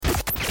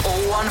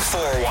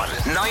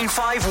0141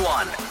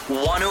 951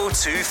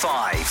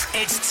 1025.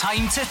 It's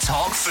time to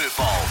talk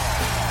football.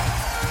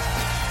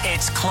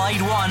 It's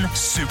Clyde One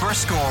Super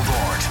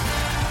Scoreboard.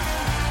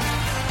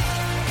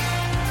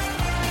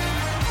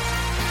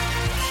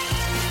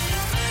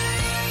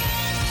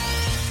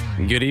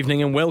 Good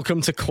evening and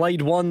welcome to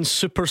Clyde One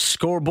Super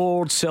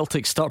Scoreboard.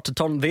 Celtic start to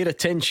turn their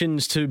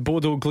attentions to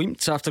Bodo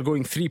Glimt after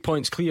going 3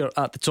 points clear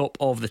at the top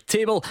of the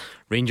table.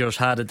 Rangers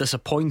had a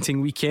disappointing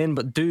weekend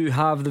but do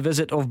have the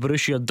visit of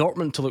Borussia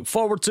Dortmund to look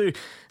forward to,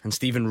 and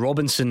Stephen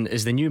Robinson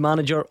is the new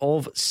manager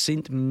of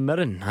St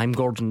Mirren. I'm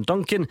Gordon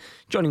Duncan.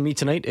 Joining me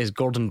tonight is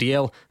Gordon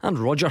Dalziel and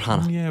Roger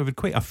Hannah. Yeah, we've had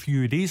quite a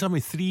few days, haven't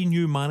we? 3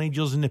 new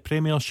managers in the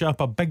Premiership,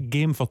 a big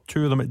game for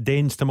 2 of them at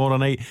Dens tomorrow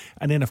night,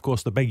 and then of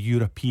course the big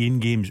European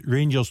games.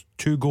 Rangers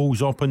 2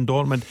 goals up on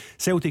Dortmund,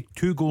 Celtic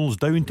 2 goals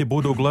down to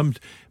Bodo Glimt.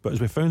 But as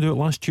we found out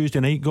last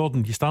Tuesday night,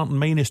 Gordon, you start in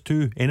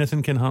 -2,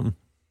 anything can happen.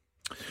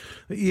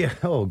 Yeah,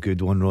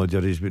 good one,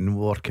 Roger. He's been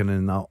working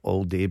in that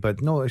all day.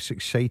 But no, it's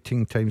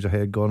exciting times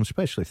ahead, Gordon,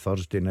 especially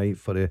Thursday night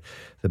for the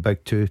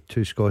big two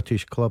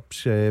Scottish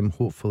clubs.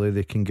 Hopefully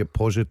they can get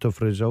positive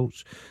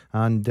results,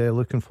 and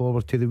looking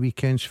forward to the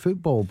weekend's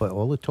football. But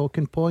all the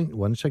talking point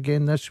once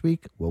again this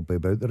week will be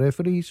about the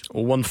referees.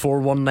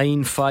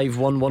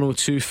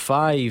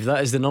 01419511025.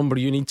 That is the number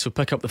you need, so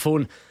pick up the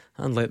phone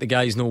and let the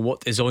guys know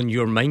what is on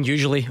your mind.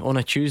 Usually on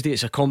a Tuesday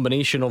it's a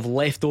combination of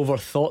leftover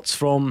thoughts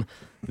from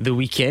the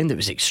weekend. It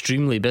was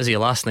extremely busy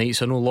last night,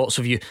 so I know lots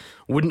of you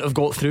wouldn't have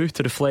got through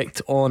to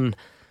reflect on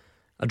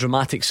a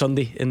dramatic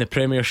Sunday in the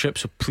Premiership.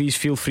 So please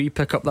feel free,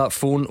 pick up that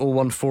phone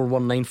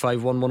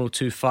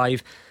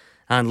 01419511025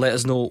 and let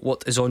us know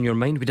what is on your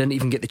mind. We didn't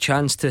even get the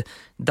chance to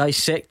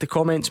dissect the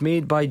comments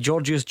made by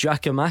Georgios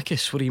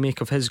Giacomakis. What do you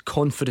make of his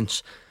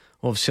confidence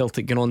of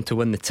Celtic going on to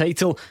win the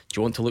title? Do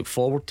you want to look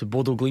forward to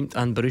Bodo Glimt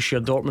and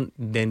Borussia Dortmund?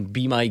 Then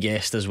be my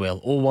guest as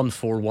well.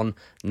 0141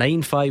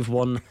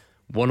 951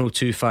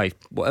 1025.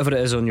 Whatever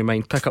it is on your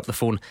mind, pick up the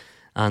phone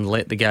and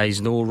let the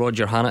guys know.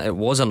 Roger Hannah, it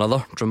was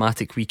another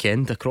dramatic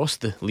weekend across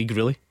the league,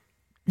 really.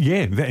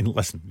 Yeah,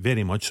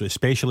 very much so,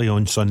 especially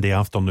on Sunday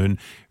afternoon.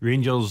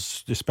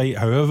 Rangers, despite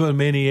however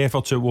many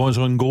efforts it was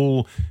on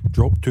goal,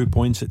 dropped 2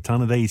 points at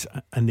Tannadice,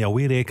 and the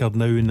away record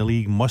now in the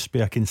league must be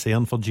a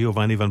concern for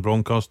Giovanni Van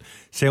Bronckhorst.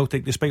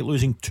 Celtic, despite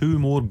losing 2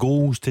 more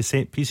goals to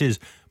set pieces,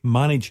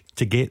 managed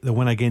to get the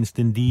win against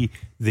Dundee.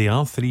 They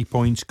are 3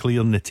 points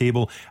clear in the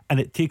table, and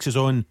it takes us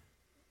on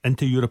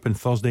into Europe on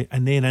Thursday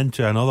and then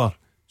into another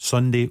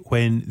Sunday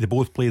when they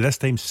both play, this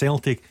time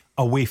Celtic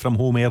away from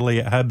home early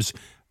at Hibs,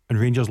 and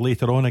Rangers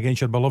later on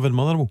against your beloved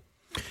Motherwell.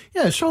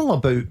 Yeah, it's all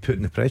about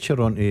putting the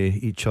pressure onto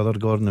each other,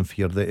 Gordon. If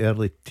you're the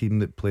early team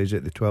that plays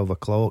at the 12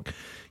 o'clock,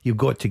 you've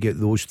got to get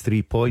those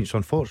 3 points.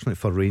 Unfortunately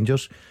for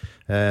Rangers,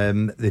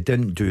 they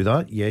didn't do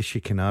that. Yes,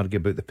 you can argue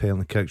about the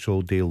penalty kicks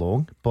all day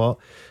long, but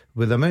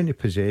with the amount of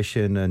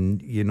possession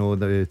and, you know,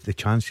 the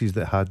chances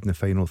that had in the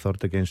final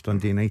third against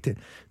Dundee United,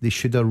 they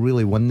should have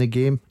really won the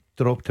game.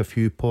 Dropped a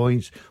few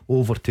points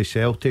over to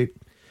Celtic.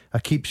 I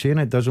keep saying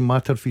it doesn't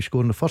matter if you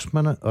score in the first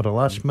minute or the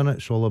last minute.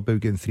 It's all about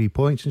getting 3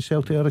 points, and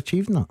Celtic are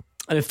achieving that.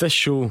 And if this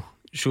show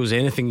shows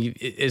anything,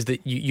 is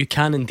that you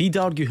can indeed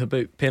argue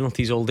about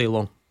penalties all day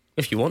long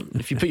if you want.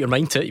 If you put your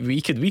mind to it,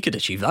 we could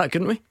achieve that,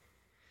 couldn't we?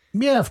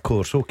 Yeah, of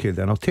course. Okay,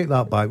 then I'll take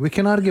that back. We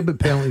can argue about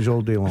penalties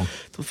all day long.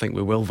 Don't think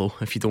we will, though,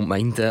 if you don't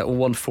mind.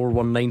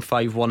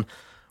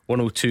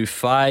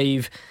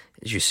 01419511025.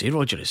 As you say,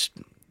 Roger, it's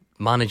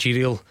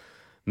managerial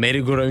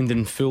merry-go-round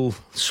in full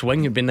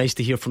swing. It'd be nice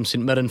to hear from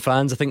St Mirren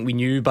fans. I think we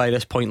knew by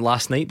this point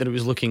last night that it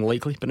was looking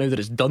likely, but now that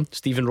it's done,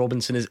 Stephen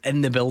Robinson is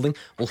in the building.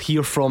 We'll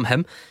hear from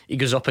him. He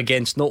goes up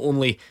against not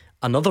only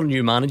another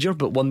new manager,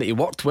 but one that he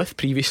worked with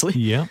previously,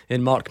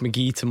 in Mark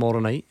McGee tomorrow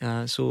night.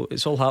 So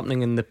it's all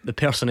happening in the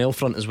personnel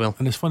front as well.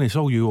 And it's funny, it's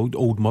all you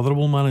old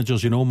Motherwell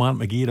managers. You know, Mark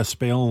McGee had a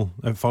spell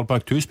at Fir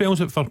Park, 2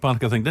 spells at Fir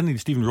Park, I think, didn't he?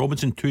 Stephen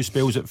Robinson, 2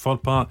 spells at Fir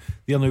Park.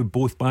 They're now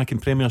both back in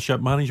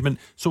Premiership management.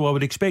 So I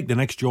would expect the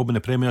next job in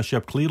the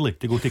Premiership clearly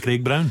to go to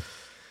Craig Brown.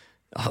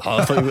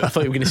 I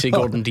thought you were going to say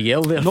Gordon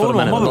Dalziel there. No,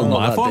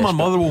 Motherwell. Former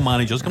Motherwell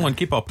managers. Come on,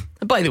 keep up.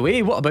 And by the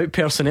way, what about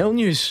personnel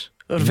news?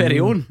 Our very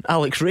own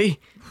Alex Ray.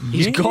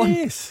 He's gone.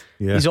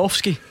 Yeah. He's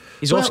offski.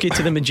 He's offski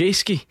to the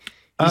Majeski.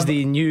 He's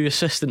the new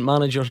assistant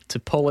manager to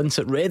Paul Ince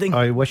at Reading.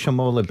 I wish him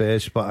all the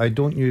best, but I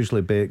don't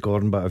usually bet,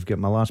 Gordon, but I've got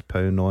my last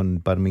pound on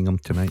Birmingham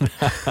tonight.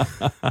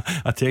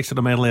 I texted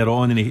him earlier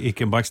on and he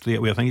came back straight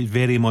away. I think he's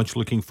very much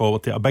looking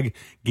forward to a big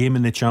game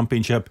in the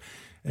Championship.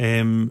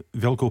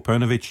 Veljko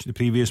Paunovic, the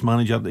previous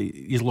manager,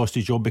 he's lost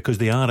his job because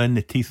they are in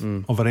the teeth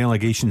of a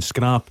relegation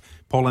scrap.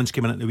 Paul Ince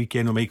came in at the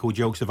weekend with Michael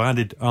Gilks. They've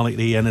added Alec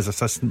Ray in as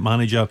assistant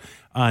manager,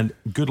 and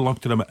good luck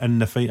to him in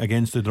the fight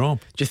against the drop.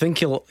 Do you think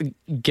he'll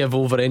give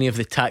over any of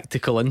the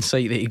tactical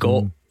insight that he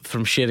got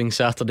from sharing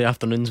Saturday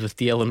afternoons with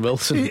DL and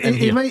Wilson?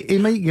 He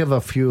might give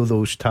a few of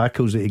those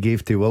tackles that he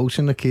gave to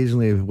Wilson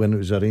occasionally when it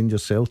was a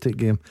Rangers Celtic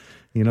game.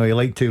 You know, he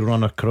liked to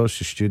run across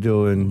the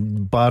studio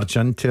and barge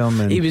into him.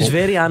 And he was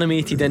very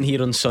animated in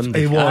here on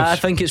Sunday. He was. I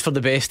think it's for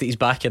the best that he's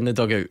back in the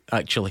dugout,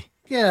 actually.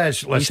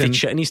 Yes, listen,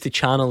 he needs to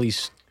channel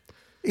his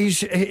He's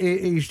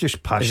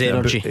just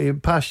passionate.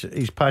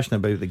 He's passionate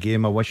about the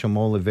game. I wish him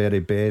all the very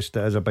best.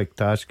 It is a big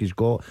task he's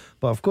got,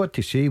 but I've got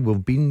to say,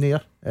 we've been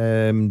there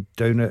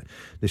down at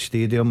the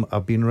stadium.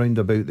 I've been round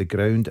about the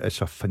ground.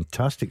 It's a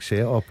fantastic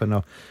setup,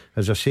 and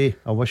as I say,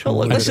 I wish him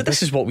all the best.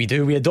 This is what we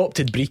do. We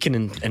adopted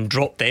Brecon and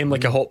dropped them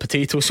like a hot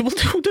potato, so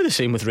we'll do the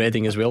same with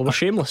Reading as well. We're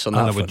shameless on that.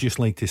 And I would just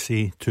like to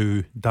say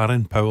to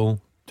Darren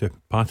Powell, to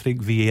Patrick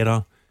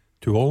Vieira,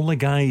 to all the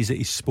guys that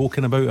he's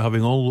spoken about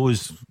having all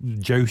those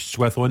jousts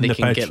with on the pitch,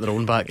 they can get their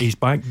own back. He's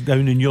back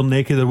down in your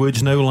neck of the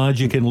woods now, lads.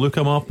 You can look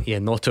him up. Yeah,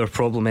 not our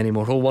problem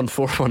anymore.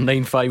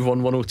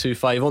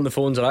 01419511025 on the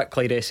phones, or at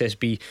Clyde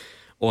SSB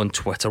on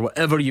Twitter.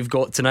 Whatever you've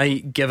got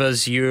tonight, give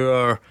us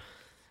your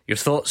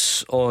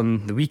thoughts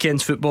on the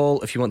weekend's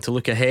football. If you want to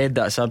look ahead,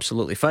 that's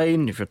absolutely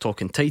fine. If you're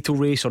talking title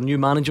race or new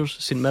managers,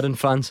 St Mirren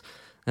fans,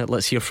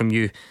 let's hear from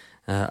you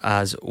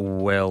as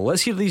well.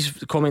 Let's hear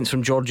these comments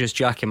from Georgios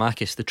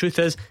Giacomakis. The truth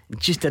is, it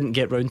just didn't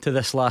get round to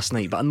this last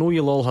night, but I know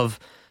you'll all have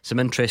some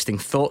interesting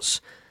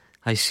thoughts.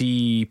 I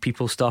see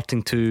people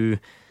starting to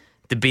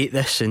debate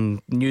this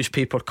in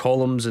newspaper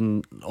columns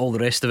and all the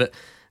rest of it.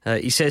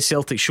 He says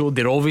Celtic showed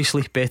they're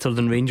obviously better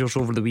than Rangers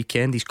over the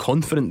weekend. He's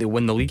confident they'll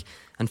win the league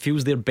and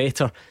feels they're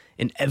better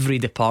in every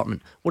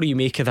department. What do you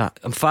make of that?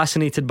 I'm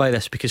fascinated by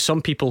this because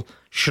some people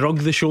shrug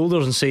the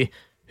shoulders and say,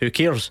 who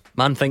cares?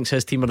 Man thinks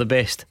his team are the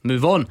best,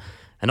 move on.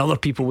 And other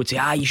people would say,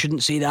 you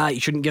shouldn't say that,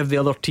 you shouldn't give the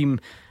other team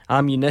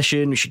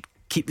ammunition, you should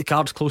keep the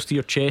cards close to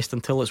your chest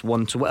until it's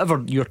won. So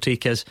whatever your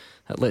take is,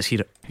 let's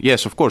hear it.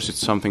 Yes, of course, it's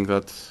something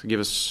that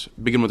gives us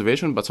bigger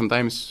motivation, but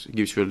sometimes it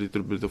gives you a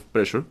little bit of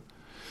pressure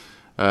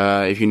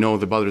if you know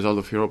the bad result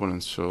of your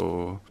opponents.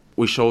 So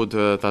we showed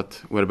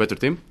that we're a better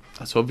team,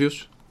 that's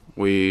obvious.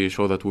 We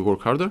show that we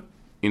work harder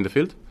in the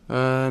field,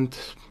 and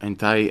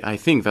I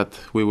think that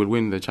we will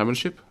win the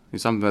championship.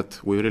 It's something that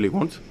we really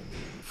want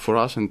for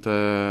us and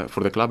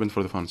for the club and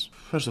for the fans.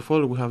 First of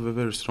all, we have a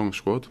very strong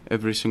squad.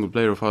 Every single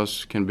player of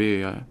us can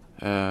be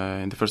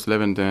in the first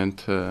 11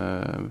 and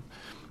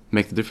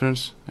make the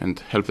difference and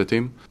help the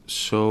team.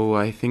 So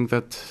I think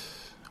that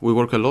we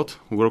work a lot,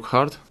 we work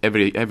hard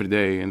every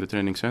day in the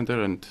training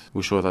center, and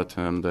we show that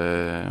on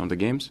the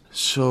games.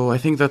 So I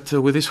think that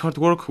with this hard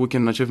work we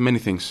can achieve many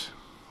things.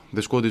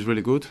 The squad is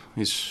really good.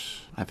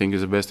 I think is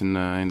the best in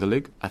the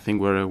league. I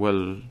think we're a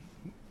well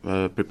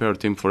prepared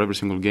team for every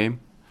single game.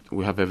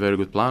 We have a very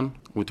good plan.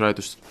 We try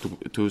to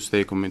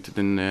stay committed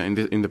in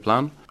the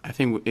plan. I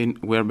think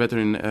we are better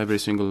in every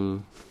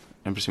single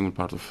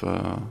part of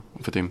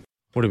the team.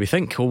 What do we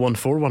think?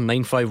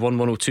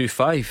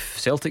 01419511025.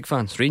 Celtic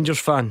fans, Rangers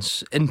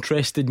fans,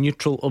 interested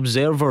neutral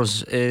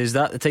observers. Is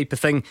that the type of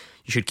thing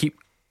you should keep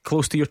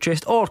close to your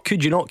chest, or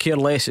could you not care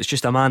less? It's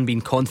just a man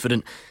being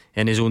confident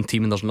in his own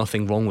team, and there's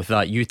nothing wrong with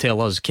that. You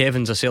tell us.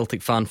 Kevin's a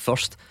Celtic fan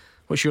first.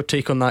 What's your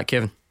take on that,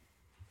 Kevin?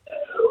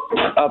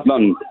 I've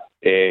none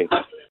to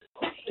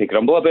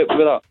grumble about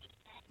with that.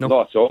 No.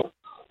 Not at all.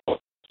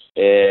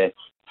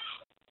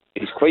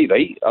 He's quite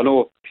right. I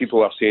know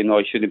people are saying,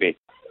 he shouldn't be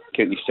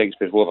counting his strings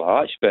before the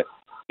hatch, but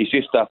he's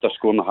just after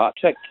scoring a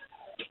hat-trick.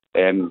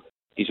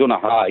 He's on a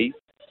high.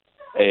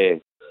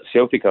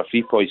 Celtic are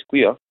 3 points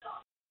clear,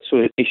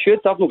 so he should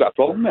have not got a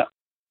problem with it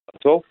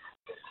at all.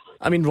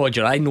 I mean,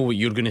 Roger, I know what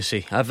you're going to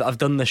say. I've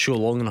done this show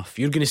long enough.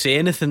 You're going to say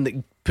anything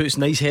that puts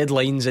nice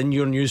headlines in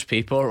your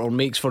newspaper or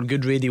makes for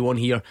good radio on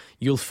here,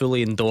 you'll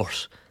fully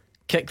endorse.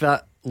 Kick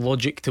that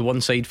logic to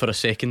one side for a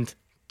second.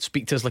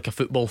 Speak to us like a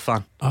football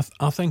fan.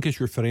 I think it's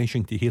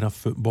refreshing to hear a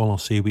footballer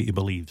say what he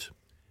believes.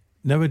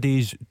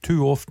 Nowadays,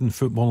 too often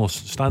footballers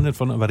stand in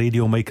front of a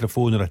radio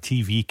microphone or a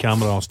TV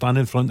camera or stand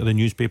in front of the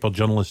newspaper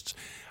journalists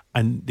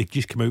and they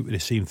just come out with the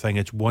same thing.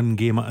 It's one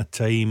game at a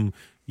time.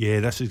 Yeah,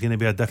 this is going to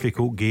be a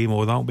difficult game.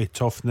 That'll be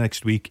tough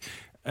next week.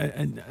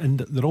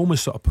 And they're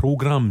almost sort of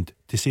programmed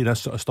to say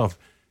this sort of stuff.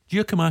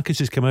 Giacomakis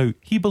has come out.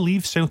 He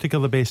believes Celtic are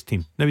the best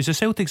team. Now, he's a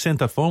Celtic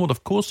centre forward,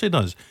 of course he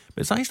does.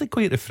 But it's actually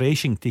quite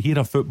refreshing to hear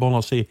a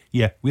footballer say,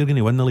 yeah, we're going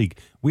to win the league.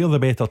 We're the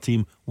better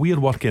team. We're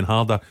working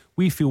harder.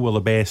 We feel we're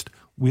the best.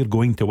 We're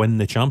going to win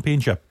the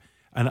championship.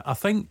 And I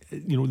think,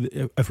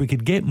 if we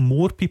could get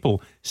more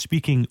people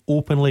speaking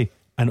openly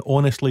and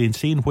honestly and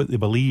saying what they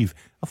believe,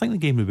 I think the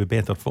game would be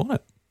better for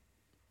it.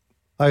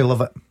 I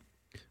love it.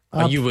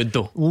 You would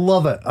though.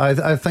 Love it.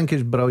 I think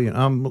it's brilliant.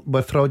 I'm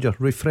with Roger.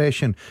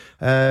 Refreshing.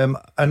 And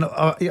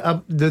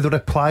the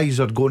replies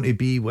are going to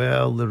be,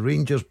 well, the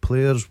Rangers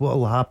players, what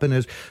will happen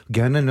is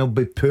Gannon will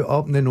be put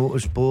up in the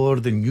notice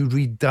board and you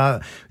read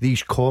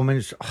these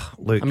comments.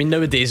 Look, I mean,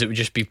 nowadays it would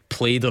just be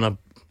played on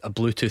a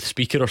Bluetooth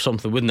speaker or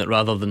something, wouldn't it?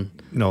 Rather than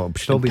no, it'll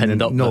still be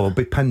pinned up. No, it'll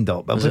be pinned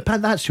up.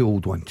 That's the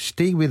old one.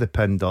 Stay with the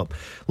pinned up.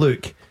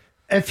 Look,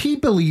 if he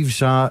believes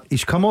that,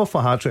 he's come off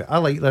a hat-trick. I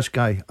like this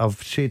guy.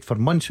 I've said for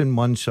months and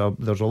months,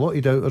 there's a lot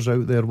of doubters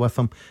out there with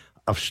him.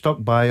 I've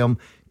stuck by him.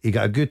 He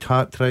got a good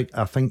hat-trick.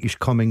 I think he's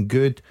coming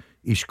good.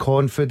 He's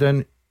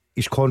confident.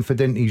 He's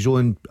confident in his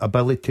own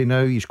ability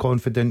now. He's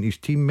confident in his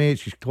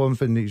teammates. He's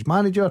confident in his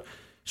manager.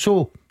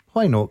 So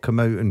why not come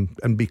out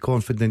and be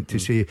confident to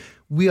say,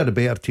 we are a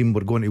better team,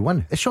 we're going to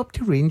win. It's up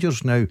to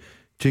Rangers now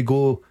to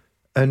go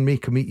and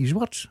make him eat his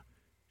words.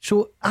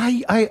 So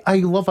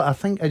I love it. I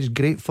think it's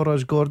great for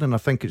us, Gordon. I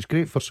think it's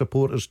great for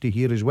supporters to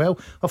hear as well.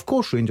 Of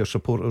course Rangers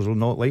supporters will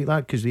not like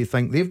that because they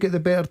think they've got the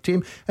better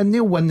team and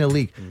they'll win the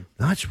league.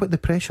 That's what the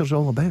pressure's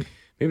all about.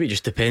 Maybe it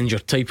just depends your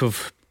type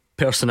of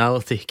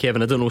personality,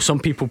 Kevin. I don't know, some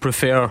people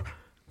prefer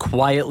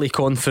quietly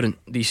confident.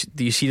 Do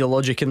you see the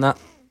logic in that?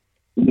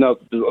 No,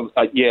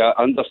 yeah,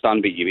 I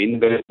understand what you mean.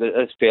 But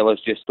this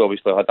fella's just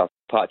obviously had a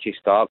patchy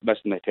start,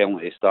 missing the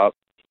penalty start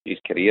his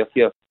career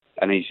here,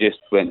 and he's just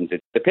went into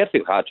the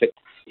perfect hat trick.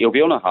 He'll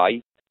be on a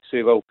high, so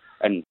he will,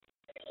 and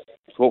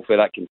hopefully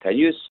that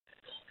continues.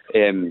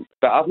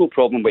 But I have no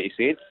problem with what he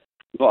said,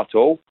 not at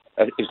all.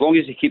 As long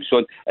as he keeps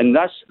on, and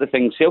that's the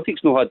thing.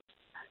 Celtic's not had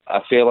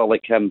a fella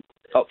like him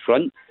up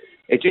front.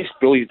 It just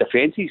bullies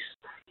defences,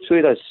 so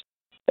he does.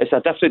 It's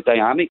a different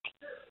dynamic.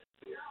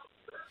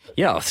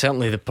 Yeah,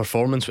 certainly the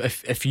performance.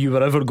 If you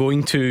were ever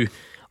going to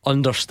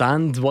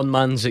understand one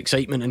man's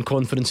excitement and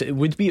confidence, it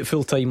would be at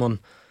full time on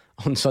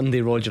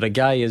Sunday, Roger. A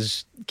guy,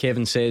 as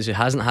Kevin says, who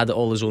hasn't had it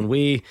all his own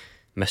way,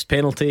 missed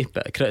penalty,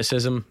 bit of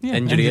criticism,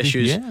 injury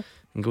issues,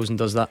 and goes and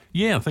does that.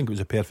 Yeah, I think it was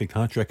a perfect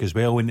hat-trick as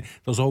well. And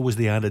there's always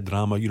the added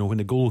drama, you know, when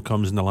the goal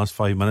comes in the last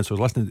 5 minutes. I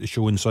was listening to the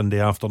show on Sunday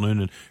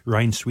afternoon and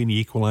Ryan Sweeney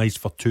equalised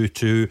for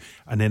 2-2,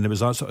 and then there was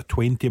that sort of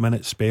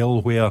 20-minute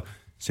spell where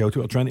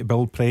Celtic were trying to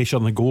build pressure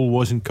and the goal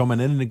wasn't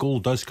coming in, and the goal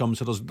does come,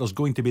 so there's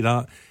going to be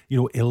that, you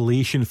know,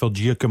 elation for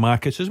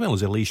Giakoumakis as well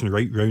as elation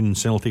right round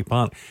Celtic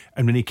Park.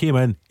 And when he came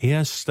in, he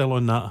is still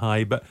on that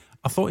high, but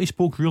I thought he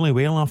spoke really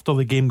well after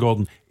the game,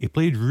 Gordon. He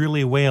played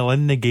really well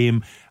in the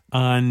game,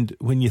 and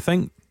when you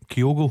think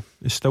Kyogo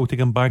is still to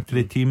come back to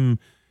the team,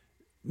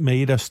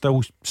 Maeda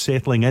still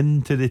settling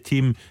into the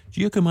team,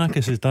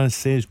 Giakoumakis, as Daz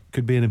says,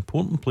 could be an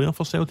important player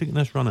for Celtic in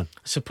this running.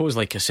 I suppose,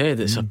 like I said,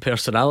 it's a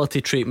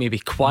personality trait. Maybe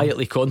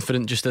quietly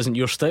confident just isn't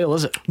your style,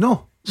 is it?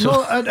 No,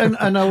 and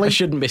I like, I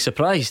shouldn't be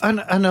surprised. And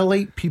I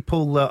like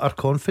people that are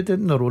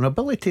confident in their own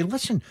ability.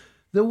 Listen,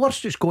 the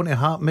worst that's going to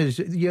happen is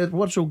your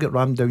words will get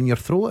rammed down your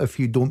throat if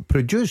you don't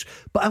produce.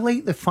 But I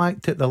like the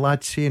fact that the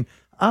lad's saying,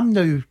 I'm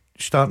now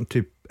starting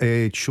to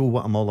show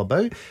what I'm all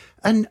about,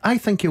 and I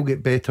think he'll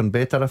get better and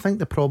better. I think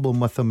the problem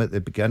with him at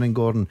the beginning,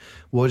 Gordon,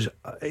 was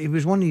he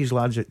was one of these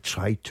lads that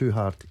tried too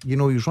hard. You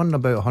know, he was running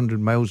about 100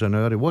 miles an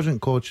hour. He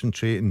wasn't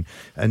concentrating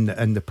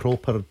in the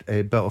proper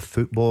bit of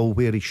football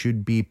where he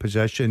should be,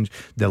 positions,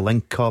 the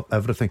link up,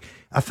 everything.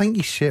 I think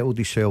he settled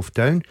himself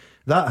down.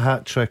 That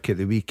hat trick at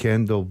the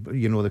weekend,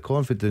 the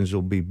confidence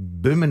will be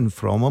booming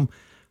from him.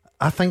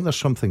 I think there's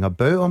something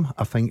about him.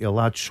 I think he'll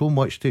add so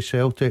much to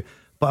Celtic.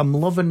 But I'm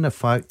loving the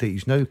fact that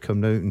he's now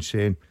come out and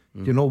saying,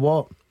 do you know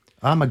what?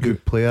 I'm a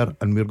good player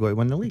and we're going to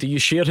win the league. Do you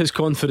share his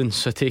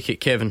confidence, I take it,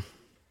 Kevin?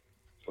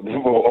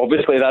 Well,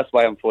 obviously that's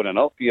why I'm phoning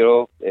up,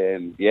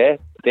 yeah,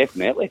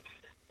 definitely.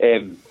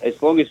 As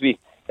long as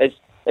it's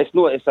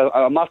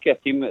a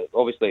market team.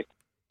 Obviously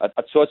I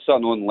saw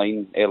something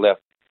online earlier.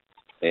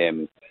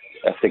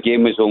 If the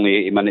game was only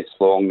 80 minutes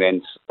long,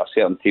 then a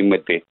certain team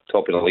would be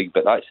top of the league,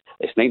 but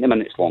it's 90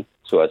 minutes long,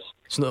 so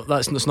it's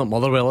not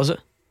Motherwell, is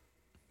it?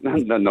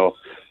 No.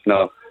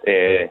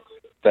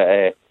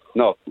 The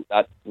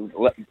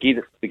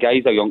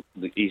guys are young.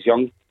 He's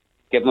young.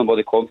 Giving him all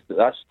the confidence.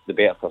 That's the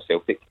better for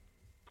Celtic.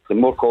 The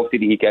more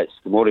confident he gets,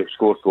 the more he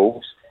scores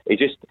goals. He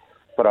just,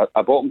 for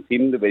a bottom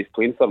team that was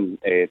playing for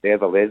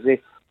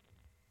Derby,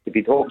 to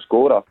be top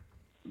scorer,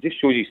 it just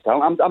shows his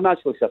talent. I'm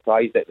actually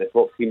surprised that the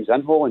top teams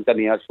in Holland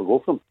didn't actually go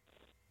for him.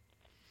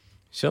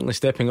 Certainly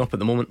stepping up at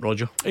the moment,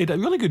 Roger. He had a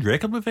really good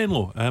record with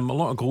Venlo. A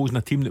lot of goals in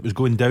a team that was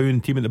going down,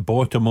 team at the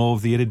bottom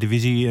of the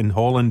Eredivisie in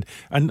Holland.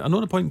 And I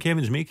know the point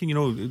Kevin's making,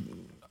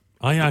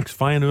 Ajax,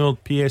 Feyenoord,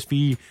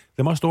 PSV,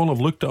 they must all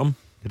have looked at him.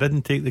 They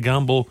didn't take the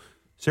gamble.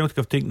 Celtic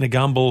have taken the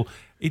gamble.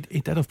 He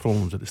did have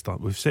problems at the start.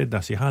 We've said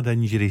this. He had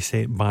injury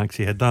setbacks.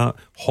 He had that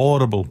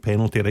horrible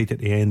penalty right at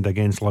the end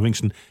against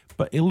Livingston.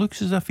 But he looks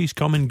as if he's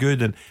coming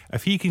good. And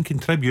if he can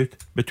contribute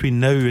between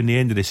now and the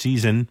end of the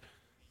season,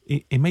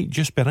 he might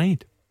just be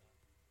right.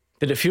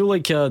 Did it feel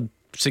like a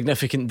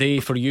significant day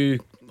for you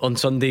on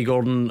Sunday,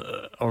 Gordon?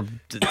 Or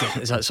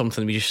is that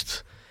something we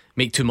just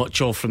make too much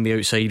of from the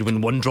outside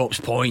when one drops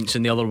points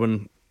and the other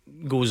one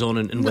goes on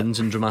and wins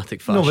in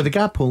dramatic fashion? No, but the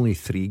gap only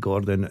 3,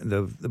 Gordon.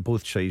 The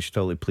both sides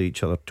still to play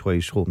each other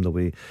twice home and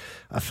away.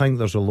 I think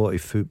there's a lot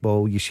of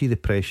football. You see the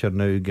pressure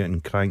now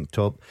getting cranked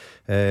up.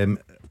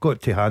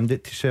 Got to hand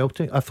it to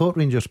Celtic. I thought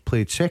Rangers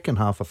played second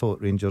half. I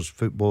thought Rangers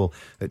football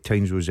at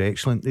times was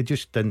excellent. They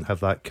just didn't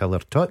have that killer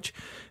touch.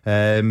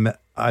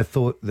 I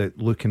thought that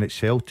looking at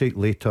Celtic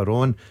later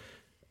on,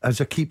 as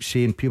I keep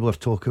saying, people are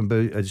talking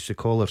about, as the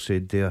caller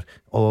said there,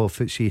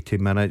 if it's 80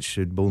 minutes,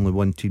 should be only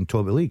one team top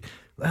of the league.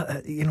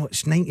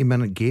 It's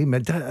 90-minute game.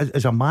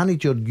 As a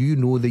manager, you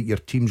know that your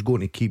team's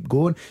going to keep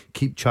going,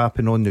 keep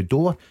chapping on the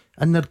door,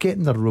 and they're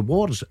getting their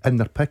rewards and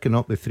they're picking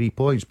up the 3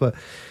 points. But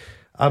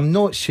I'm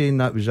not saying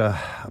that was a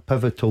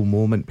pivotal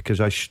moment, because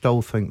I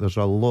still think there's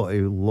a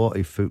lot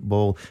of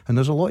football and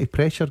there's a lot of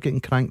pressure getting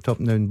cranked up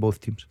now in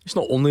both teams. It's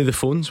not only the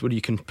phones where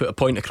you can put a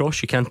point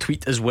across. You can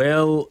tweet as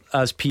well,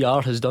 as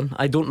PR has done.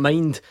 I don't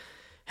mind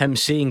him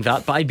saying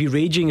that, but I'd be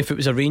raging if it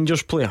was a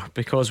Rangers player,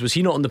 because was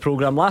he not on the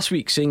programme last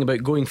week saying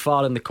about going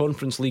far in the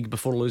Conference League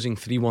before losing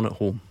 3-1 at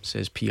home,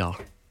 says PR.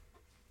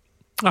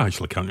 I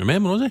actually can't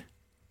remember, was he?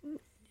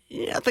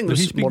 Yeah, I think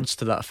there's words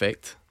to that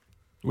effect.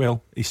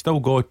 Well, he's still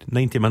got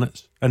 90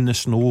 minutes in the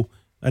snow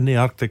in the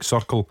Arctic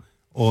Circle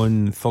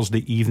on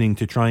Thursday evening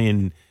to try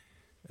and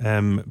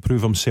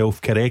prove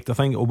himself correct. I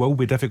think it will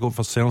be difficult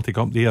for Celtic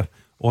up there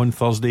on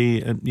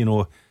Thursday. And, you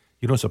know,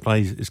 you're not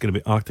surprised it's going to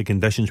be Arctic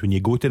conditions when you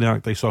go to the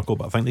Arctic Circle,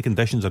 but I think the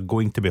conditions are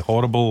going to be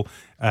horrible.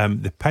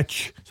 The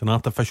pitch, it's an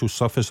artificial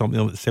surface,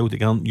 something that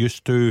Celtic aren't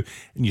used to,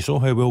 and you saw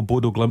how well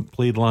Bodo Glimt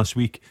played last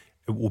week.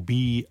 It will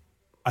be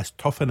as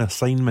tough an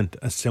assignment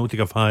as Celtic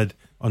have had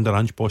under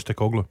Ange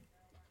Postecoglou.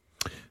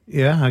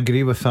 Yeah, I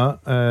agree with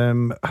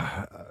that.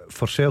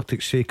 For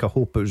Celtic's sake, I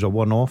hope it was a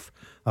one-off.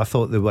 I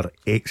thought they were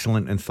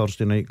excellent on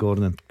Thursday night,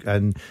 Gordon,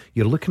 and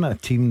you're looking at a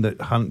team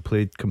that hadn't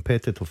played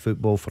competitive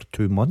football for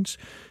 2 months.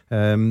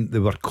 They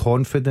were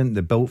confident,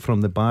 they built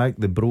from the back,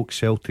 they broke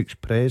Celtic's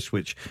press,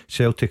 which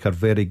Celtic are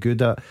very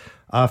good at.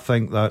 I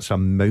think that's a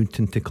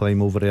mountain to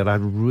climb over there. I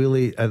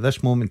really, at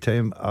this moment in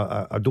time,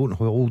 I don't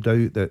hold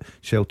out that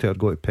Celtic are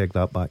going to peg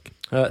that back.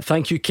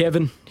 Thank you,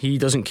 Kevin. He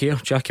doesn't care.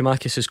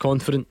 Giakoumakis is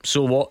confident.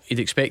 So what? You'd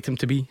expect him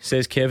to be,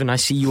 says Kevin. I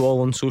see you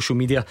all on social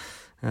media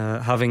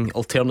having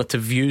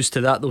alternative views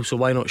to that, though, so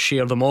why not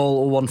share them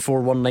all?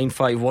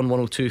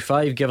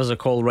 01419511025. Give us a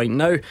call right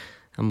now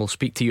and we'll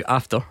speak to you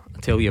after I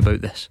tell you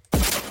about this.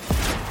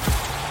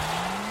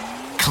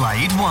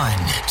 Clyde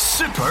One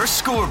Super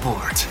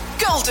Scoreboard.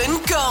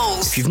 Golden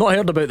Goals. If you've not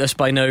heard about this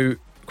by now,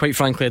 quite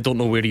frankly I don't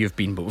know where you've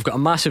been, but we've got a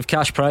massive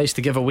cash prize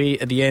to give away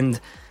at the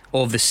end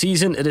of the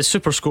season. It is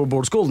Super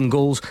Scoreboard's Golden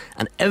Goals,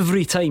 and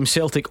every time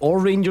Celtic or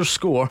Rangers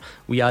score,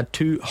 we add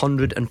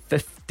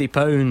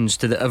 £250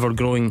 to the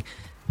ever-growing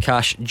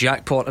cash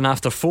jackpot. And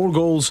after 4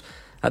 goals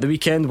at the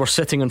weekend, we're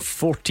sitting on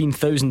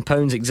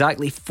 £14,000,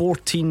 exactly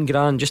 14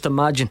 grand. Just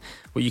imagine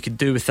what you could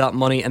do with that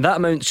money, and that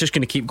amount's just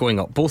going to keep going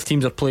up. Both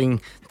teams are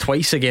playing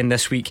twice again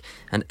this week,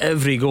 and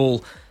every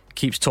goal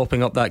keeps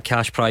topping up that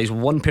cash prize.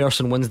 One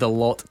person wins the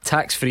lot,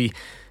 tax free,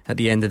 at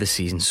the end of the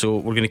season. So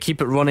we're going to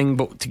keep it running,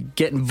 but to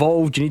get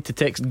involved you need to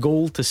text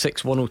GOAL to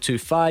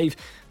 61025.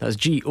 That's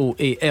GOAL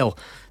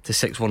to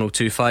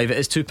 61025. It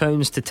is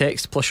 £2 to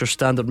text plus your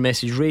standard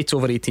message rate,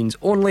 over 18s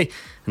only,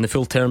 and the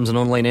full terms and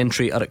online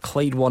entry are at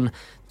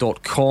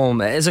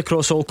Clyde1.com. It is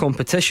across all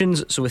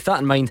competitions, so with that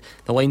in mind,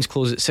 the lines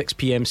close at 6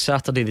 PM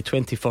Saturday the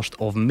 21st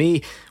of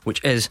May,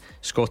 which is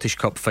Scottish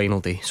Cup final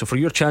day. So for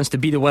your chance to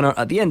be the winner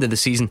at the end of the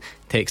season,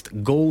 text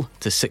GOAL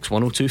to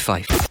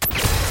 61025.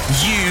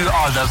 You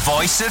are the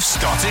voice of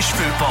Scottish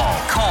football.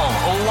 Call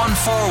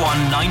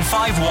 0141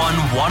 951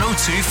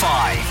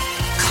 1025.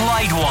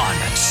 Clyde One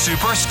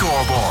Super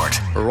Scoreboard.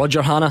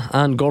 Roger Hanna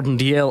and Gordon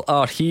DL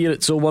are here.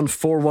 It's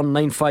 0141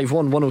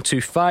 951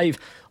 1025,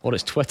 or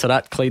it's Twitter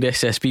at Clyde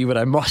SSB, where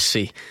I must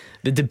say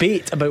the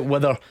debate about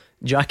whether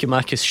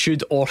Giakoumakis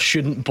should or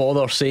shouldn't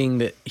bother saying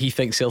that he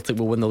thinks Celtic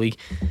will win the league,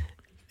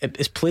 it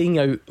is playing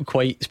out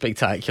quite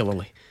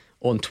spectacularly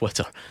on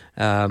Twitter.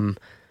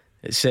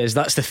 It says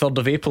that's the 3rd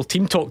of April.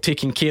 Team talk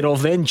taken care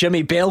of then.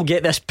 Jimmy Bell,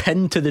 get this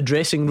pinned to the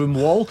dressing room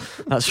wall.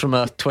 That's from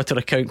a Twitter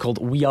account called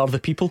We Are The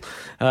People.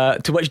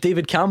 To which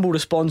David Campbell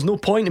responds, no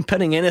point in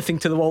pinning anything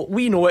to the wall.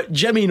 We know it,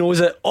 Jimmy knows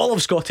it, all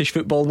of Scottish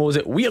football knows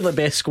it. We're the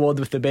best squad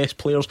with the best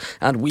players,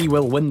 and we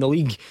will win the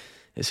league.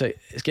 It's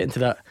getting to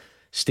that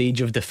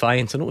stage of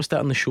defiance. I noticed that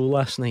on the show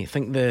last night. I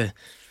think the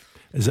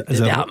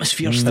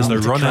atmosphere started. Has the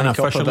run-in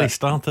officially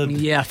started?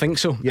 Yeah, I think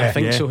so. Yeah, I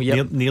think so.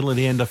 Yep. Nearly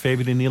the end of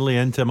February, nearly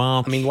into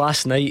March. I mean,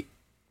 last night,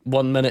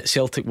 1 minute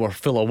Celtic were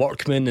full of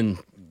workmen and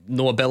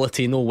no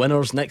ability, no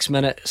winners. Next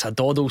minute it's a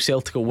doddle.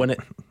 Celtic will win it,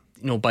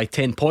 by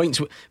 10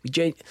 points.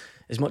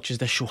 As much as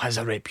this show has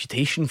a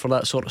reputation for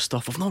that sort of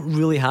stuff, I've not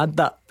really had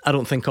that, I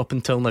don't think, up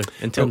until now,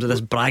 in terms of this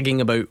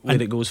bragging about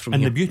where it goes from here.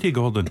 And the beauty,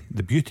 Gordon,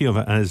 the beauty of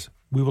it is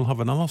we will have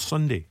another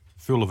Sunday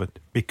full of it,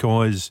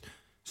 because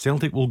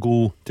Celtic will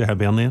go to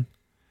Hibernian.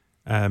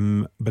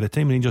 By the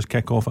time Rangers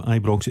kick off at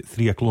Ibrox at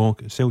 3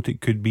 o'clock,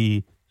 Celtic could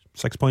be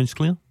 6 points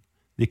clear,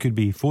 they could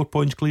be 4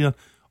 points clear,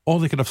 or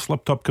they could have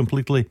slipped up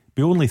completely,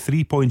 be only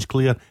 3 points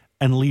clear,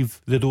 and leave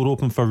the door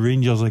open for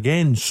Rangers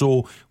again.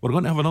 So we're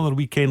going to have another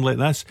weekend like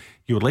this.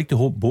 You would like to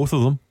hope both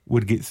of them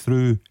would get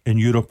through in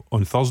Europe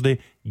on Thursday,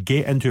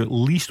 get into at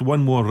least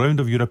one more round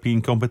of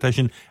European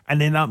competition,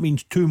 and then that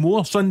means 2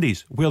 more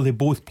Sundays where they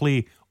both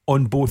play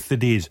on both the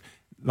days.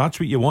 That's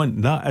what you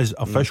want. That is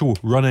official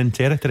run-in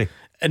territory.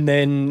 And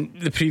then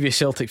the previous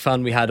Celtic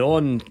fan we had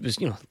on was,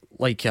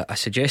 like I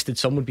suggested,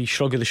 some would be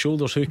shrug of the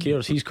shoulders, who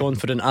cares, he's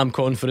confident, I'm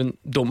confident,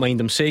 don't mind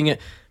him saying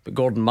it. But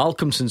Gordon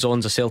Malcolmson's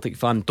on's a Celtic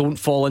fan. Don't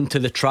fall into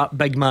the trap,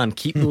 big man,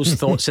 keep those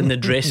thoughts in the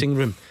dressing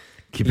room.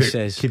 Keep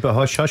it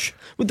hush hush.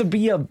 Would there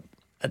be a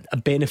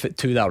benefit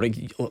to that?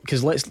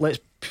 Because let's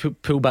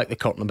pull back the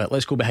curtain a bit,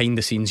 let's go behind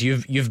the scenes.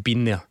 You've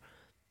been there.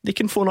 They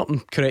can phone up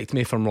and correct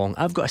me if I'm wrong.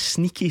 I've got a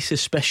sneaky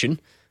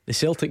suspicion the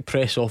Celtic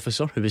press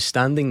officer who was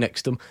standing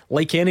next to him,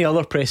 like any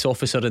other press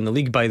officer in the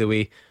league by the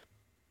way,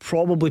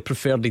 probably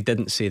preferred he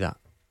didn't say that.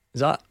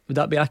 Would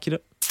that be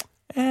accurate?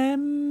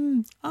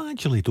 I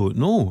actually don't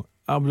know.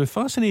 I would be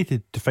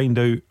fascinated to find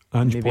out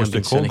Ange Maybe I'm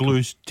being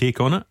Postecoglou's take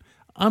on it.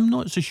 I'm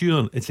not so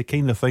sure it's the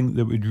kind of thing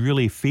that would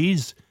really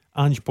faze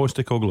Ange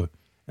Postecoglou.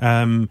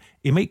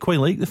 He might quite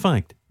like the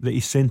fact that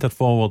his centre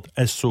forward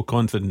is so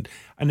confident,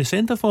 and the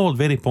centre forward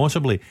very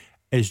possibly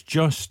is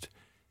just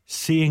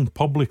saying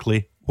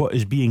publicly what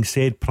is being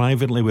said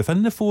privately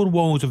within the four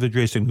walls of the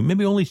dressing room.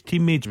 Maybe all his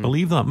teammates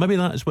believe that. Maybe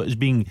that is what is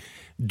being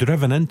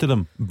driven into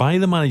them by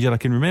the manager. I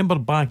can remember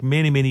back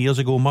many years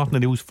ago, Martin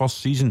O'Neill's first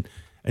season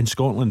in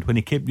Scotland, when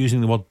he kept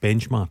using the word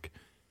benchmark.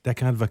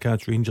 Dick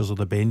Advocaat's Rangers are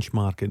the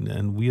benchmark,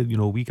 and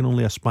we can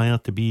only aspire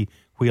to be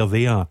where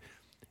they are.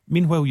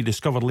 Meanwhile, you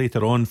discover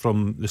later on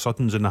from the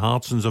Suttons and the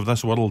Hartsons of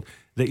this world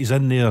that he's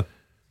in there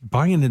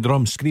banging the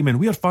drum, screaming,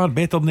 "We're far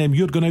better than them,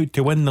 you're going out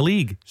to win the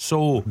league."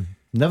 So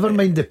never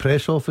mind the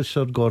press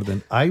officer,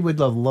 Gordon. I would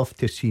have loved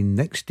to see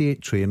next day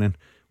at training,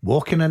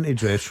 walking into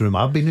dressing room.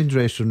 I've been in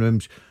dressing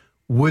rooms.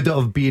 Would it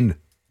have been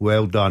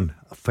well done,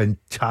 a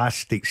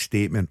fantastic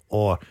statement,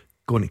 or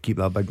going to keep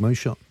that big mouth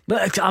shut?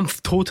 But I'm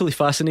totally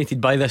fascinated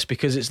by this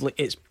because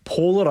it's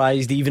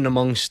polarised even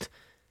amongst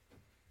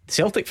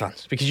Celtic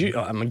fans, because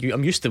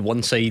I'm used to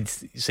one side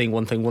saying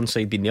one thing, one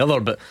side being the other.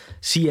 But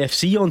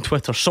CFC on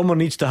Twitter, someone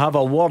needs to have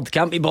a word.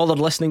 Can't be bothered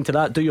listening to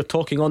that. Do your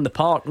talking on the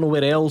park,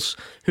 nowhere else.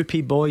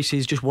 Hoopy Boy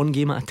says just one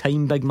game at a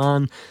time, big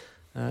man.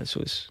 So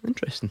it's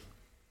interesting.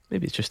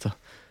 Maybe it's just a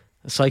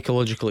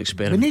psychological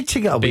experiment. We need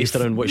to get away based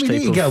around which we type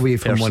need to of get away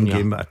from one person you are.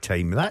 game at a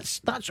time.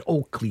 That's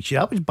all cliche.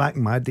 That was back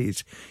in my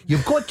days.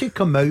 You've got to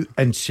come out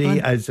and say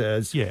as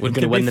yeah, we're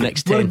going to win the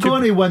next 10. we're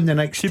going to win the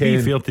next to 10.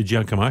 be fair to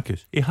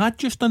Giacomakis, he had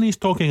just done his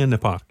talking in the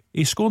park.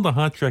 He scored a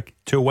hat-trick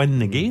to win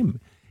the game.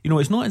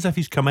 It's not as if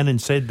he's come in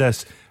and said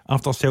this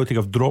after Celtic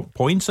have dropped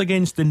points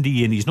against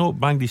Dundee, and he's not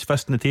banged his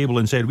fist on the table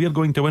and said we're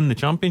going to win the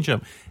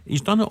championship. He's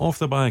done it off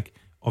the back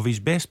of his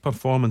best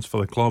performance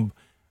for the club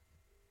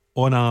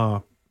on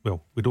a,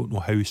 well, we don't know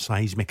how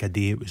seismic a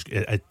day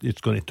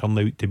it's going to turn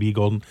out to be,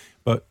 Gordon,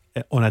 but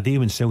on a day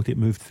when Celtic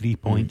moved 3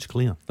 points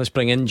clear. Let's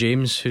bring in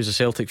James, who's a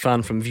Celtic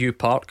fan from View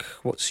Park.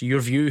 What's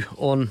your view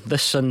on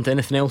this and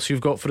anything else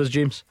you've got for us,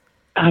 James?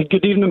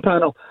 Good evening,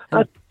 panel.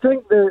 I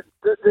think the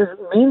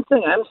main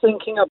thing I'm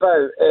thinking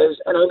about is,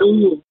 and I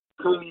know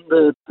from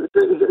the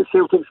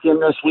Celtics game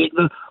this week,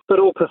 they're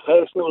all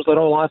professionals, they're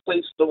all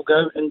athletes, they'll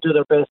go out and do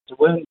their best to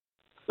win.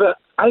 But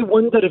I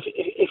wonder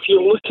if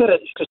you look at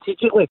it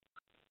strategically,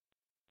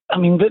 I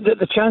mean,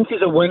 the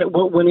chances of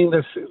winning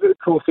this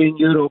trophy in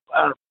Europe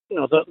are,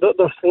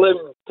 they're slim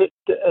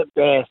at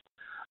best.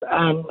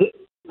 And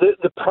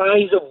the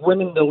prize of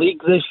winning the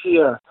league this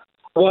year,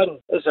 one,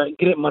 is a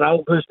great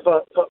morale boost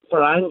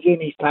for Ange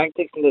and his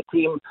tactics and the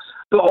team,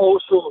 but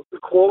also the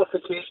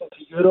qualification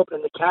to Europe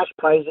and the cash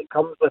prize that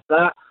comes with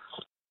that.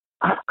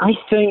 I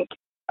think,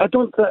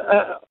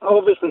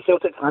 obviously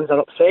Celtic fans are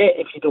upset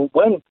if you don't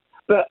win,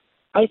 but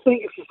I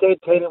think if you said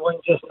to anyone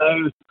just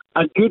now,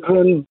 a good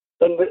run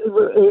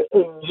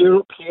in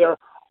Europe here,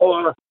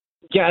 or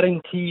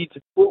guaranteed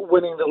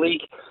winning the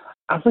league,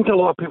 I think a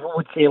lot of people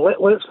would say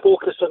let's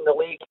focus on the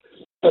league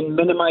and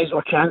minimise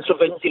our chance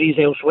of injuries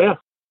elsewhere.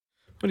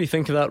 What do you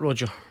think of that,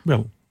 Roger?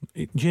 Well,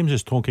 James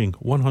is talking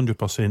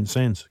 100%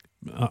 sense.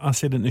 I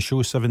said it in the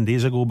show 7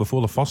 days ago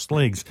before the first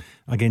legs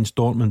against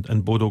Dortmund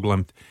and Bodo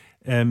Glimt.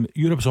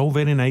 Europe's all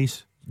very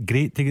nice,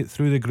 great to get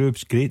through the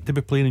groups, great to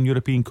be playing in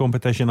European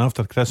competition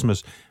after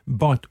Christmas,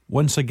 but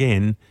once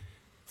again,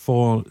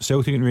 for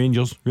Celtic and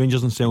Rangers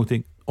and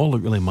Celtic, all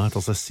that really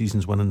matters this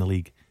season's winning the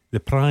league.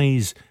 The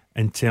prize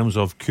in terms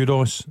of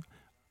kudos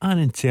and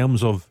in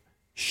terms of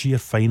sheer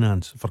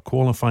finance for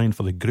qualifying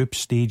for the group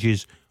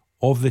stages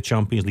of the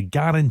Champions League,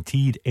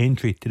 guaranteed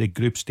entry to the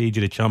group stage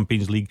of the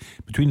Champions League,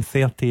 between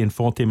 30 and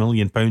 40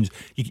 million pounds.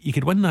 You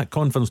could win that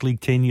Conference League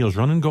 10 years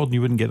running, Gordon,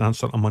 you wouldn't get that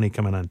sort of money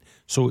coming in.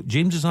 So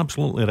James is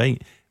absolutely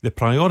right. The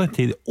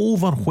priority, the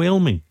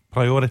overwhelming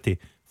priority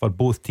for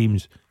both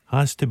teams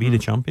has to be the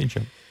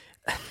championship.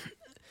 I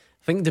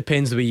think it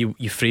depends the way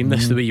you frame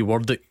this, the way you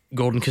word it,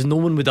 Gordon, because no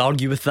one would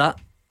argue with that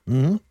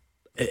in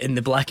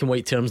the black and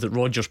white terms that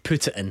Rodgers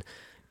put it in.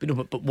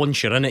 But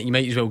once you're in it, you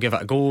might as well give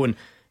it a go and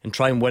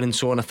try and win and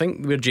so on. I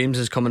think where James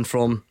is coming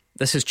from,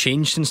 this has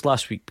changed since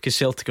last week because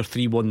Celtic are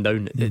 3-1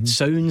 down. It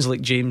sounds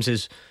like James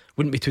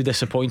wouldn't be too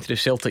disappointed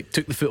if Celtic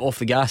took the foot off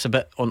the gas a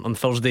bit on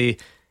Thursday,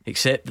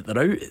 except that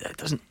they're out. It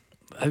doesn't.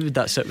 How would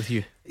that sit with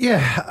you?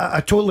 Yeah,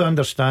 I totally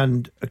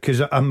understand, because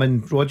I'm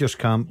in Rodgers'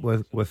 camp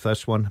with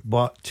this one.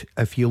 But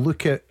if you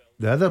look at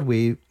the other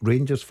way,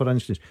 Rangers for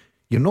instance,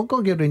 you're not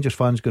going to get Rangers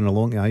fans going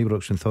along to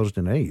Ibrox on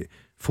Thursday night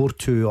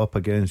 4-2 up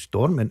against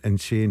Dortmund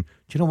and saying,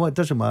 do you know what, it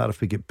doesn't matter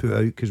if we get put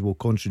out because we'll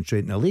concentrate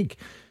in the league.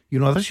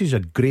 This is a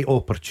great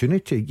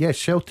opportunity. Yes,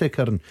 Celtic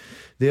are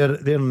they're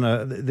in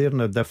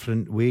a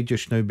different way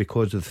just now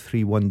because of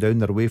the 3-1 down.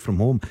 They're away from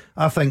home.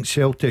 I think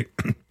Celtic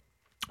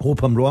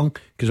hope I'm wrong,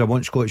 because I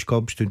want Scottish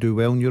clubs to do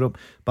well in Europe,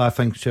 but I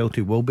think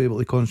Celtic will be able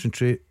to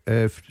concentrate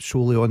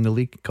solely on the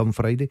league come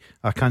Friday.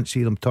 I can't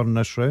see them turning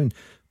this round,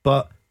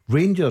 but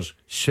Rangers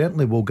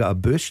certainly will get a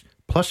boost,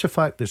 plus the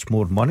fact that it's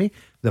more money.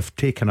 They've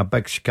taken a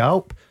big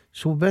scalp,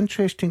 so it'll be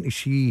interesting to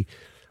see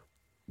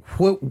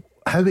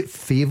how it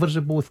favours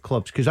the both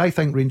clubs, because I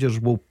think Rangers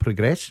will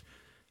progress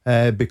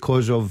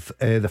because of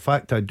the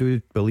fact I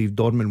do believe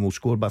Dortmund will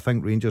score, but I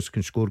think Rangers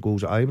can score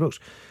goals at Ibrox.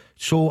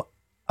 So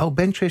it'll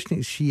be interesting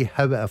to see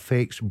how it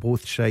affects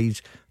both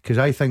sides, because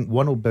I think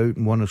one will be out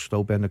and one will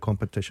still be in the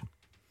competition.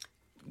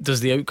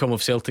 Does the outcome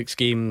of Celtic's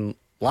game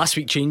last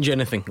week change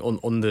anything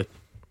on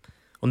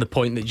the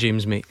point that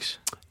James makes?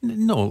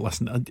 No,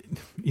 listen,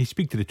 you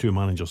speak to the two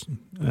managers,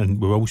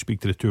 and we will speak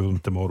to the two of them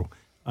tomorrow,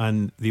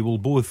 and they will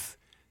both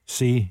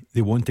say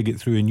they want to get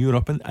through in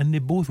Europe, and they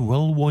both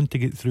will want to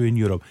get through in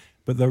Europe,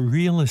 but they're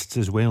realists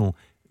as well.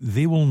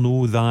 They will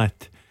know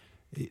that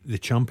the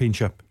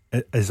Championship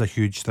is a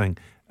huge thing.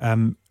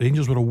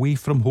 Rangers were away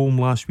from home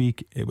last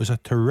week. It was a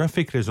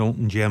terrific result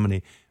in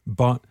Germany,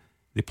 but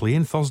they play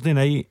on Thursday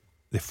night,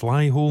 they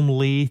fly home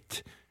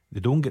late, they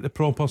don't get the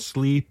proper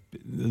sleep,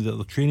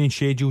 the training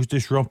schedule's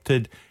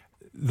disrupted.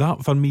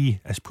 That for me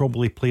has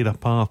probably played a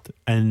part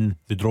in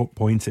the drop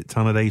points at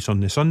Tannadice on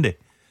the Sunday.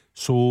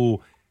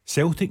 So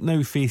Celtic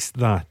now face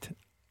that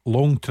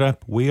long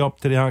trip way up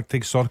to the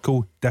Arctic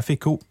Circle,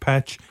 difficult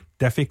pitch,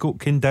 difficult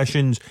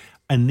conditions,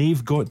 and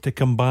they've got to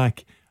come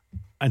back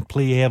and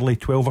play early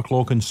 12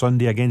 o'clock on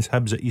Sunday against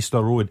Hibs at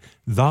Easter Road.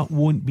 That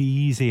won't be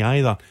easy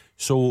either.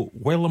 So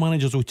while the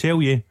managers will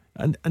tell you,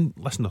 and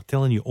listen, they're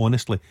telling you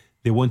honestly,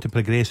 they want to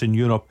progress in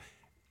Europe,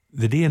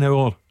 the day and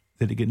hour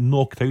that they get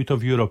knocked out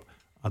of Europe,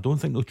 I don't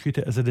think they'll treat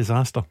it as a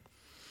disaster.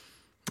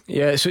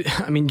 Yeah, so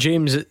I mean,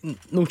 James,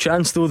 no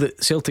chance though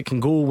that Celtic can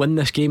go win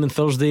this game on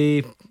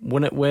Thursday,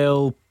 win it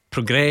well,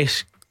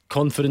 progress,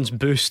 confidence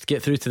boost,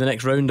 get through to the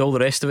next round, all the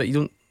rest of it.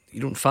 You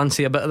don't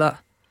fancy a bit of that?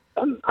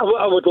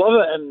 I would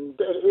love it, and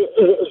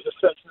as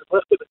restrictions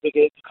lifted, it would be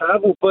great to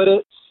travel. But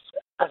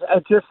I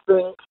just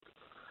think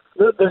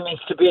that there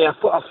needs to be a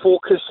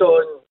focus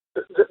on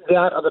the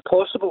art of the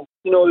possible.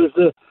 You know, is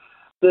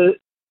the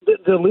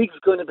league's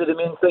going to be the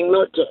main thing,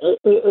 not just,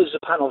 as the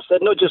panel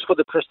said, not just for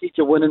the prestige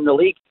of winning the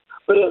league,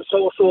 but it's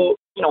also,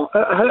 you know,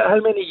 how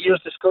many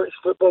years does Scottish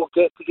football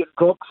get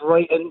dropped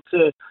right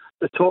into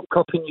the top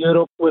cup in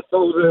Europe with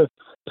all the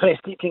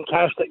prestige and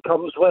cash that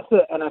comes with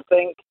it? And I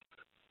think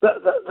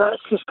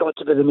that's just got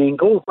to be the main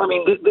goal. I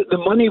mean, the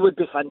money would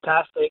be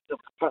fantastic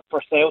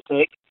for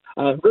Celtic.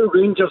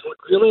 Rangers would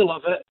really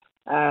love it,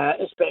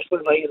 especially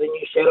in light of the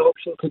new share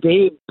option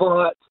today.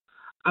 But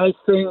I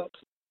think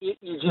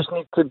you just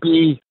need to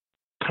be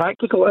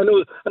practical. I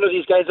know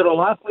these guys are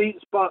all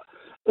athletes, but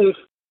if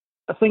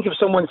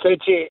someone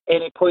said to you at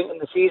any point in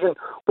the season,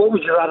 what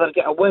would you rather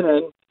get a win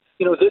in?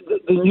 You know,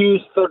 the new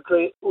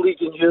third-rate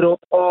league in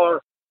Europe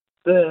or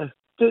the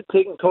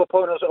taking top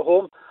honours at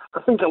home? I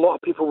think a lot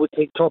of people would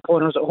take top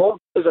honours at home,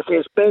 as I say,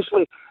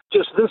 especially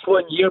just this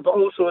 1 year, but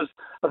also, as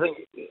I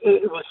think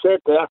it was said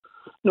there,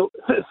 you know,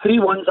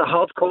 3-1's a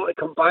hard call to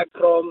come back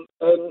from,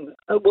 and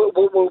it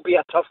will be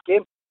a tough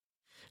game.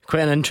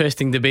 Quite an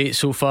interesting debate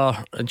so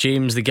far,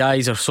 James. The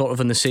guys are sort of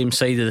on the same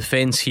side of the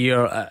fence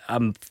here.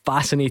 I'm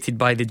fascinated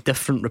by the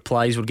different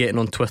replies we're getting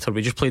on Twitter.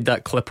 We just played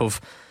that clip of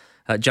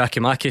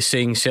Giakoumakis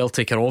saying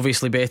Celtic are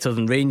obviously better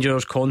than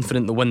Rangers,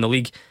 confident they'll win the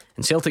league,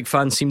 and Celtic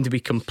fans seem to be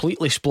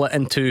completely split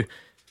into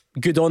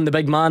good on the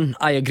big man,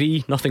 I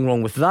agree, nothing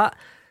wrong with that,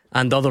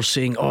 and others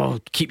saying, oh,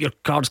 keep your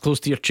cards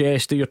close to your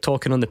chest, do your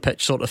talking on the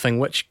pitch sort of thing.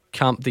 Which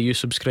camp do you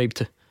subscribe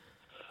to?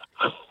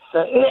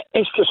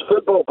 It's just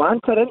football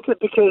banter, isn't it?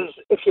 Because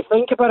if you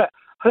think about it,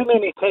 how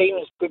many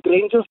times did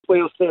Rangers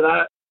players say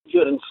that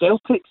during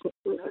Celtic's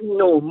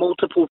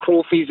multiple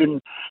trophies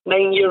in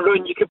 9-year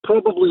run? You could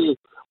probably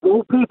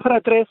wallpaper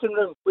a dressing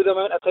room with the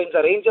amount of times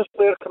a Rangers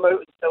player come out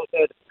and still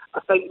said, I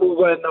think we'll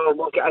win or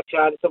we'll get a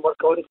chance and we're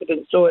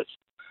confident. So it's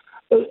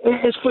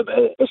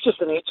just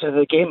the nature of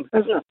the game,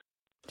 isn't it?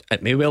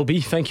 It may well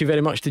be. Thank you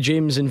very much to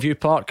James in View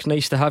Park.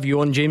 Nice to have you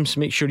on, James.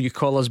 Make sure you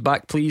call us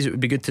back, please. It would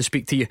be good to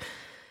speak to you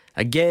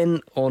again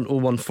on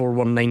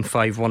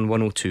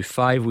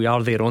 01419511025. We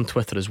are there on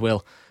Twitter as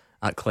well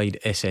at Clyde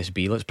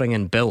SSB. Let's bring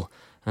in Bill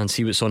and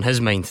see what's on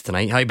his mind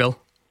tonight. Hi, Bill.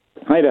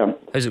 Hi there.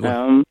 How's it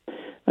going?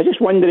 I'm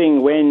just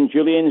wondering when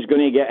Julian's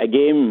going to get a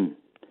game.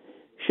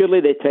 Surely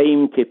the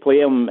time to play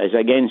him is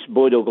against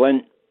Bodo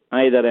Glimt,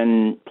 either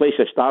in place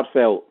of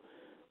Starfelt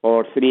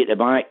or 3 at the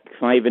back,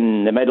 5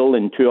 in the middle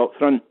and 2 up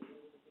front.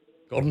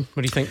 Gordon,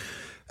 what do you think?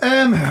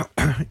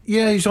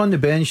 Yeah, he's on the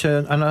bench,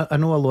 and I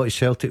know a lot of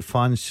Celtic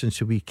fans since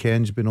the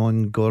weekend's been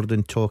on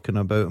Gordon talking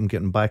about him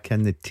getting back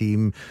in the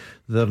team.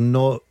 They're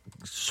not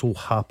so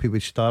happy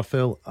with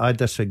Starfelt. I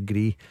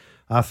disagree.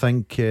 I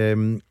think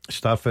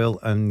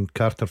Starfelt and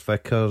Carter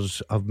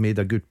Vickers have made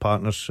a good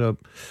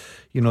partnership.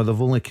 You know,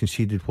 they've only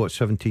conceded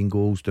 17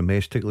 goals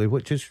domestically,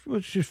 which is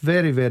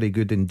very, very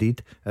good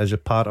indeed as a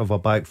part of a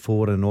back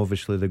four, and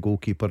obviously the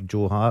goalkeeper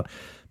Joe Hart.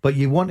 But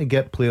you want to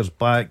get players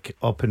back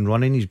up and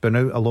running. He's been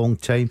out a long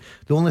time.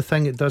 The only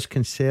thing that does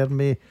concern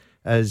me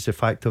is the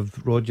fact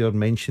of, Roger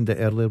mentioned it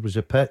earlier, was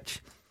the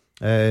pitch.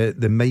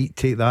 They might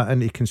take that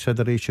into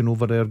consideration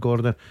over there,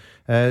 Gordon.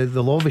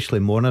 They'll obviously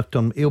monitor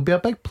him. He'll be a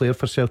big player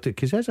for Celtic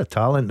because he has a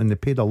talent and they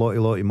paid a lot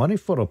of money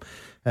for him.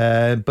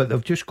 But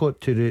they've just got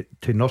to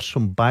nurse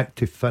him back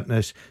to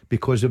fitness,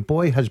 because the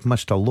boy has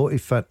missed a lot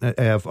of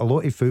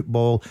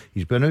football.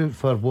 He's been out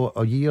for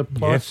a year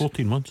plus?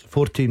 14 months.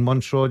 14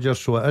 months, Roger.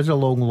 So it is a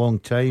long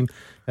time.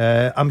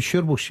 I'm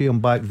sure we'll see him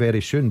back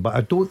very soon, but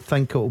I don't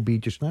think it'll be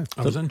just now.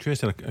 I was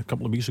interested a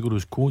couple of weeks ago. There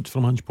was quotes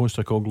from Ange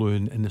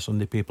Postecoglou in the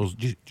Sunday papers,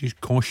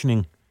 just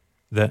cautioning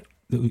that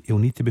he'll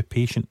need to be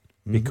patient,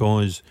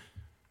 because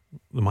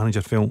the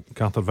manager felt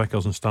Carter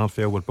Vickers and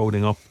Starfelt were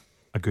building up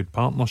a good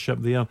partnership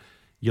there.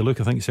 You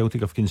look, I think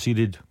Celtic have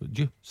conceded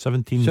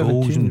 17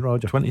 goals in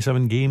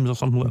 27 games or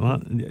something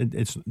like that.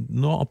 It's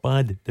not a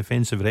bad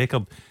defensive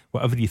record.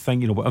 Whatever you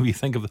think, whatever you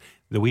think of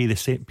the way the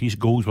set piece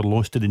goals were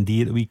lost to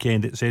Dundee at the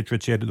weekend, etc.,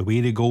 the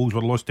way the goals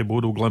were lost to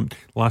Bodo Glimt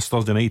last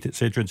Thursday night,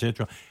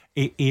 etc.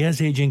 He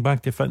is edging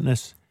back to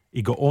fitness.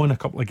 He got on a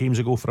couple of games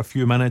ago for a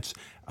few minutes.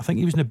 I think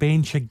he was on the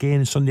bench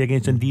again Sunday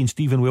against Dundee, and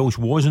Stephen Welsh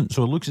wasn't.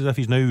 So it looks as if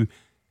he's now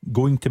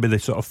going to be the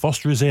sort of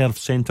first reserve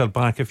centre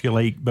back, if you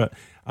like. But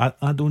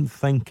I don't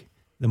think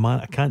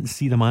I can't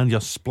see the manager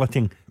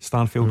splitting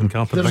Starfelt and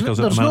Carter Vickers.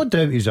 There's no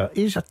doubt he's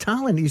a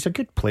talent. He's a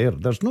good player.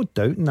 There's no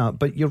doubt in that.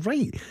 But you're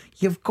right.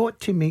 You've got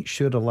to make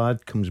sure the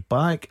lad comes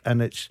back,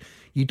 and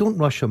you don't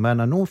rush him in.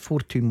 I know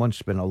 14 months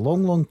has been a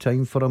long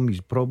time for him.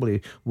 He's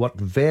probably worked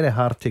very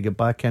hard to get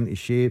back into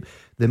shape.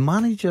 The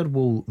manager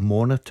will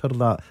monitor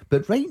that.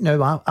 But right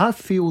now, I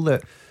feel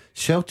that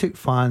Celtic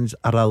fans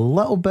are a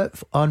little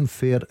bit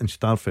unfair in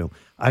Starfelt.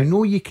 I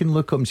know you can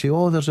look up and say,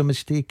 oh, there's a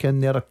mistake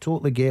in there. I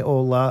totally get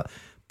all that.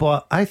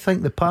 But I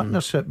think the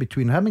partnership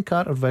between him and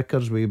Carter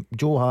Vickers with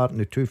Joe Hart and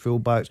the two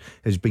fullbacks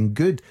has been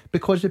good,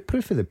 because the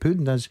proof of the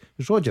pudding is,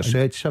 as Roger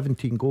said,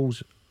 17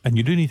 goals. And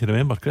you do need to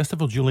remember,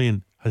 Christopher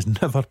Jullien has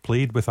never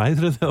played with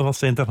either of the other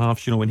centre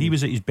halves. When he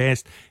was at his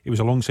best, he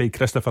was alongside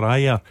Christopher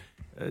Ayer.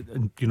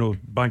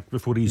 Back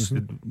before his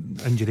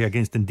injury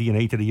against Dundee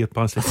United a year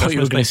past. I thought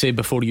you were going to say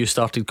before you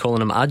started calling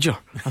him Adger.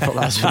 I thought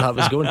that's where that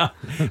was going.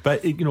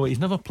 But he's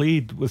never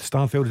played with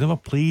Starfelt. He's never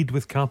played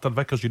with Carter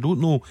Vickers. You don't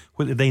know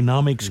what the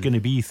dynamic's going to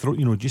be.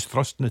 Just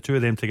thrusting the two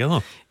of them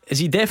together. Is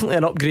he definitely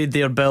an upgrade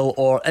there, Bill,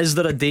 or is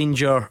there a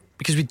danger?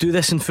 Because we do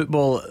this in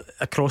football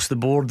across the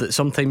board, that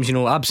sometimes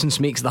absence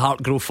makes the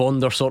heart grow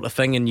fonder, sort of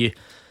thing, and you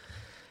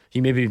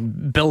maybe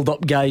build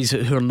up guys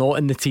who are not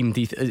in the team.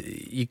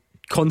 You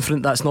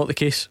confident that's not the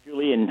case?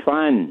 Julian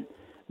fan,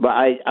 but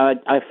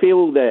I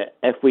feel that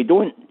if we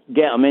don't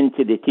get him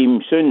into the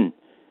team soon,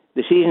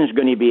 the season's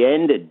going to be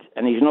ended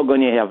and he's not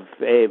going to have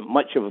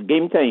much of a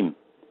game time.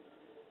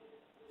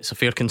 It's a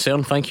fair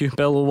concern. Thank you,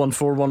 Bill.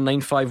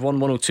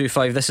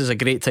 01419511025. This is a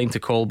great time to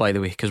call, by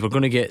the way, because we're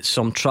going to get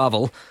some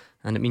travel,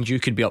 and it means you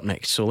could be up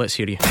next, so let's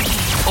hear you.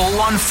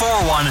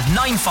 0141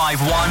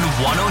 951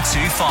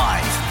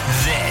 1025.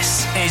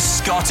 This is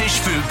Scottish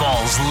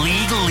football's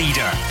league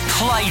leader,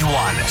 Clyde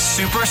One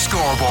Super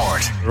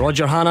Scoreboard.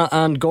 Roger Hannah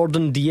and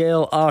Gordon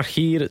DL are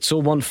here. It's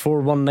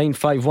 0141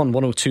 951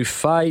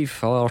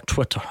 1025. Our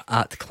Twitter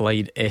at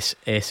Clyde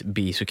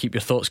SSB. So keep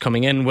your thoughts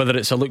coming in, whether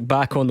it's a look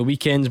back on the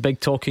weekend's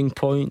big talking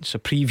points, a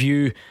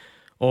preview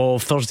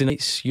of Thursday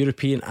night's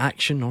European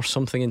action, or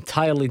something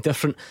entirely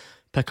different.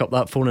 Pick up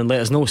that phone and let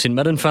us know. St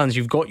Mirren fans,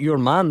 you've got your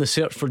man. The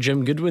search for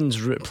Jim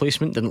Goodwin's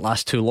replacement didn't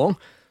last too long.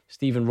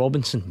 Stephen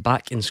Robinson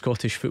back in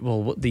Scottish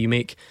football. What do you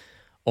make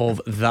of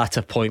that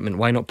appointment?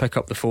 Why not pick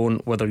up the phone,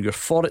 whether you're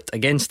for it,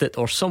 against it,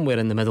 or somewhere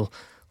in the middle?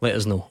 Let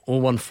us know.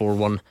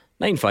 0141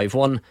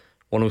 951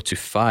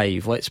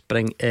 1025. Let's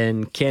bring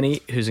in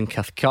Kenny, who's in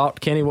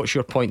Cathcart. Kenny, what's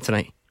your point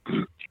tonight?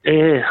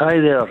 Hi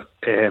there.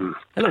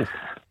 Hello.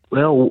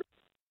 Well,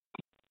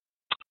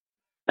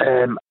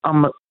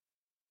 I'm a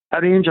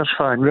Rangers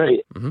fan, right?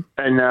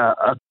 And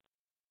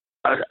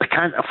I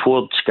can't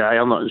afford Sky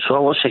or nothing, so I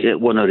listen to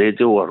it on the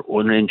radio or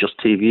on Rangers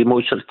TV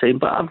most of the time.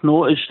 But I've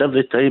noticed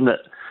every time that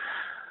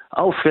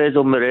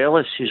Alfredo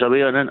Morelos is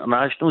away on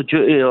international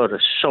duty or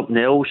something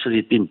else, or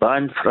he's been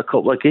banned for a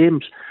couple of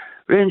games,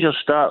 Rangers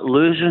start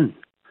losing.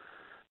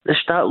 They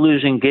start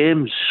losing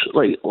games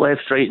like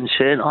left, right and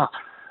centre,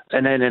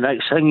 and then the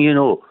next thing you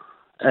know,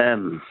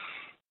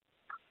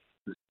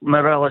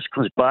 Morelos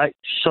comes back,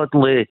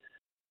 suddenly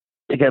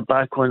they get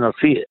back on their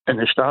feet and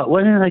they start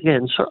winning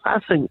again. So I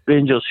think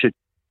Rangers should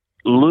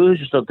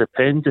lose their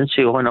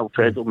dependency on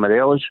Alfredo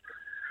Morelos,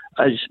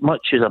 as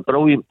much as a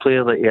brilliant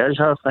player that he is,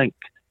 I think.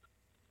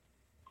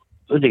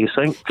 What do you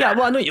think? Yeah,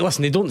 well, I know you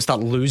listen, they don't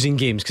start losing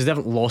games because they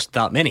haven't lost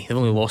that many. They've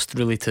only lost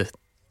really to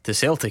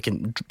Celtic,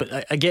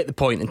 but I get the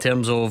point in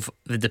terms of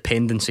the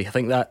dependency. I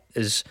think that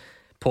is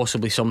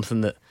possibly something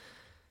that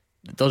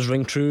does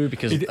ring true,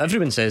 because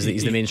everyone says that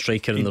he's the main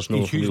striker and there's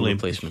no real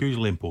replacement. It's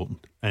hugely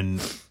important. And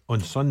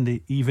on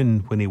Sunday, even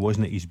when he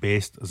wasn't at his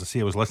best, as I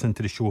say, I was listening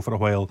to the show for a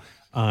while,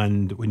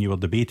 and when you were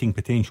debating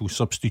potential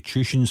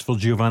substitutions for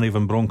Giovanni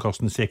Van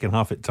Bronckhorst in the second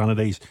half at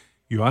Tannadice,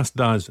 you asked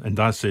Daz, and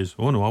Daz says,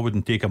 oh no, I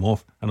wouldn't take him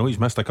off. I know he's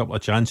missed a couple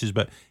of chances,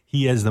 but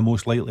he is the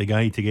most likely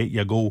guy to get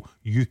you a goal.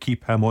 You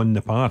keep him on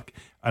the park.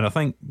 And I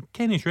think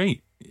Kenny's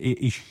right.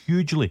 He's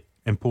hugely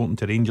important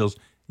to Rangers.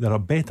 They're a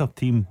better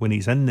team when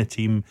he's in the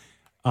team.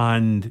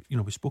 And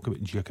we spoke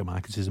about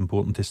Giakoumakis'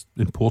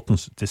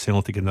 importance to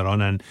Celtic in the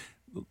run in.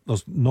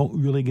 There's not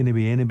really going to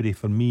be anybody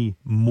for me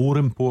more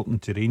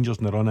important to Rangers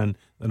in the run in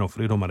than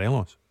Alfredo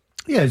Morelos.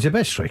 Yeah, he's the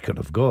best striker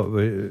they've got.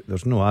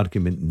 There's no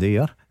argument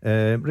there.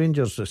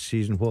 Rangers this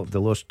season, they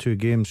lost 2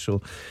 games,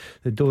 so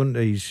they don't.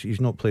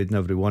 He's not played in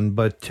every one,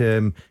 but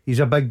he's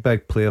a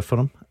big player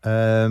for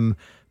them.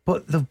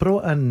 But they've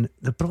brought in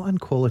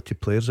quality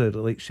players out.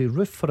 Like say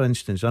Roof, for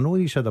instance. I know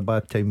he's had a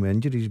bad time with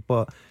injuries,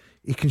 but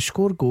he can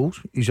score goals.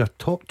 He's a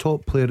top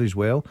player as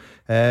well.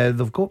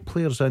 They've got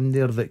players in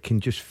there that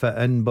can just fit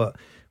in, but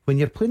when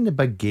you're playing the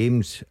big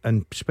games,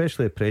 and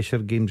especially the pressure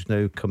games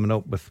now coming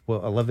up with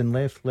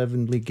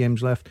 11 league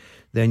games left,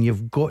 then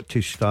you've got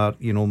to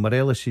start.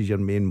 Morelos is your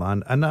main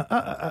man, and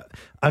I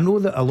know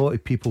that a lot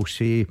of people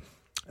say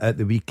at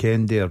the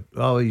weekend there,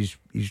 he's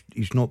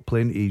not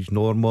playing, he's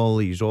normal,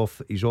 he's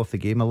off the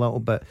game a little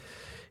bit.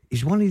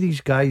 He's one of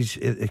these guys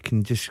that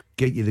can just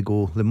get you the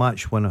goal, the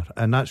match winner,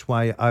 and that's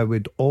why I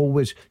would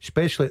always,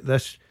 especially at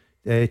this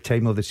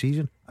time of the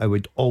season, I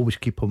would always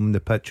keep him on the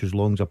pitch as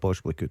long as I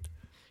possibly could.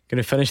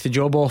 Going to finish the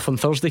job off on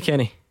Thursday,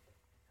 Kenny?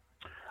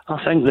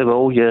 I think they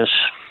will, yes.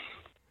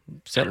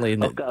 Certainly.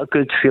 I've got a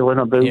good feeling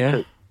about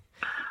it.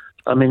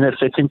 I mean, if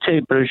they can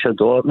take Borussia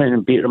Dortmund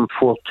and beat them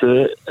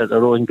 4-2 at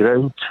their own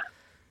ground.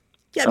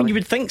 Yeah, I mean, you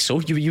would think so.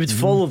 You would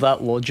follow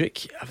that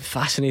logic. I'm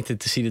fascinated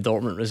to see the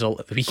Dortmund result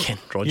at the weekend,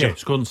 Roger. Yeah,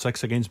 scoring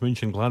 6 against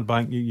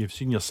Mönchengladbach. You've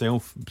seen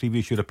yourself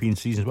previous European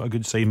seasons what a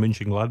good side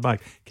Mönchengladbach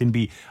can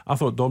be. I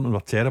thought Dortmund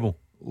were terrible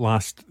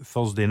last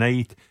Thursday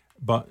night,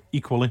 but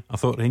equally I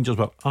thought Rangers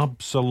were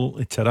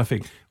absolutely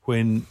terrific.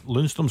 When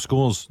Lundstrom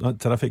scores that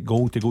terrific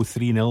goal to go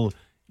 3-0,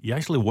 you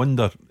actually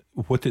wonder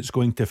what it's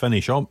going to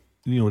finish up.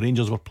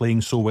 Rangers were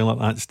playing so well at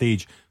that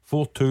stage.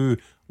 4-2,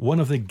 one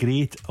of the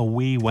great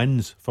away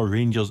wins for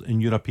Rangers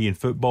in European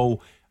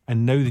football,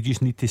 and now they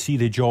just need to see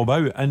the job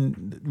out.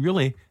 And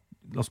really,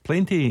 there's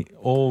plenty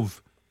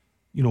of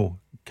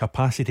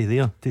capacity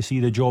there to see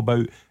the job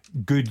out,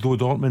 good though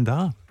Dortmund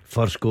are.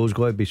 First goal's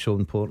got to be so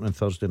important on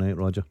Thursday night,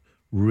 Roger.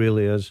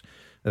 Really is.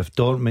 If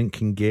Dortmund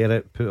can get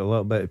it, put a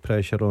little bit of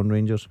pressure on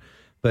Rangers.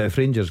 But if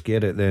Rangers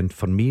get it, then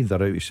for me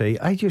they're out of sight.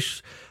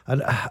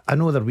 I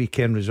know their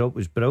weekend result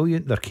was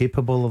brilliant. They're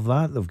capable of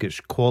that. They've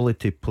got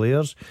quality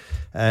players.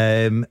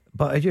 But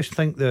I just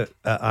think that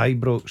at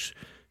Ibrox,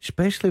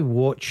 especially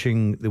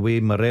watching the way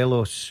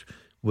Morelos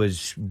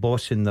was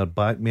bossing their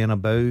back men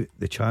about,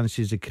 the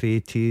chances they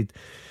created,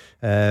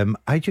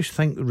 I just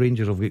think the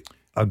Rangers have got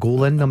a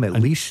goal in them at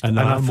least, and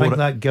I think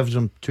that gives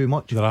them too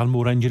much. There are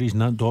more injuries in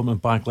that Dortmund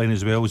backline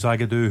as well.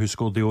 Zagadou, who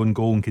scored the own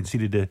goal and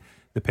conceded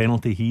the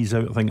penalty, he's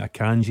out. I think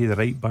Akanji, the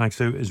right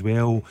back's out as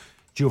well.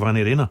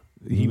 Giovanni Reina,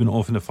 he went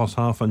off in the first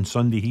half on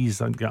Sunday. He's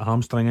got a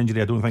hamstring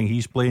injury. I don't think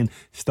he's playing.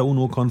 Still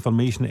no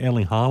confirmation that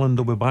Erling Haaland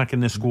will be back in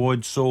the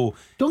squad. So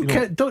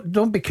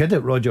don't be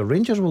kidding, Roger.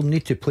 Rangers will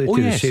need to play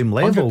the same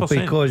level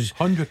 100%, because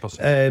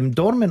 100%.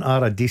 Dortmund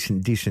are a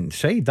decent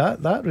side.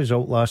 That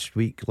result last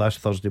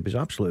Thursday was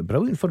absolutely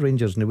brilliant for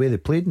Rangers in the way they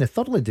played, and they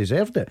thoroughly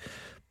deserved it.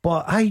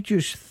 But I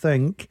just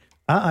think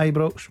at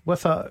Ibrox,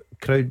 with a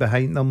crowd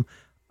behind them,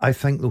 I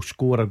think they'll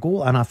score a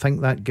goal, and I think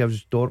that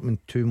gives Dortmund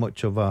too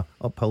much of a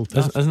uphill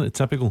task. Isn't it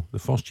typical? The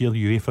first year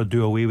UEFA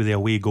do away with the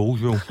away goals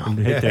rule, and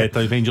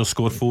Rangers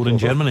scored 4 in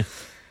Germany.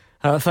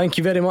 Thank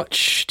you very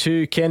much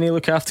to Kenny.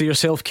 Look after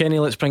yourself, Kenny.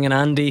 Let's bring in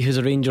Andy, who's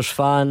a Rangers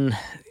fan.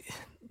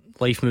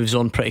 Life moves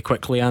on pretty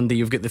quickly, Andy.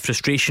 You've got the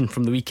frustration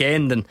from the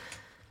weekend and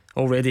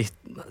already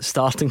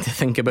starting to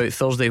think about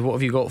Thursday. What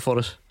have you got for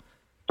us?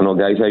 Hello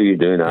guys, how are you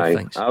doing?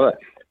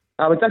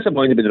 I was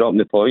disappointed with dropping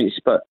the points,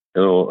 but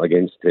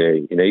against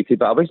United,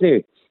 but I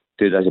wasn't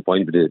too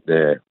disappointed with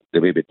the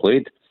way we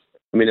played.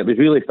 I mean, it was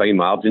really fine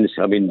margins.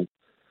 I mean,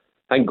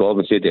 I think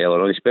Gordon said it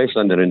earlier on,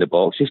 especially in the round the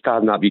box, just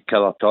having that wee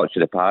killer touch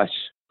of the pass.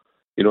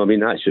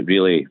 That should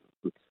really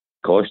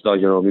cost us.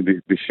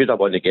 We should have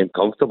won the game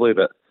comfortably,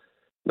 but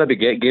maybe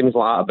get games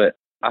like that.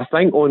 But I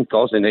think on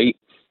Thursday night,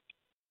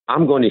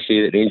 I'm going to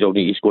say that Rangers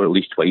need to score at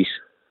least twice,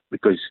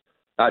 because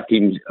that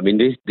team,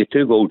 the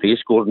 2 goals they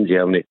scored in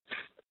Germany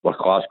were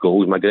class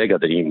goals. McGregor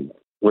didn't even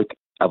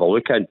have a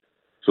look in.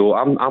 So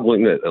I'm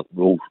looking at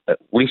we'll at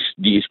least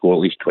need to score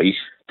at least twice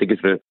to get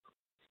through.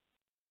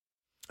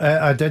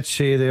 I did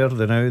say there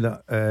now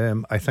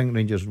that I think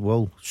Rangers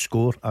will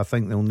score. I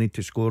think they'll need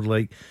to score,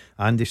 like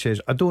Andy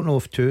says. I don't know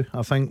if 2.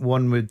 I think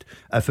 1 would,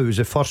 if it was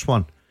the first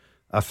one.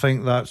 I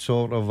think that's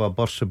sort of a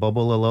burst the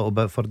bubble a little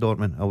bit for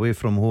Dortmund, away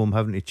from home,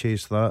 having to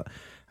chase that.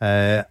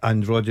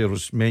 And Roger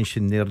was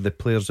mentioned there the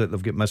players that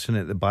they've got missing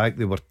at the back.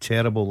 They were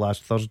terrible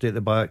last Thursday at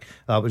the back.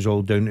 That was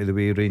all down to the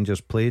way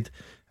Rangers played.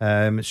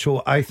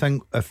 So I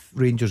think if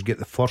Rangers get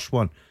the first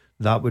one,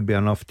 that would be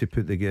enough to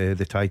put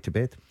the tie to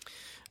bed.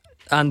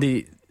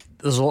 Andy,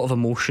 there's a lot of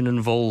emotion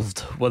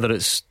involved, whether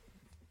it's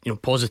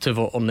positive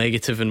or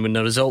negative, and when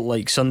a result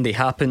like Sunday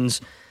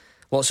happens,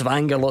 lots of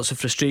anger, lots of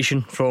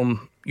frustration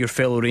from your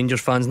fellow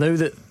Rangers fans. Now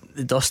that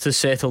the dust has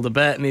settled a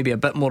bit, maybe a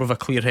bit more of a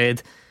clear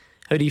head,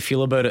 how do you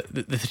feel about it?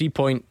 The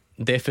 3-point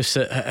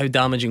deficit, how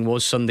damaging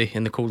was Sunday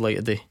in the cold light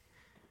of day?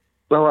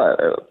 Well,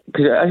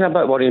 because it's a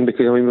bit worrying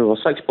because we were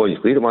 6 points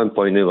clear at one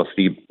point. Now we're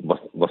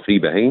three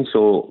behind,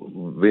 so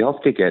we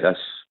have to get this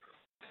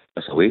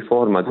away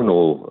form. I don't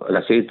know. As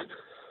I said,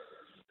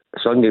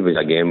 Sunday was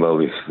a game where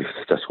we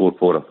could have scored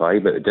 4 or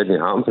 5, but it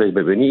didn't happen for us.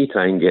 But we need to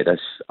try and get this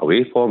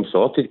away form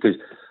sorted because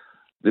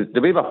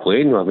the way we're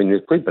playing, I mean, we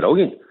played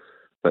brilliant,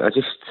 but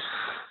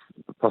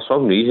for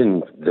some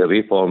reason the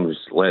away form's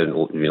letting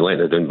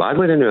us down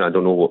badly now. I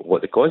don't know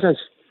what the cause is.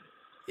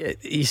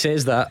 He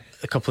says that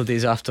a couple of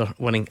days after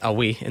winning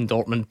away in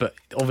Dortmund, but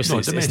obviously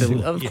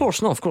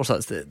of course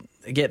that's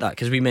I get that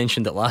because we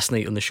mentioned it last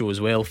night on the show as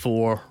well.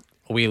 4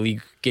 away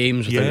league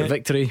games without a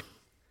victory.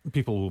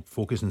 People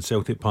focus on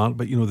Celtic Park,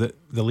 but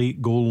the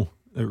late goal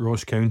at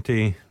Ross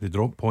County, the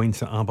drop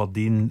points at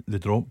Aberdeen, the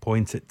drop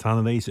points at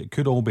Tannadice, it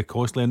could all be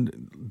costly.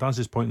 And Daz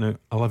is pointing out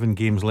 11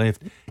 games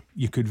left.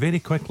 You could very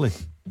quickly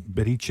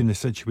be reaching a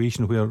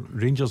situation where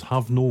Rangers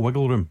have no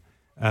wiggle room.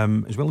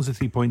 As well as a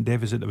 3-point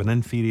deficit of an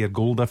inferior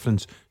goal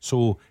difference.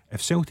 So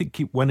if Celtic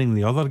keep winning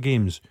the other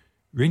games,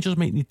 Rangers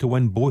might need to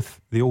win both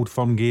the Old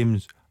Firm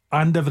games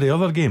and every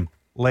other game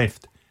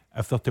left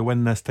if they're to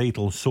win this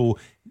title. So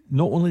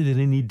not only do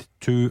they need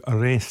to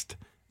arrest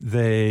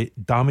the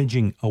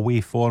damaging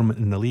away form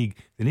in the league,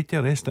 they need to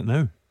arrest it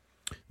now.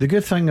 The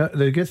good thing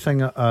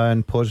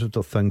and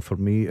positive thing for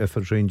me, if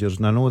it's Rangers,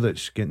 and I know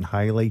that's getting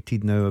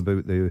highlighted now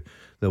about the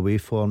away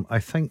form, I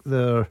think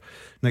their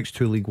next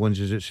 2 League Ones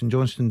is at St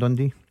Johnstone,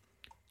 Dundee,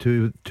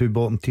 two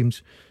bottom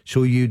teams.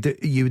 So you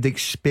would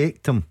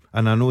expect them,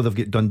 and I know they've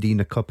got Dundee in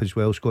the Cup as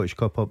well, Scottish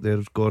Cup up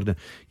there, Gordon.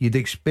 You'd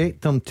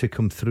expect them to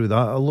come through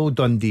that. Although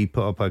Dundee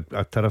put up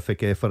a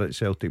terrific effort at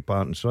Celtic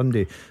Park on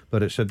Sunday,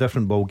 but it's a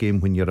different ball game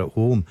when you're at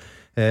home.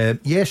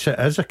 Yes, it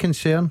is a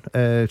concern,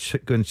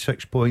 going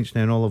 6 points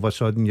now and all of a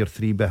sudden you're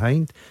 3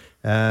 behind,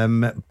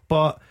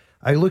 but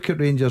I look at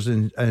Rangers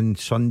in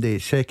Sunday,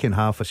 second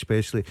half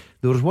especially.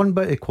 There was one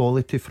bit of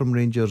quality from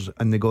Rangers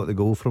and they got the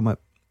goal from it.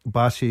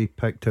 Bassey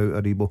picked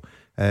out Aribo.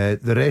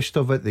 The rest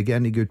of it, they get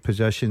into good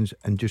positions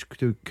and just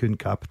couldn't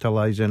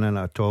capitalise in it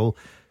at all.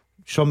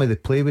 Some of the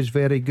play was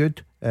very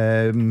good,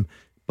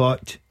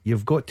 but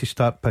you've got to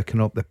start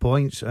picking up the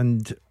points,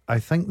 and I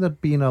think there'd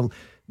been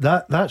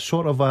that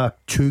sort of a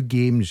 2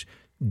 games,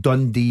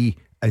 Dundee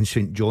and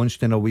St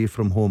Johnstone away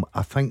from home.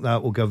 I think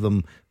that will get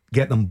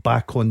them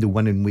back on the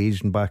winning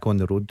ways and back on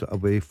the road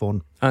away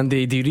from.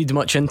 Andy, do you read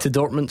much into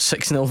Dortmund's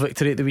 6-0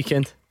 victory at the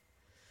weekend?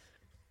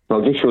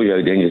 Well, just show you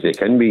how dangerous they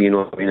can be, you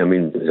know what I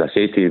mean? As I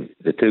say to you,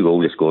 the 2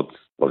 goals they scored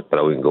were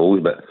brilliant goals,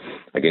 but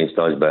against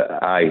us.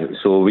 But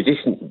so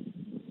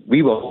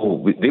they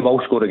will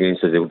score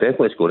against us. They will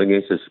definitely score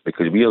against us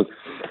because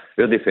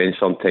our defence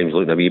sometimes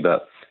looking a wee bit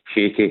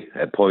shaky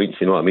at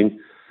points, you know what I mean?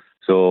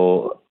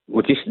 So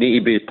we just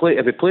need to if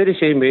we play the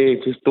same way,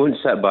 just don't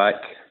sit back,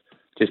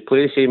 just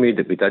play the same way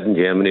that we did in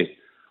Germany,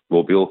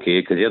 we'll be okay,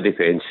 because their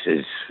defence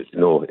is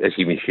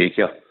even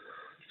shakier.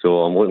 So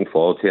I'm looking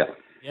forward to it.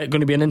 Yeah,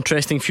 going to be an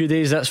interesting few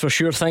days, that's for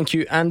sure. Thank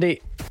you,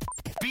 Andy.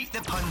 Beat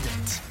the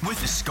Pundit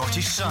with the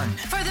Scottish Sun.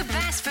 For the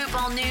best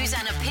football news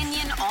and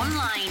opinion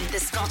online,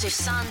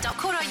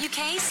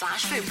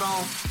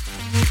 thescottishsun.co.uk/football.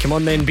 Come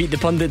on then, Beat the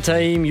Pundit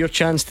time. Your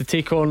chance to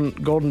take on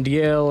Gordon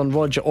Dalziel and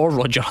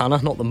Roger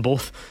Hannah, not them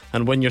both,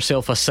 and win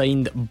yourself a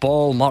signed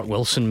ball. Mark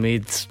Wilson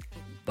made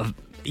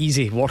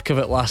easy work of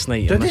it last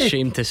night. I'm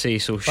ashamed to say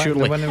so.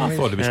 Surely I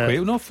thought it was quite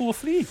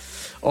 4-3.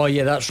 Oh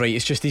yeah, that's right.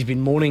 It's just he's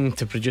been moaning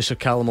to producer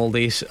Callum all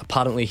day.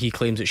 Apparently he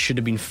claims it should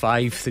have been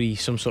 5-3,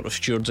 some sort of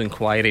steward's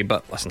inquiry.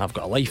 But listen, I've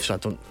got a life, so I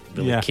don't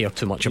really care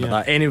too much about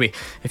that. Anyway,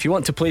 if you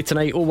want to play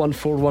tonight,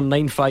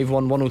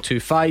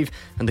 01419511025,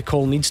 and the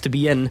call needs to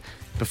be in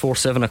before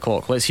 7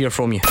 o'clock. Let's hear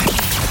from you.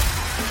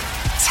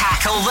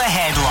 Tackle the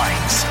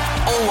headlines.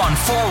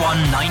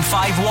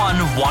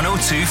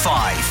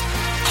 01419511025.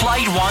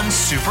 Clyde One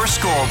Super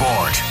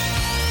Scoreboard.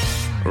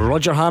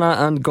 Roger Hannah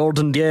and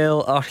Gordon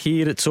Dalziel are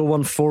here. It's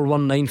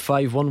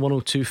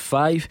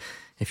 01419511025.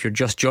 If you're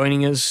just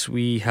joining us,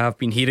 we have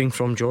been hearing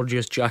from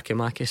Georgios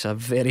Giakoumakis, a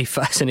very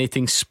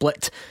fascinating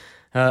split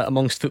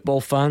amongst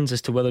football fans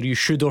as to whether you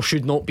should or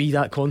should not be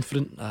that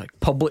confident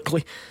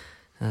publicly.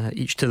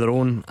 Each to their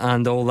own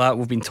and all that.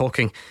 We've been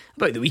talking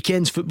about the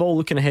weekend's football,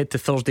 looking ahead to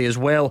Thursday as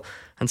well.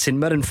 And St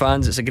Mirren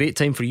fans, it's a great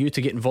time for you to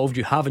get involved.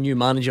 You have a new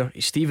manager,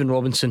 Stephen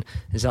Robinson.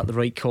 Is that the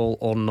right call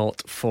or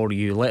not for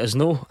you? Let us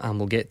know and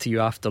we'll get to you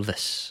after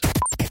this.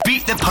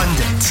 Beat the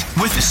Pundit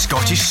with the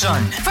Scottish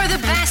Sun. For the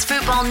best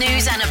football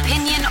news and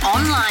opinion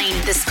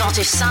online,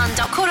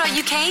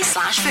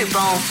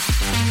 thescottishsun.co.uk/football.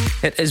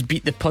 It is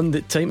Beat the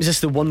Pundit time. Is this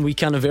the 1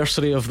 week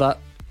anniversary of that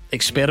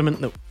experiment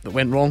that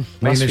went wrong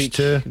last week?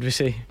 -2. Did we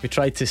say we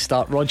tried to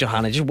start Roger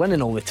Hannah just winning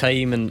all the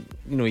time, and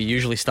he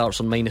usually starts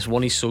on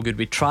 -1. He's so good.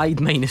 We tried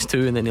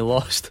 -2 and then he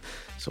lost,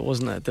 so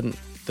it didn't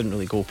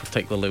really go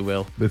particularly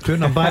well. We're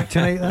putting him back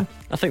tonight then.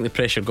 I think the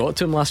pressure got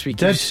to him last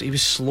week. He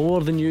was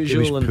slower than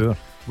usual. He was poor.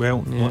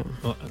 Well,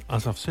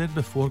 as I've said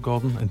before,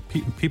 Gordon, and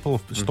people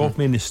have stopped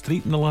me in the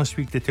street in the last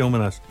week to tell me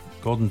this.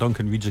 Gordon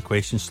Duncan reads the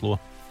questions slower.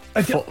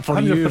 for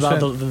you 100%.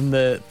 rather than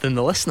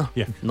the listener.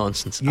 Yeah.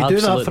 Nonsense. You do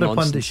that Absolute for a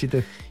nonsense. pundit, you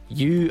do.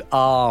 You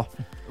are.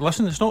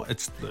 Listen, it's not.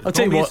 It's. I'll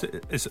tell you what.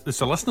 It's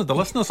the listener. The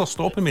listeners are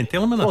stopping me and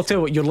telling me this. I'll tell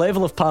you what. Your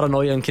level of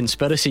paranoia and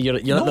conspiracy. You're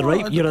at the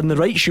right. You're in the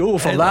right show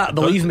for that.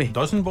 Believe me.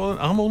 Doesn't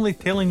bother. I'm only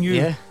telling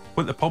you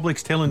what the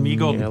public's telling me,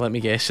 Gordon. Yeah, let me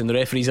guess. And the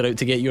referees are out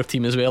to get your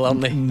team as well,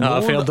 aren't they? No,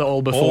 I've heard it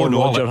all before.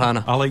 Roger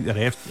Hanna. I like the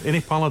ref.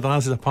 Any pal of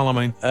Daz is a pal of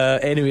mine.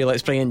 Anyway,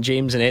 let's bring in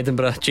James in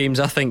Edinburgh. James,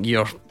 I think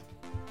you're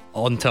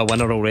on to a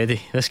winner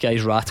already. This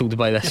guy's rattled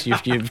by this.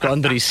 You've got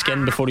under his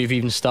skin before you've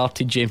even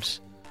started,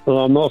 James. Well,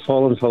 I'm not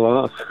falling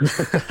for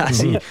that.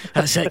 See,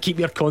 that's it. Keep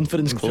your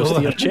confidence close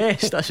to your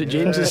chest. That's what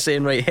James is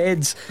saying. Right,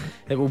 heads,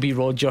 it will be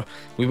Roger.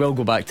 We will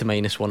go back to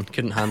 -1.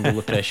 Couldn't handle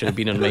the pressure of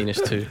being on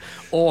 -2.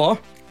 Or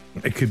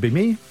it could be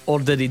me. Or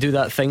did he do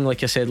that thing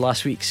like I said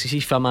last week? See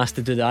if I'm asked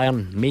to do the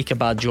iron, make a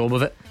bad job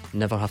of it,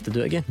 never have to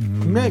do it again.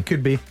 It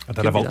could be. I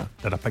did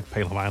a big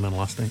pile of ironing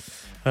last night.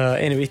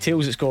 Anyway,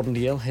 tails it's Gordon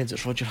DL, heads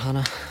it's Roger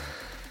Hanna.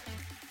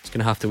 It's going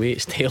to have to wait.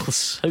 It's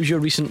tails. How's your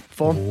recent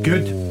form?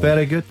 Good,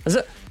 very good. Is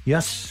it?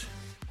 Yes,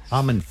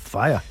 I'm in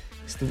fire.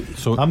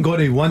 So I'm going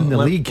to win the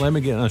league. Let me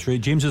get this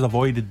right. James has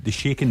avoided the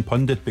shaking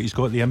pundit, but he's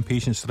got the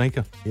impatient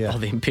striker. Yeah. Oh,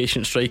 the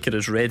impatient striker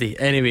is ready.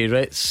 Anyway,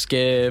 let's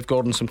give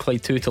Gordon some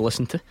Clyde 2 to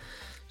listen to,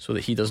 so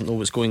that he doesn't know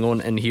what's going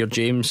on in here.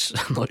 James,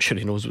 I'm not sure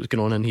he knows what's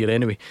going on in here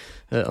anyway.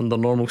 Under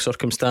normal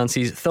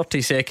circumstances,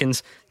 30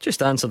 seconds.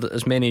 Just answer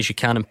as many as you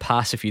can and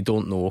pass if you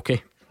don't know.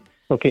 Okay.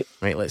 Okay.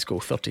 Right, let's go.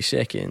 30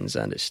 seconds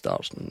and it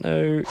starts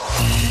now.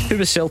 Who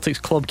was Celtic's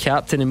club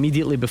captain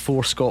immediately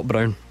before Scott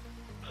Brown?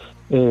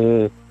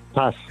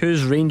 Pass.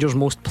 Who's Rangers'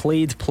 most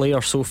played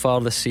player so far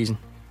this season?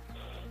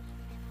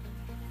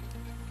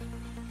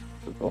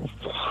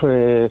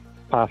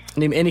 Pass.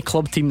 Name any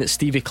club team that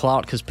Stevie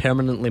Clarke has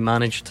permanently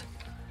managed.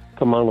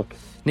 Kilmarnock.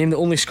 Name the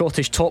only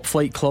Scottish top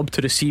flight club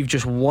to receive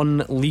just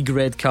one league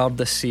red card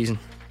this season.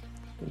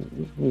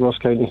 Ross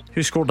County.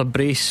 Who scored a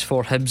brace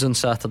for Hibs on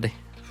Saturday?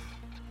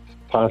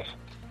 Pass.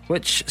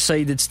 Which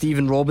side did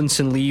Stephen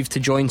Robinson leave to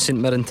join St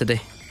Mirren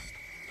today?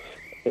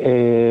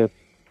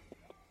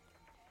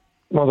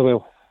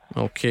 Motherwell.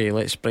 Okay,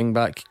 let's bring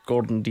back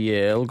Gordon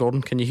DL.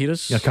 Gordon, can you hear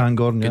us? I can,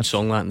 Gordon. Good yes.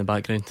 song that in the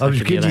background. Oh,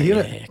 good to hear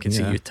it. Yeah, I can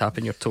see you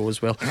tapping your toe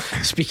as well.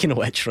 Speaking of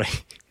which,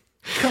 right?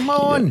 Come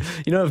on.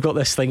 You know, I've got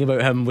this thing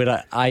about him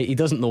where he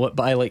doesn't know it,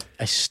 but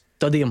I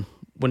study him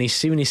when he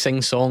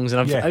sings songs,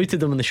 and I've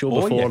outed him on the show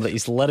before that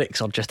his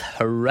lyrics are just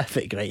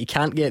horrific. Right, he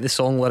can't get the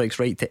song lyrics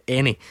right to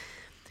any.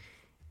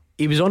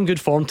 He was on good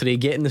form today,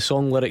 getting the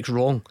song lyrics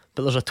wrong.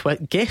 But there's a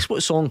twist. Guess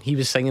what song he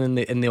was singing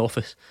in the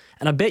office?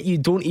 And I bet you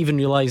don't even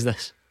realise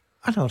this.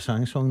 I never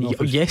sang a song in the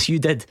office. Yes, you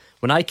did.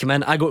 When I come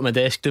in, I go to my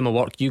desk, do my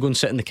work, you go and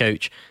sit on the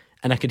couch,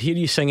 and I could hear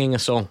you singing a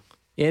song.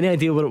 You any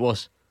idea what it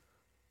was?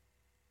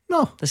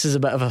 No. This is a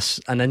bit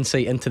of an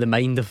insight into the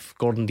mind of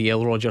Gordon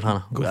DL, Roger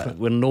Hanna.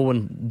 Where no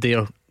one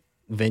dare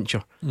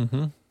venture.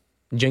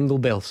 Jingle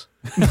Bells.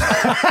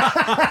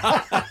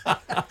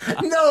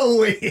 No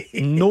way.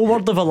 No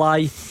word of a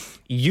lie.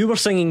 You were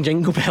singing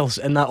Jingle Bells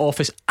in that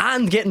office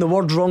and getting the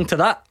words wrong to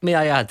that, may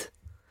I add.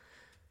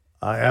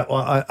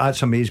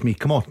 That's amazed me.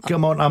 Come on.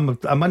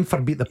 I'm in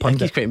for beat the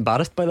pundit. He's quite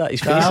embarrassed by that.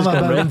 His face I'm has a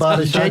been bit red.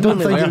 embarrassed. I don't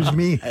think it was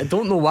me. I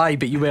don't know why,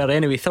 but you were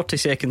anyway. 30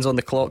 seconds on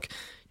the clock.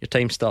 Your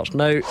time starts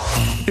now.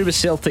 Who was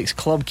Celtic's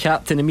club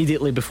captain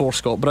immediately before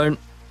Scott Brown?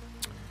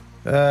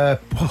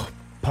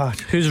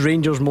 Pass. Who's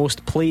Rangers'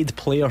 most played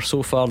player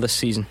so far this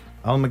season?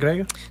 Alan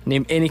McGregor.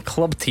 Name any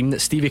club team that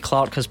Stevie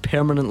Clarke has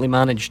permanently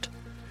managed.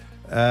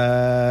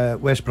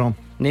 West Brom.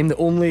 Name the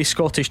only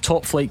Scottish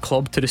top flight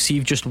club to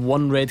receive just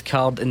one red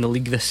card in the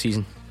league this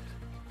season.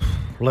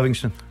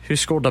 Livingston. Who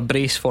scored a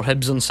brace for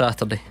Hibs on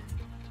Saturday?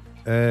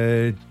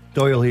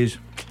 Doyle Hayes.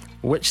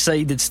 Which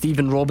side did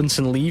Stephen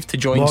Robinson leave to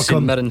join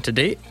St Mirren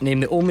today?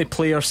 Name the only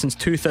player since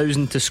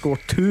 2000 to score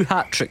 2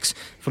 hat-tricks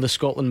for the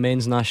Scotland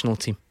men's national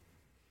team.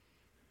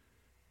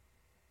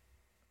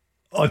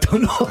 I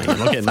don't know. You're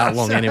not getting that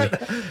long anyway.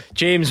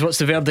 James, what's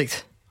the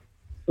verdict?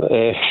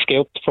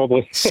 Scalped,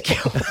 probably.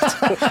 Scalped. Is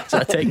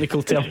that a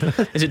technical term?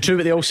 Is it true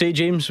what they all say,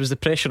 James? Was the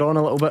pressure on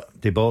a little bit?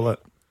 They ball it.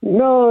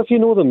 No, if you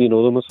know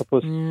them, I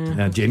suppose.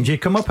 James, you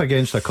come up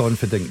against a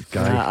confident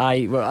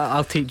guy.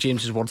 I'll take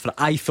James's word for it.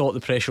 I thought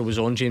the pressure was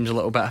on James a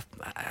little bit.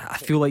 I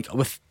feel like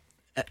with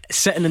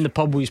sitting in the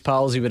pub with his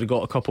pals, he would have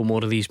got a couple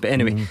more of these. But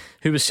anyway,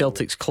 who was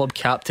Celtic's club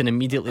captain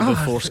immediately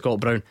before Scott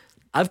Brown?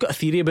 I've got a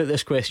theory about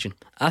this question.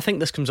 I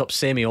think this comes up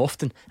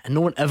semi-often and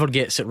no one ever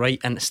gets it right.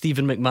 And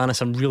Stephen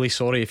McManus, I'm really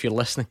sorry if you're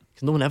listening,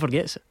 because no one ever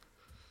gets it.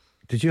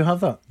 Did you have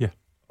that? Yeah.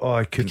 Oh,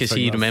 I couldn't. Because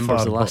he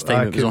remembers the last time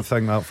I it was couldn't on.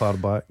 think that far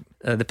back.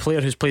 The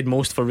player who's played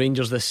most for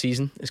Rangers this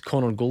season is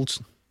Connor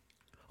Goldson.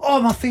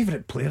 Oh, my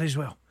favourite player as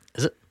well.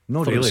 Is it?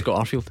 Not really.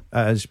 Scott Arfield.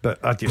 It is,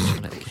 but I do.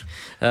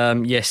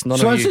 Yes, none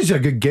so of you. So this is a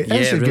good game. Yeah,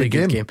 it's a really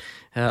good game.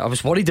 I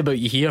was worried about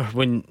you here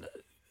when.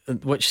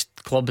 Which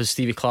club has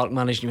Stevie Clarke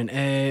managed? You went,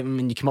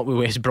 and you come up with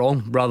West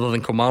Brom rather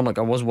than Kilmarnock.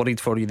 I was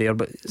worried for you there,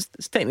 but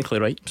it's technically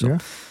right. So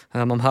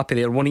I'm happy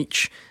there. One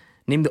each.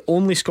 Name the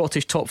only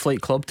Scottish top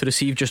flight club to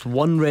receive just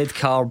one red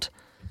card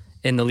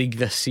in the league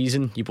this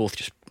season. You both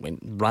just went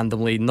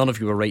randomly. None of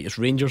you were right. It's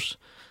Rangers,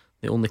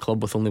 the only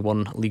club with only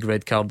one league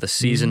red card this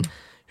season.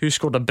 Who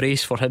scored a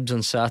brace for Hibs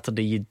on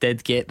Saturday? You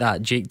did get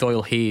that, Jake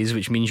Doyle-Hayes,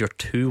 which means you're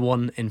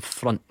 2-1 in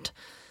front.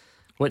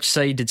 Which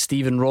side did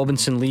Stephen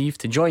Robinson leave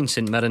to join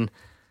St Mirren?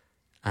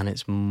 And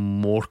it's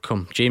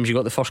Morecambe. James, you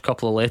got the first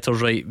couple of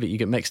letters right, but you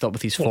get mixed up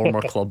with his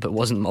former club. It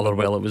wasn't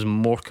Motherwell, it was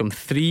Morecambe.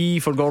 3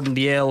 for Gordon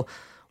Dalziel,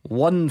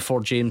 1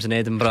 for James in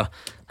Edinburgh.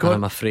 And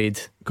I'm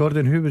afraid,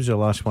 Gordon, who was the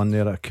last one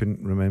there? I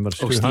couldn't remember.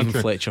 Stephen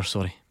Fletcher,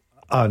 sorry.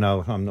 Oh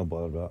no, I'm not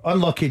bothered about it.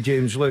 Unlucky,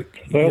 James. Look,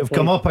 you've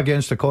come up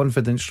against a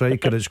confident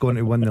striker that's going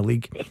to win the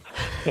league.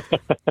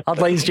 Hard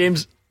lines,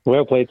 James.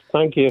 Well played,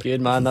 thank you.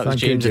 Good man, that was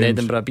Thank you, James in James.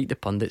 Edinburgh. Beat the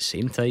pundit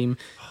same time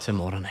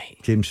tomorrow night.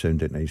 James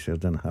sounded nicer,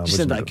 didn't I? You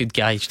said that a good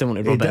guy, you just didn't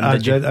want to rub it in, I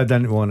did you? I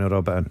didn't want to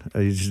rub it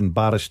in. He's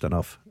embarrassed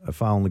enough.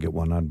 If I only get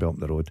one, I'd be up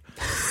the road.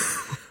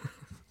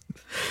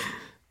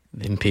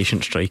 The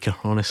impatient striker,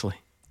 honestly.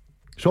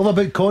 It's all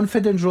about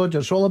confidence, Roger.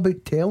 It's all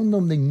about telling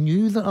them they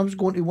knew that I was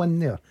going to win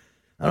there.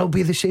 And it'll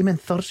be the same on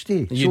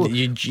Thursday. You So,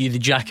 the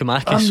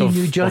Giacomakis I'm the of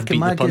new Beat the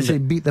Giacomakis Pundit.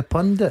 that beat the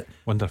pundit.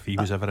 Wonder if he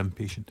was ever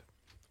impatient.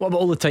 What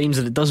about all the times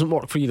that it doesn't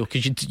work for you though?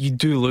 Because you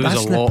do lose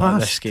That's a in the lot at past.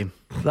 this game.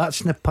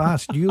 That's in the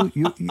past.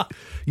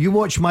 You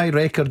watch my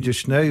record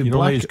just now. You're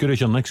only as good as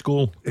your next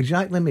goal.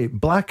 Exactly, mate.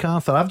 Black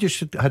Arthur. I've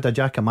just had a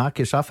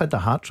Giacomakis. I've had a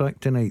hat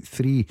trick tonight,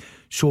 3.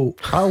 So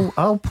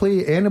I'll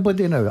play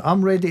anybody now.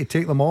 I'm ready to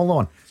take them all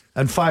on.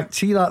 In fact,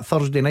 see that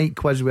Thursday night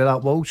quiz with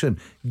that Wilson.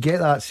 Get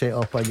that set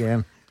up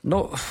again.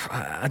 No,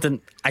 I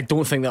don't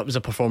think that was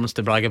a performance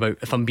to brag about,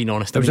 if I'm being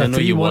honest. It was I a know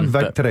you 3-1 won,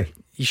 but victory.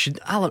 You should.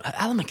 Alan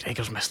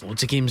McGregor's missed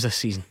loads of games this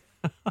season.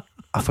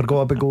 I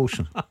forgot about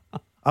Wilson.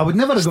 I would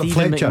never have got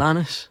Stephen Fletcher.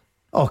 McManus.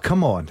 Oh,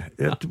 come on.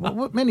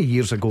 What many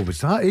years ago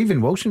was that?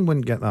 Even Wilson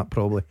wouldn't get that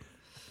probably.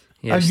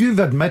 Yes. And you've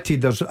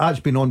admitted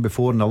that's been on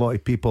before, and a lot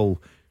of people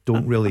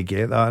don't really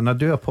get that. And I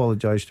do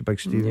apologise to Big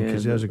Stephen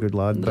because he's a good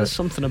lad. There's But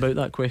something about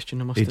that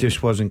question, I must he admit.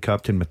 just wasn't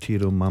captain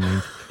material in my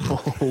mind.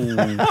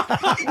 I'm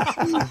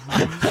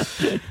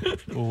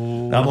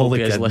I hope only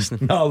he is kidding.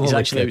 listening. No, I'm He's only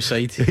actually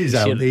kidding.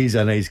 outside. He's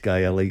a nice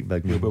guy. I like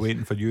Big We'll be man.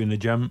 waiting for you in the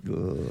gym.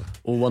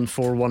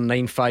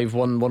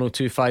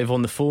 01419511025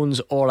 on the phones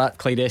or at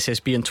Clyde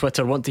SSB on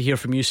Twitter. Want to hear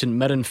from you, St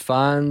Mirren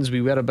fans.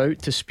 We were about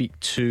to speak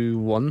to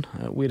one.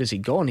 Where has he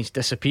gone? He's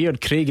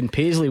disappeared. Craig and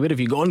Paisley. Where have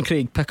you gone,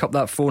 Craig? Pick up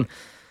that phone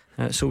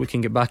so we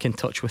can get back in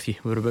touch with you.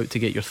 We're about to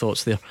get your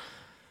thoughts there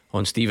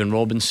on Stephen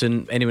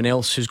Robinson. Anyone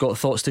else who's got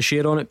thoughts to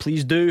share on it,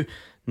 please do.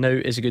 Now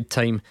is a good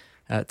time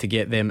to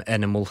get them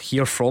in, and we'll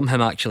hear from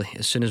him actually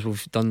as soon as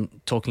we've done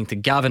talking to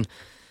Gavin,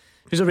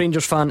 who's a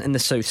Rangers fan in the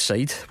south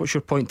side. What's your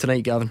point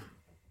tonight, Gavin?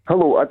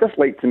 Hello, I'd just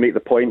like to make the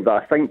point that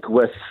I think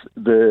with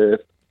the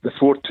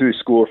 4-2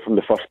 score from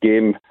the first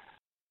game,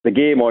 the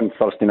game on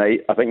Thursday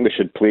night, I think we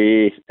should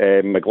play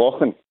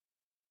McLaughlin.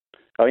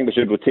 I think we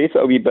should rotate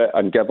it a wee bit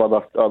and give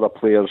other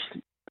players,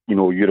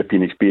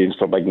 European experience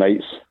for big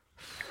nights.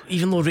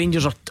 Even though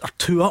Rangers are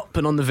 2 up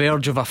and on the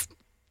verge of a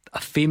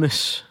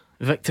famous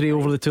victory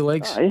over the two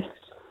legs. Aye.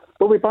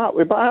 Well, we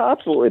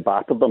absolutely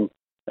battered them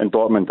in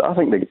Dortmund. I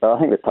think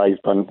the tie's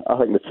done. I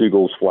think the 2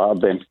 goals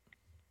flattered them.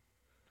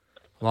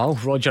 Wow,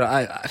 Roger,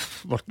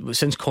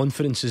 since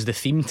confidence is the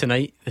theme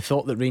tonight, the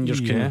thought that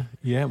Rangers can.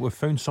 Yeah, we've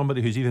found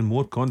somebody who's even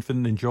more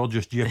confident than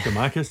Georgios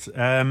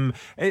Giacomakis.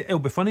 It'll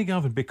be funny,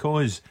 Gavin,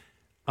 because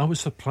I was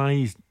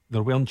surprised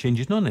there weren't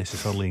changes, not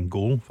necessarily in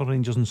goal for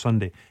Rangers on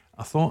Sunday.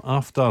 I thought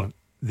after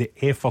the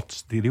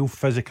efforts, the real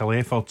physical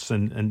efforts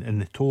and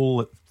the toll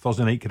that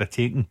Thursday night could have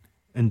taken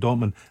in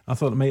Dortmund, I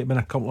thought there might have been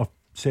a couple of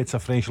sets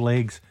of fresh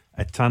legs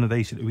at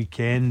Tannadice at the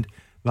weekend.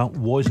 That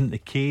wasn't the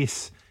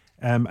case.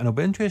 And I'll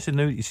be interested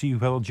now to see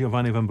whether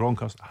Giovanni Van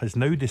Bronckhorst has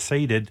now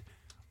decided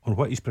on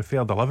what his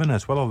preferred 11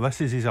 is, whether this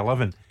is his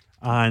 11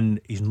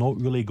 and he's not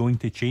really going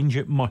to change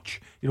it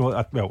much.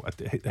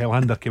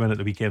 Helander came in at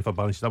the weekend for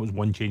balance. That was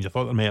one change. I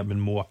thought there might have been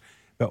more,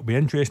 but it'll be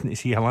interesting to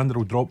see. Helander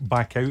will drop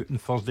back out on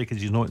Thursday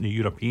because he's not in the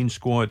European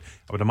squad.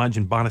 I would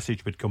imagine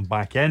Barisic would come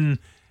back in,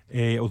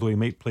 although he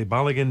might play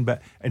Balogun.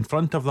 But in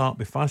front of that, I'll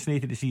be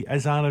fascinated to see,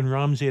 is Aaron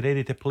Ramsey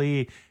ready to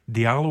play?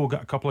 Diallo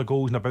got a couple of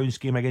goals in a bounce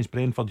game against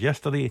Brentford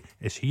yesterday.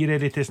 Is he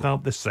ready to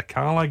start? Does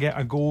Sakala get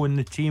a go in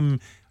the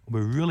team? I'll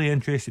be really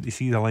interested to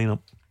see the lineup.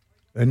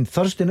 And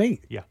Thursday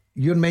night? Yeah.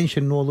 You're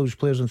mentioning all those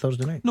players on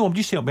Thursday night? No, I'm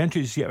just saying I'll be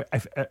interested to see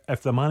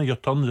if the manager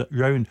turns it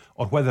round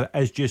or whether it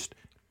is just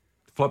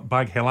flip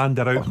back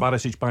Helander out,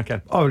 Barisic back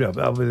in. Oh no,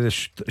 that'll be the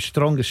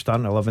strongest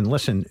starting 11.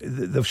 Listen,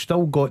 they've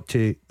still got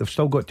to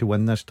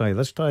win this tie.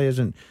 This tie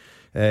isn't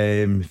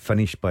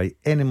finished by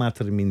any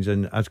matter of means,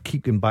 and I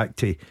keep going back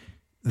to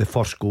the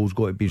first goal's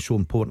got to be so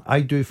important.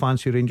 I do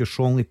fancy Rangers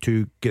strongly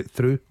to get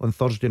through on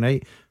Thursday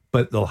night,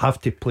 but they'll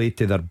have to play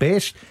to their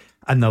best,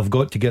 and they've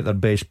got to get their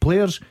best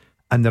players,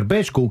 and their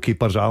best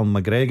goalkeeper's Alan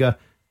McGregor.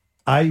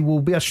 I will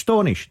be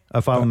astonished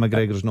if Alan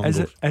McGregor's not in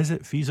goals. Is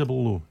it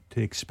feasible though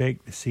to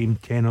expect the same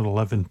 10 or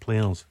 11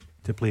 players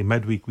to play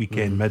midweek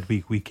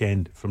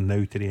weekend from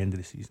now to the end of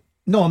the season?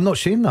 No, I'm not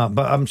saying that,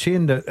 but I'm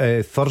saying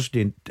that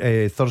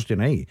Thursday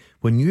night,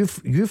 when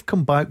you've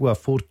come back with a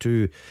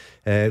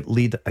 4-2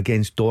 lead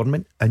against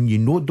Dortmund, and you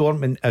know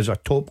Dortmund is a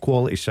top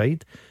quality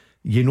side,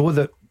 you know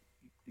that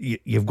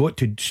you've got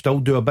to still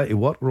do a bit of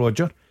work,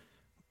 Roger.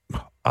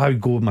 I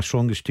would go with my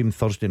strongest team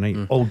Thursday night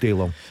all day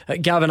long.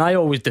 Gavin, I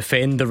always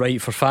defend the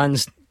right for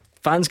fans.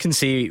 Fans can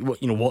say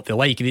what they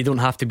like. They don't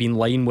have to be in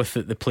line with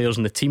the players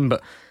and the team.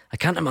 But I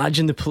can't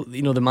imagine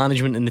the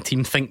management and the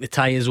team think the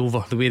tie is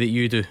over the way that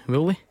you do.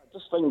 Will they? I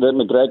just think that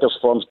McGregor's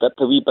form's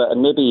dipped a wee bit,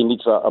 and maybe he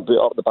needs a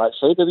boot up the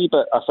backside a wee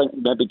bit. I think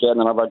maybe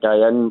getting another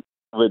guy in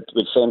would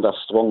send a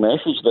strong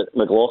message that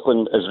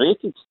McLaughlin is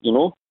rated. Is he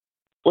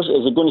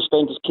going to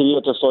spend his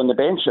career just on the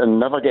bench and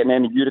never getting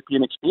any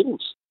European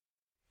experience?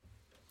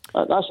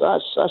 That's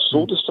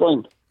soul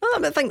destroying.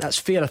 I think that's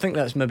fair. I think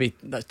that's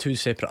two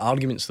separate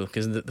arguments though,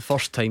 because the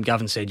first time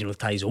Gavin said the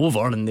tie's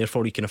over and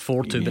therefore he can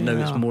afford to, but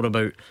now it's more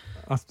about.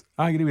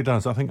 I agree with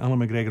Dan. I think Alan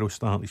McGregor will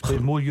start. He's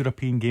played more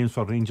European games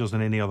for Rangers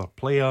than any other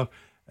player.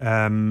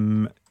 I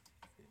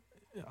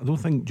don't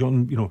think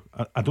John.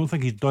 I don't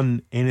think he's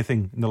done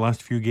anything in the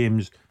last few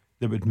games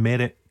that would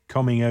merit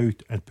coming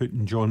out and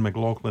putting John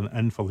McLaughlin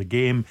in for the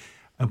game.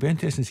 It'll be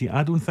interesting to see.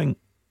 I don't think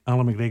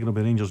Alan McGregor will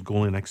be Rangers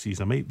goalie next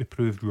season. I might be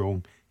proved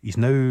wrong. He's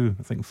now,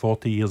 I think,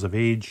 40 years of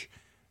age.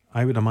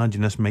 I would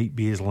imagine this might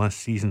be his last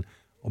season.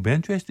 I'll be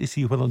interested to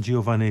see whether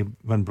Giovanni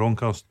Van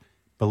Bronckhorst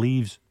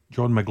believes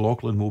John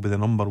McLaughlin will be the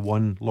number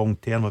one long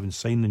term, having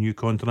signed the new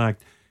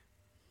contract.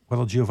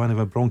 Whether Giovanni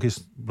Van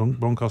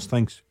Bronckhorst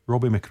thinks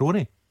Robbie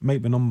McCrory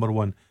might be number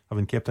one,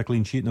 having kept a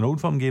clean sheet in an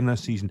Old Firm game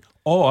this season,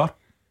 or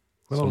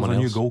whether a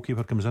new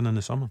goalkeeper comes in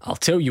the summer. I'll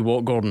tell you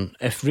what, Gordon,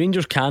 if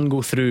Rangers can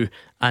go through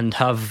and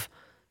have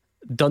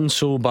done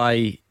so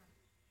by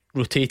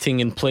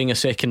rotating and playing a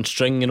second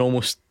string and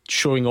almost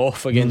showing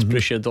off against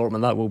Borussia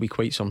Dortmund, that will be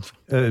quite something.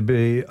 It'd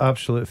be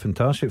absolutely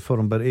fantastic for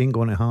him, but it ain't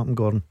going to happen,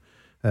 Gordon.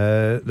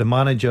 The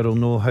manager will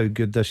know how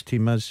good this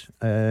team is,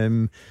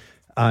 and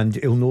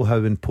he'll know how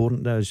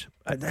important it is.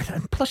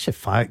 And plus the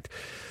fact,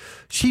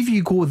 see if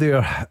you go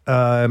there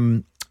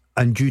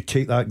and you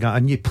take that guy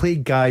and you play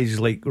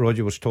guys like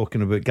Roger was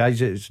talking about, guys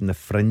that's in the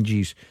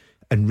fringes,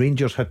 and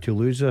Rangers had to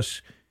lose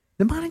this,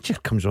 the manager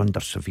comes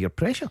under severe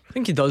pressure. I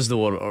think he does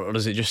though, or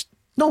is it just...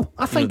 No,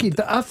 I think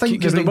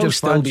because there will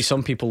still be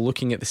some people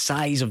looking at the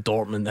size of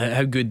Dortmund,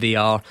 how good they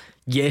are.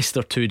 Yes,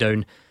 they're 2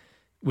 down.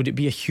 Would it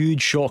be a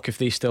huge shock if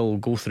they still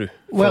go through?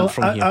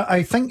 From here?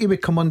 I think he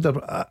would come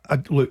under.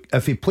 Look,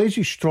 if he plays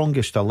his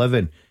strongest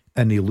 11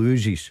 and he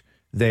loses,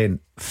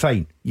 then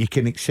fine, you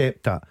can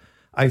accept that.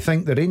 I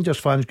think the Rangers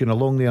fans going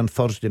along there on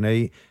Thursday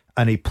night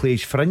and he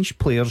plays fringe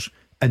players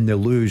and they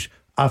lose,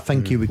 I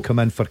think he would come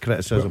in for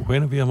criticism.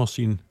 When have you ever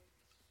seen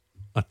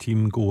a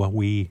team go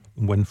away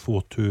and win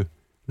 4-2,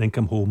 then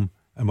come home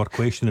and we're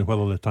questioning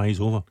whether the tie's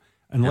over?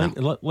 And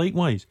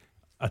likewise,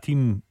 a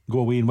team go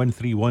away and win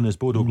 3-1 as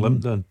Bodo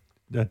Glimt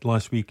did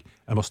last week,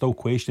 and we're still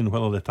questioning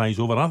whether the tie's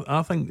over.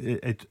 I think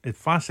it's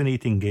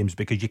fascinating games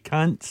because you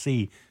can't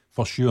say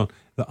for sure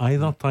that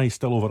either tie's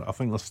still over. I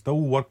think there's still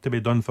work to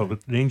be done for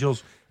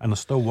Rangers and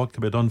there's still work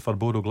to be done for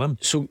Bodo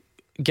Glimt. So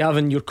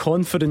Gavin, your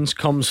confidence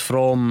comes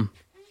from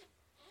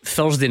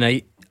Thursday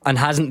night and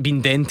hasn't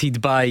been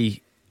dented by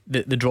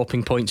the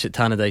dropping points at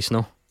Tannadice,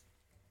 no?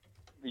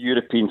 The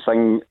European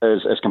thing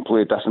is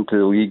completely different to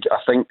the league. I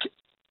think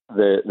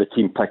the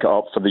team pick it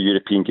up for the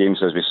European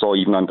games, as we saw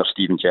even under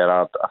Steven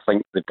Gerrard. I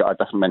think they've got a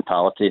different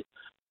mentality.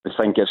 I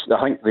think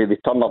they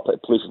turn up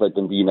at places like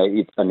Dundee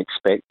United and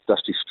expect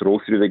us to stroll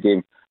through the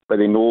game, but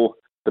they know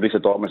Borussia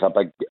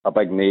Dortmund's a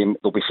big name.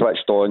 They'll be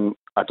switched on.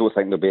 I don't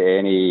think there'll be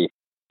any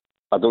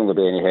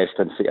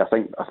hesitancy. I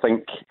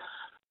think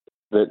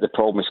the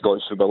problem with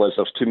Scottish football is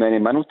there's too many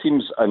middle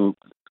teams, and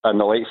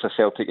the likes of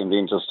Celtic and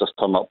Rangers just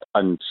turn up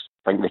and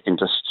think they can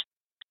just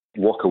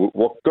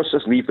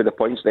just leave with the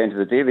points at the end of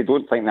the day. They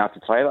don't think they have to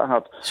try that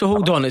hard. So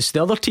hold on, it's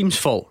the other team's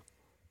fault?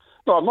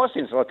 No, I'm not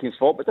saying it's the other team's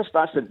fault, but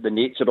that's the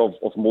nature of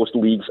most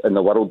leagues in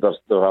the world. There's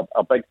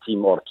a big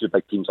team or 2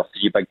 big teams or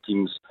 3 big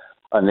teams,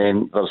 and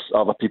then there's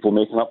other people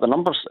making up the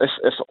numbers.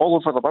 It's all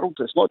over the world.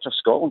 It's not just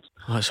Scotland.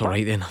 Oh, that's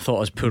alright then. I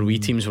thought us poor wee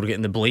teams were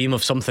getting the blame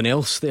of something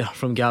else there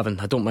from Gavin.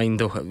 I don't mind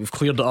though. We've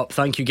cleared it up.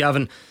 Thank you,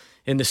 Gavin.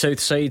 In the south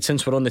side,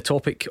 since we're on the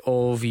topic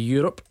of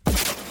Europe,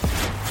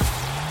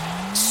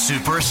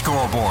 Super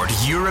Scoreboard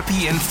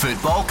European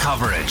football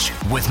coverage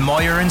with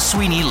Moyer and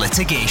Sweeney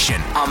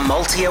Litigation, a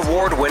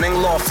multi-award winning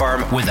law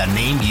firm with a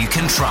name you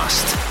can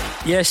trust.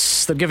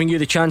 Yes, they're giving you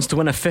the chance to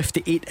win a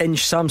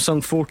 58-inch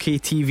Samsung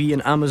 4K TV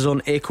and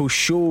Amazon Echo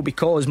Show,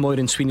 because Moyer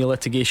and Sweeney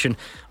Litigation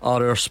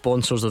are our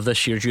sponsors of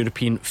this year's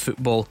European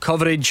football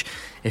coverage.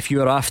 If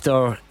you are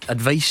after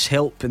advice,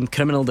 help in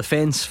criminal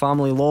defence,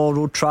 family law,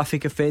 road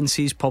traffic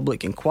offences,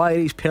 public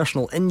inquiries,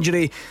 personal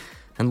injury,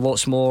 and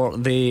lots more.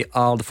 They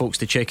are the folks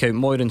to check out.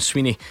 Moira and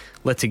Sweeney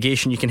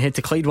Litigation. You can head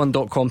to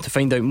Clyde1.com to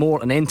find out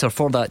more and enter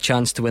for that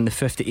chance to win the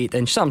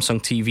 58-inch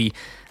Samsung TV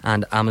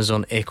and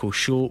Amazon Echo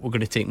Show. We're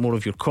going to take more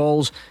of your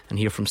calls and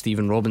hear from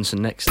Stephen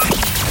Robinson next.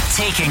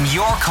 Taking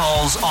your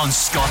calls on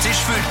Scottish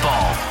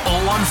football.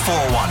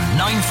 0141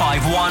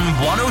 951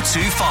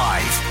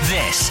 1025.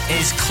 This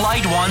is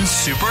Clyde One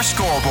Super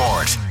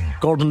Scoreboard.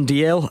 Gordon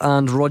DL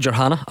and Roger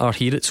Hanna are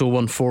here. It's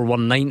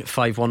 01419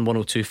 51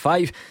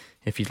 1025.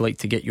 If you'd like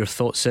to get your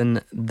thoughts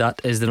in,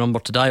 that is the number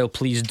to dial.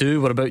 Please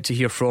do. We're about to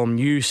hear from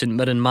new St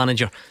Mirren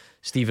manager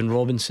Stephen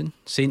Robinson.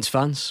 Saints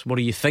fans, what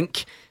do you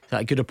think? Is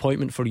that a good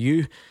appointment for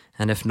you?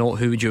 And if not,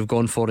 who would you have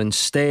gone for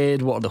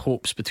instead? What are the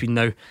hopes between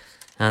now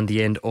and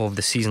the end of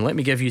the season? Let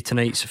me give you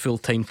tonight's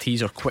full-time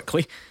teaser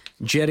quickly.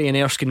 Jerry and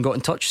Erskine got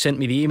in touch, sent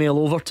me the email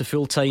over to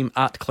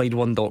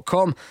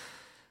fulltime@clyde1.com,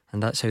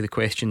 and that's how the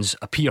questions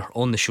appear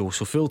on the show.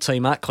 So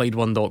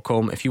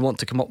fulltime@clyde1.com. If you want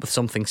to come up with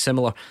something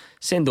similar,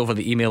 send over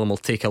the email and we'll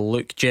take a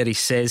look. Jerry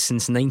says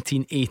since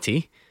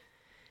 1980,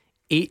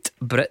 8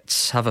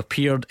 Brits have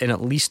appeared in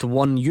at least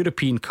one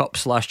European Cup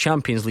 /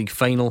 Champions League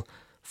final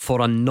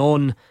for a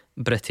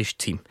non-British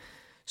team.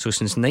 So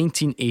since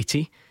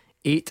 1980,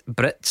 8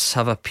 Brits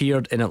have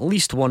appeared in at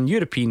least one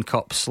European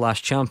Cup /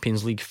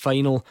 Champions League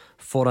final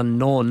for a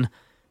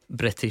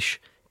non-British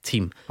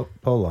team.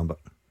 Paul Lambert.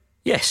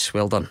 Yes,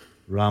 well done.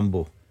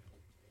 Rambo.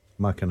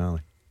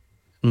 McInally.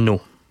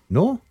 No.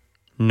 No?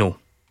 No.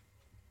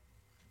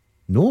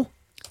 No?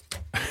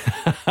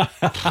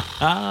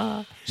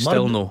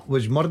 Still no.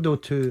 Was Murdo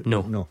too?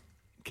 No.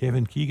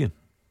 Kevin Keegan.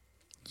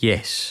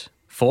 Yes.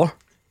 For?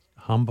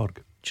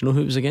 Hamburg. Do you know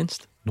who it was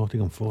against?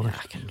 Nottingham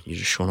Forest. You're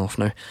just showing off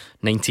now.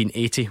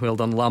 1980. Well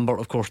done, Lambert.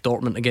 Of course,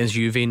 Dortmund against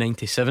Juve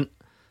 97.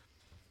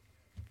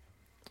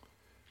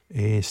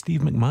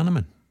 Steve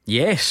McManaman.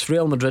 Yes,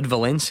 Real Madrid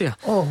Valencia.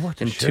 Oh,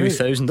 what a in shout.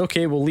 2000.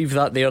 Okay, we'll leave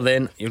that there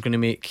then. You're going to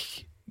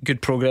make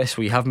good progress.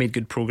 We have made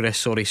good progress,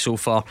 so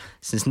far.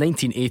 Since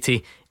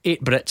 1980,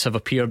 8 Brits have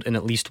appeared in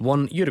at least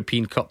one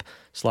European Cup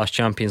 /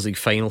 Champions League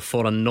final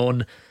for a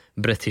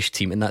non-British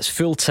team. And that's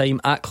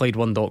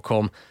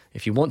fulltime@clyde1.com.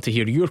 If you want to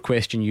hear your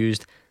question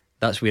used,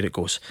 that's where it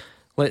goes.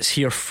 Let's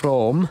hear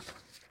from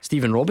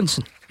Stephen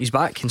Robinson. He's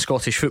back in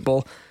Scottish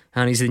football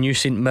and he's the new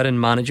St Mirren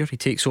manager. He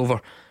takes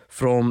over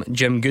from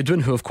Jim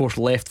Goodwin, who of course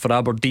left for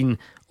Aberdeen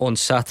on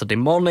Saturday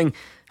morning.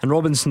 And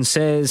Robinson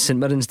says St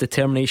Mirren's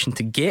determination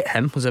to get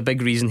him was a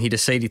big reason he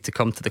decided to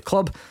come to the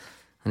club,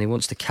 and he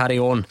wants to carry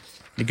on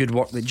the good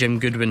work that Jim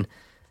Goodwin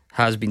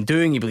has been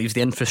doing. He believes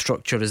the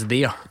infrastructure is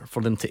there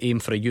for them to aim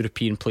for a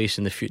European place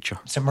in the future.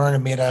 St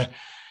Mirren made a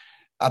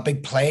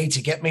big play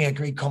to get me,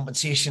 agreed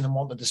compensation and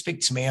wanted to speak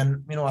to me,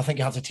 and I think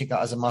you have to take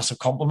that as a massive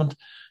compliment.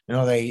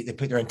 They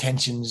put their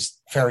intentions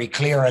very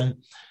clear, and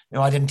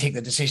I didn't take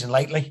the decision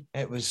lightly.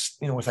 It was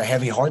with a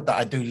heavy heart that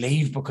I do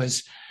leave,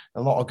 because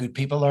a lot of good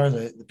people there.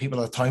 The people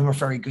of the town were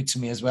very good to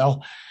me as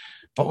well.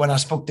 But when I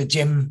spoke to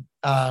Jim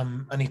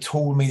and he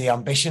told me the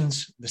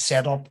ambitions, the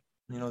setup,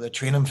 the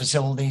training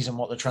facilities and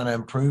what they're trying to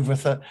improve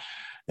with it,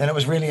 then it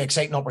was really an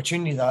exciting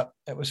opportunity that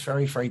it was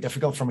very, very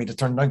difficult for me to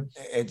turn down.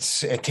 It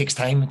takes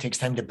time. It takes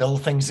time to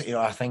build things.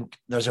 I think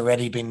there's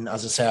already been,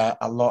 as I say,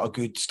 a lot of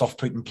good stuff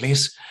put in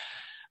place.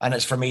 And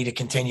it's for me to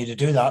continue to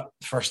do that,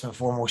 first and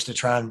foremost, to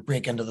try and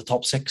break into the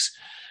top 6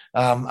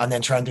 and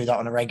then try and do that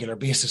on a regular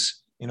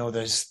basis.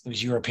 There's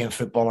European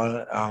football,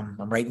 I'm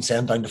right in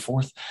saying down to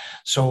 4th.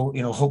 So,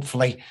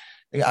 hopefully,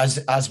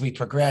 as we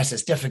progress,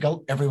 it's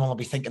difficult. Everyone will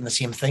be thinking the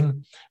same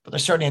thing, but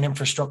there's certainly an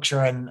infrastructure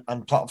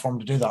and platform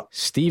to do that.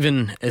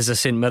 Stephen is a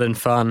St Mirren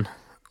fan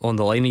on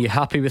the line. Are you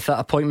happy with that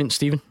appointment,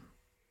 Stephen?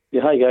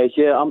 Yeah, hi guys.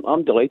 Yeah,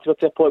 I'm delighted with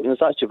the appointment.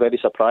 I was actually very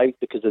surprised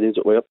because the names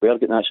that were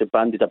getting actually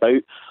bandied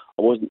about.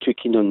 I wasn't too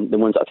keen on the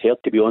ones that I'd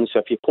heard, to be honest.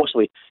 If you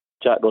possibly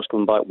Jack Ross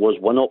coming back was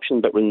one option,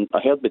 but when I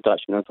heard about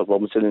actually in for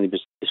Robinson and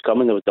he's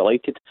coming, I was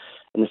delighted.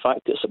 And the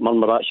fact that St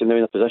Mirren were actually now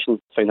in a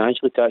position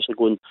financially to actually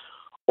go and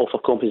offer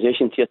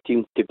compensation to your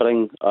team to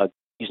bring a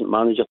decent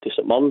manager to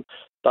St Mirren,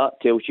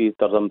 that tells you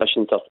their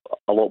ambitions are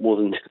a lot more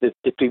than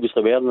they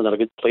previously were, and they're in a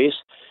good place.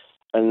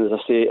 And as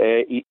I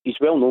say, he's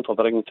well known for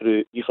bringing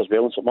through youth as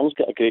well, and St Mirren's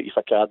got a great youth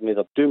academy.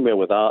 They're doing well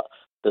with that.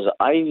 There's an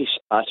Irish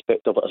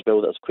aspect of it as well.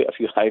 There's quite a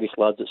few Irish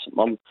lads at St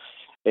Mirren.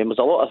 There's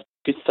a lot of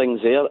good things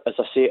there, as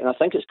I say, and I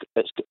think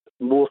it's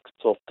more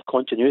sort of the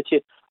continuity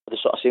of the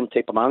sort of same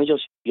type of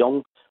managers,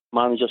 young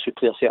managers who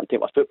play a certain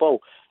type of football.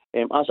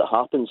 As it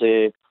happens,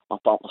 my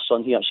partner's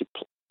son, he actually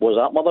was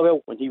at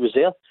Motherwell when he was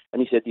there,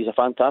 and he said he's a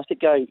fantastic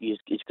guy. He's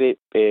great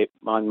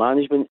man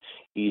management.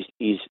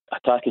 He's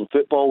attacking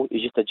football.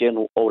 He's just a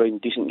general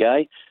all-round decent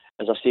guy,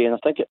 as I say, and I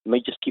think it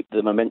might just keep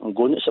the momentum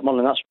going at St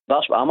Mirren, and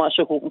that's what I'm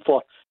actually hoping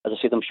for. As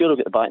I said, I'm sure I'll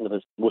get the backing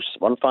of most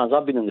St Mirren fans.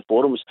 I've been in the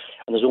forums,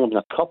 and there's only been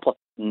a couple of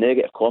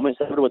negative comments.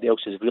 Everybody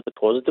else is really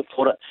positive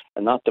for it,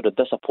 and after the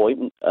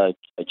disappointment,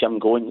 Jim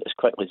going as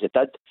quickly as he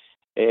did,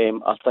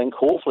 I think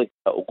hopefully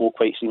it'll go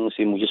quite seamlessly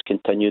and we'll just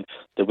continue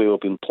the way we've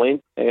been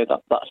playing.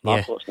 That's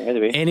my thoughts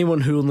anyway.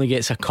 Anyone who only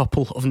gets a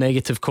couple of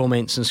negative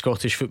comments in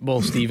Scottish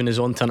football, Stephen, is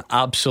on to an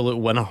absolute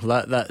winner.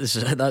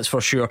 That's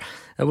for sure.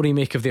 What do you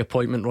make of the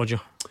appointment,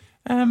 Roger?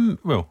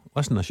 Well,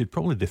 listen, I should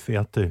probably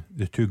defer to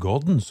the two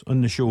Gordons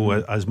on the show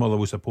as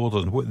Motherwell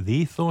supporters and what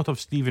they thought of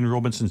Stephen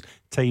Robinson's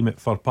time at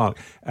Fir Park.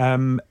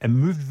 It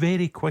moved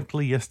very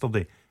quickly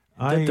yesterday.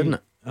 Didn't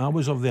it? I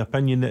was of the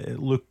opinion that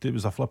it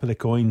was a flip of the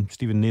coin,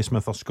 Stephen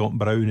Naismith or Scott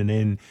Brown, and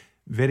then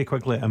very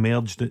quickly it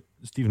emerged that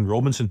Stephen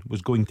Robinson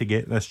was going to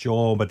get this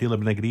job. A deal had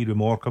been agreed with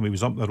Morecambe. He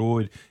was up the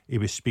road, he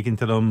was speaking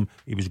to them,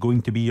 he was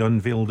going to be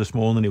unveiled this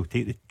morning. He'll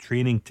take the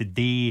training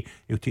today,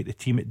 he'll take the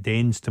team at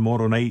Dens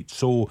tomorrow night.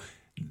 So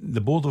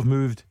the board have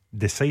moved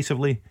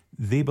decisively.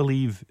 They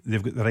believe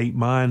they've got the right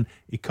man.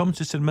 He comes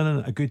to St Mirren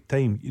at a good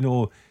time. You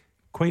know,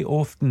 quite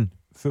often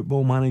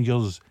football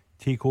managers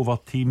take over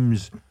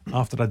teams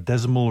after a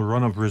dismal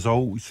run of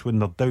results when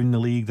they're down the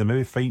league, they're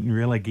maybe fighting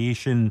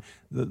relegation,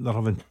 they're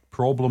having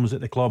problems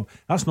at the club.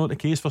 That's not the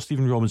case for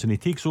Stephen Robinson. He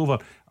takes over.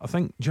 I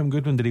think Jim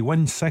Goodwin, did he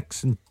win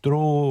 6 and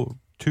draw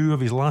 2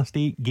 of his last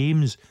 8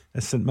 games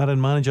as St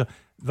Mirren manager?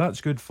 That's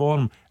good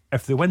form.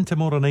 If they win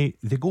tomorrow night,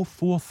 they go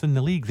 4th in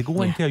the league. They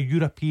go into a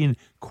European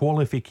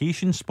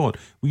qualification spot.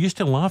 We used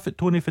to laugh at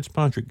Tony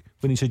Fitzpatrick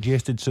when he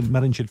suggested St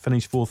Mirren should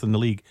finish 4th in the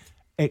league.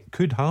 It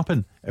could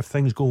happen if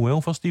things go well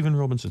for Stephen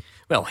Robinson.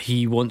 Well,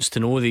 he wants to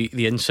know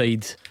the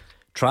inside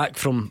track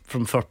from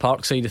Fir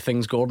Park side of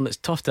things, Gordon. It's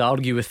tough to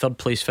argue with third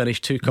place finish,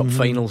 2 cup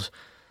finals,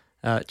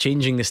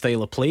 changing the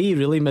style of play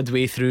really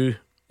midway through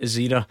his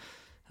era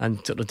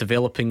and sort of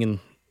developing and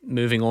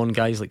moving on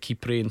guys like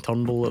Kipre and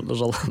Turnbull.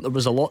 There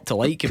was a lot to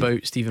like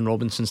about Stephen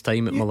Robinson's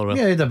time at Motherwell.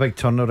 Yeah, he had a big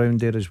turnaround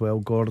there as well,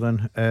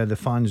 Gordon. The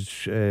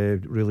fans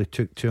really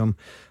took to him.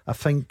 I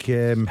think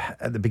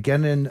at the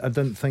beginning I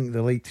didn't think they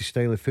liked his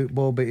style of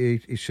football, but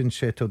he soon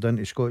settled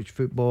into Scottish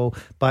football,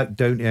 back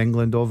down to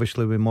England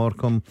obviously with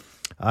Morecambe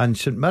and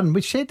St Mirren.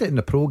 We said it in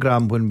the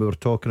programme when we were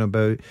talking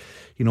about,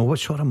 you know, what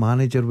sort of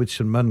manager would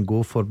St Mirren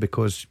go for,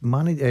 because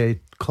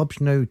clubs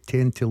now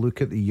tend to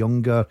look at the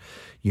younger,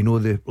 you know,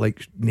 the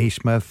like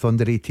Naismith,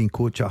 under 18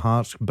 coach at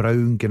Hearts,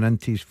 Brown getting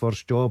into his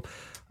first job.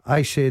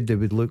 I said they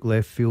would look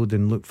left field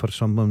and look for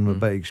someone with a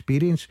bit of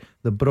experience.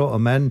 They brought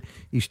him in.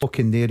 He's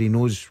talking there. He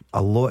knows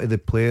a lot of the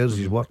players.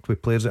 He's worked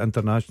with players at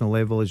international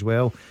level as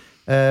well.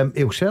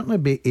 He'll certainly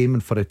be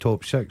aiming for a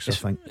top 6, I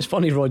think. It's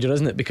funny, Roger,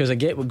 isn't it? Because I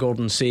get what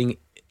Gordon's saying.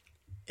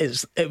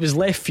 It was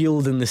left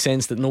field in the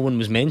sense that no one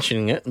was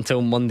mentioning it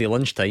until Monday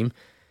lunchtime.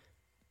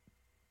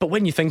 But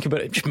when you think about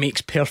it, it just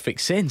makes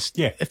perfect sense.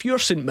 Yeah. If you're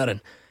St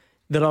Mirren,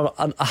 there are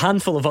a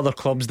handful of other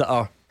clubs that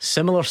are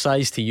similar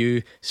size to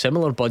you,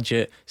 similar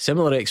budget,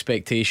 similar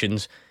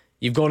expectations.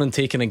 You've gone and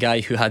taken a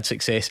guy who had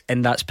success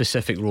in that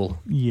specific role.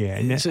 Yeah,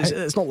 and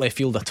it's not left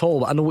field at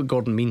all, but I know what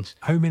Gordon means.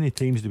 How many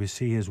times do we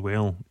say as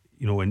well,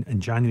 you know, in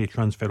January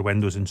transfer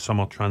windows and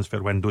summer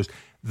transfer windows,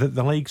 that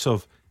the likes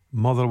of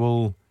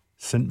Motherwell,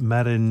 St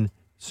Mirren,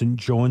 St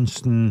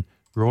Johnstone,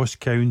 Ross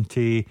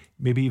County,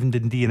 maybe even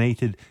Dundee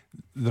United,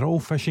 they're all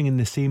fishing in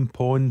the same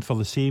pond for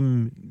the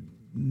same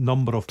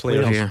number of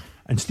players. Yeah.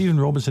 And Stephen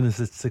Robinson is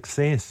a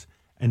success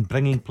in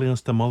bringing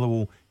players to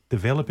Motherwell,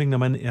 developing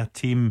them into a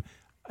team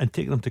and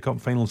taking them to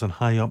cup finals and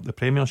high up the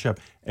Premiership.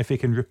 If he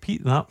can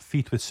repeat that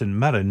feat with St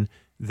Mirren,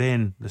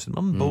 then the St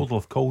Mirren board will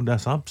have called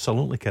this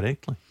absolutely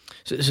correctly.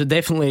 So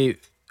definitely,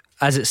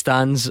 as it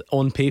stands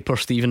on paper,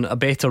 Stephen, a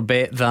better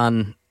bet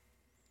than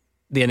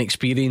the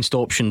inexperienced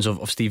options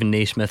of Stephen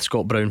Naismith,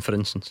 Scott Brown, for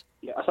instance.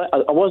 Yeah,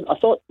 I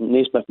thought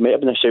Naismith might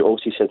have been a shout.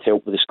 Also, he said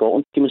help with the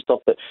Scotland team and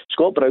stuff, but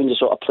Scott Brown's the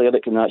sort of player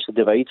that can actually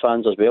divide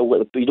fans as well.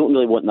 But you don't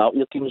really want that when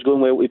your team's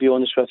going well, to be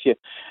honest with you.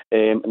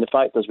 And the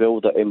fact as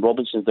well that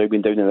Robinson's now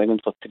been down in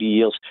England for 3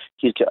 years,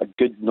 he's got a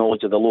good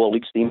knowledge of the lower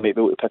leagues. He might be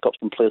able to pick up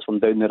some players from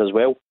down there as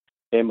well.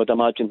 I'd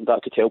imagine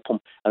that could help him.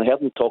 And I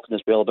heard him talking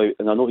as well about,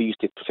 and I know he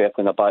used to prefer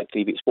playing a back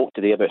three, but he spoke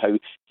today about how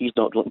he's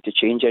not looking to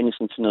change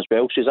anything as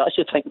well. So he's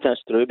actually thinking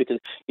that's true, because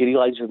he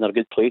realises they're in a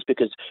good place.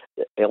 Because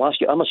last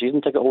year, I'm a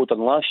season ticket holder,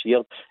 and last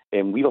year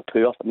we were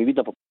poor. I mean, we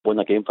never won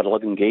a game for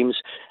 11 games.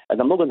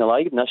 And I'm not going to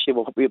lie, this year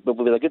we've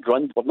had a good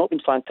run. We've not been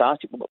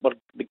fantastic, but we're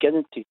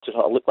beginning to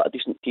sort of look like a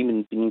decent team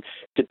and being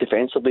good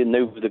defensively. And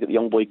now we've got the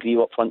young boy Grieve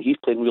up front. He's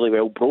playing really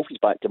well. Brophy's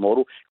back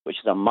tomorrow, which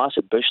is a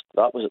massive boost.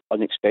 That was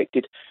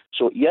unexpected.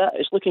 So yeah,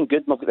 it's looking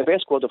good. I've got the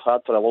best squad I've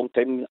had for a long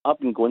time. I've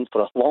been going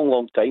for a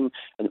long time,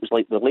 and it was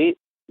like the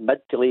mid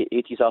to late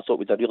 80s I thought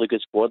we had a really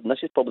good squad, and this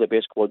is probably the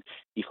best squad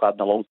you've had in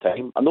a long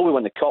time. I know we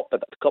won the cup, but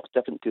the cup's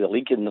different to the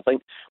league, and I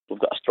think we've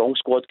got a strong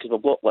squad because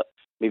we've got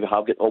maybe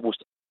have got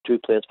almost 2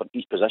 players for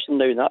each position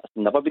now, and that's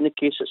never been the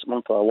case at St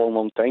Mirren for a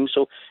long time.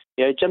 So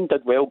yeah, Jim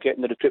did well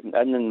getting the recruitment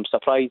in, and I'm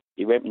surprised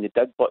he went when he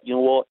did, but you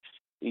know what,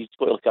 he's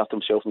got to look after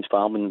himself and his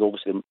family, and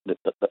obviously the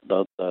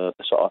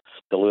sort of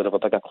the lure of a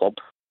bigger club.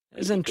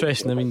 It's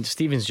interesting. I mean,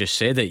 Stephen's just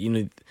said it, you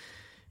know,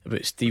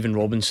 about Stephen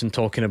Robinson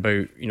talking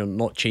about, you know,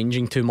 not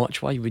changing too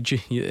much. Why would you?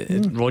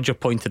 Roger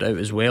pointed out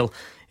as well,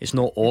 it's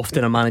not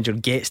often a manager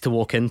gets to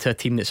walk into a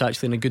team that's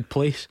actually in a good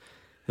place.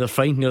 they're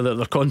fine.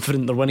 They're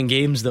confident, they're winning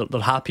games, they're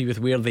happy with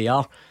where they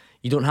are.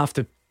 You don't have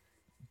to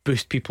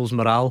boost people's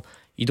morale.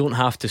 You don't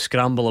have to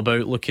scramble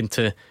about looking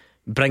to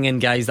bring in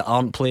guys that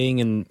aren't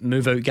playing and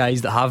move out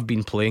guys that have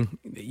been playing.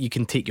 You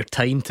can take your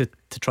time to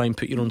try and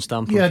put your own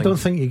stamp on things. I don't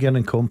think you get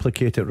and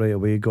complicate it right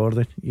away,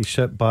 Gordon. You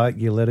sit back,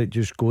 you let it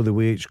just go the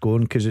way it's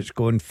going, because it's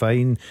going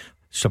fine.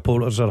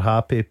 Supporters are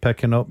happy,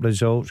 picking up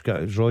results.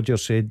 As Roger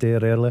said there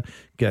earlier,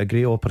 get a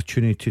great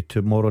opportunity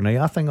tomorrow night.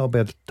 I think it'll be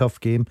a tough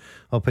game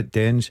up at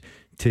Dens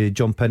to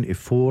jump into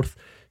fourth.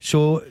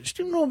 So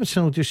Stephen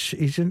Robinson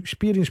he's an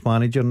experienced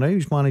manager now.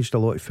 He's managed a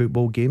lot of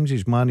football games.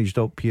 He's managed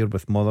up here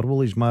with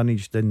Motherwell. He's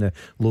managed in the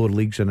lower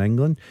leagues in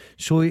England.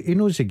 So he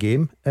knows the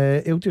game.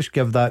 He'll just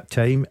give that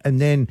time, and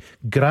then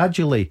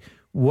gradually,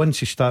 once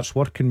he starts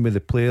working with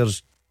the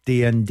players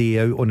day in, day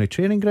out on the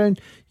training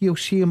ground, you'll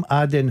see him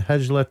adding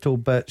his little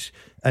bits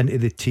into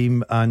the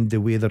team and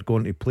the way they're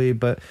going to play.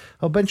 But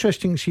it'll be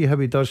interesting to see how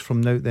he does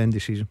from now to the end of the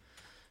season.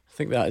 I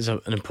think that is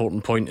an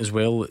important point as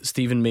well that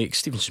Stephen makes.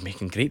 Stephen's just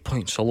making great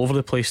points all over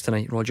the place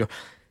tonight. Roger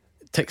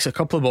ticks a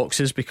couple of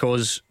boxes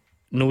because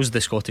knows the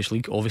Scottish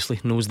League,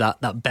 obviously knows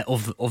that bit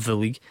of the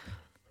league,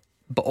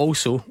 but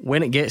also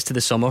when it gets to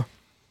the summer,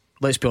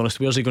 let's be honest,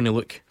 where's he going to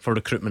look for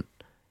recruitment?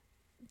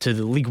 To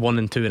the League 1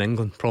 and 2 in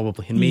England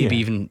probably, and maybe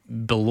even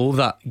below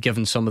that,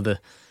 given some of the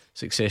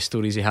success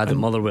stories he had at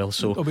Motherwell.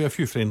 So there'll be a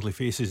few friendly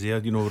faces there,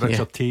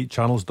 Richard Tate,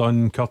 Charles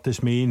Dunn,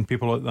 Curtis Main,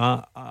 people like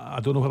that. I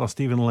don't know whether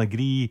Stephen will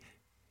agree.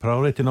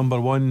 Priority number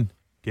one,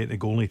 get the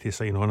goalie to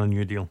sign on a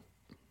new deal,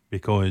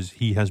 because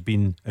he has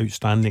been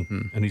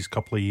outstanding in his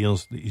couple of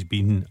years that he's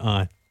been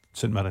at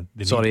St Mirren.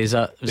 Sorry, is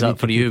that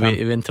for you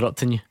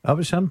interrupting you? That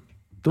was him.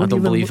 I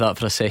don't believe that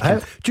for a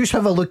second. Just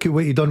have a look at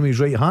what he done with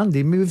his right hand.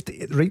 He moved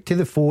right to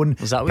the phone.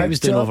 Was that what he was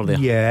doing over there?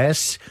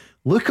 Yes.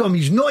 Look at him,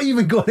 he's not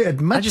even going to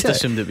admit it. I just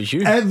assumed it was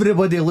you.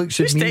 Everybody looks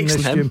at me in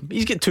this him? room.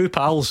 He's got two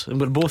pals and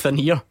we're both in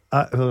here.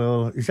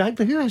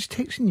 Exactly. Who is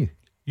texting you?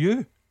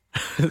 You.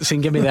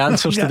 Saying give me the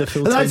answers to the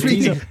full-time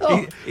teaser.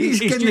 He's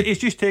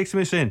just texting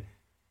me saying,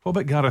 what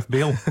about Gareth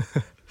Bale?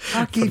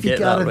 I gave you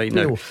Gareth right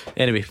Bale now.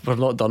 Anyway, we're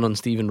not done on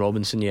Stephen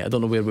Robinson yet. I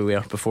don't know where we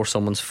were before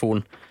someone's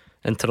phone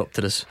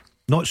interrupted us.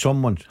 Not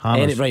someone,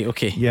 Hannah's. Right,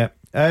 okay. Yeah.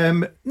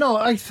 No,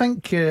 I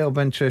think it'll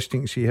be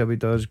interesting to see how he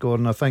does,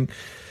 Gordon. I think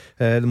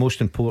the most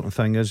important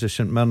thing is the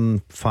St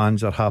Mirren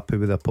fans are happy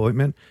with the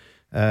appointment.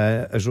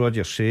 As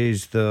Roger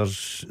says,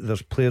 there's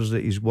players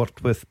that he's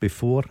worked with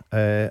before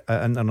at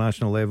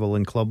international level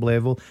and club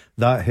level.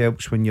 That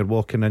helps when you're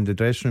walking in the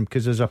dressing room,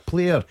 because as a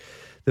player,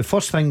 the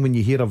first thing when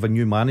you hear of a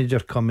new manager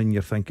coming,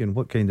 you're thinking,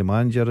 what kind of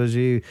manager is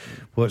he?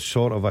 What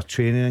sort of a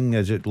training?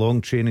 Is it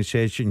long training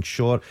session?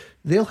 Short?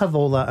 They'll have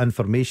all that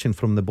information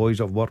from the boys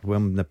I've worked with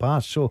in the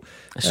past. So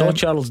I saw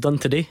Charles Dunn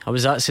today. I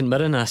was at St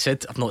Mirren and I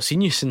said, I've not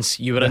seen you since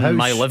you were in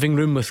my living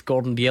room with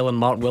Gordon Biel and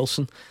Mark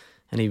Wilson.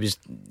 And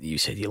you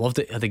said he loved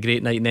it, had a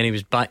great night, and then he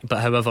was back. But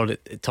however,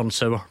 it turned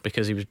sour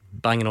because he was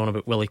banging on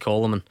about Willie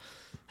Collum and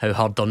how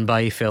hard done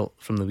by he felt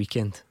from the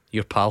weekend.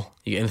 Your pal,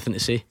 you got anything to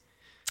say?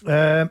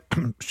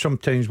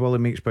 Sometimes Willie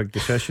makes big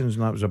decisions,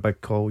 and that was a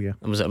big call. Yeah.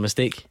 And was it a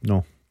mistake?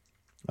 No,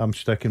 I'm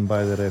sticking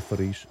by the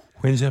referees.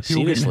 When's the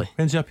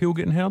appeal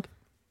getting heard?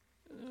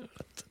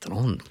 I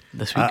don't know,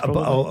 this week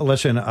probably.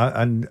 Listen,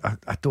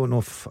 I don't know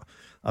if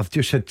I've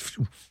just had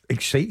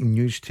exciting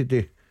news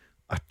today.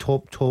 A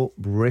top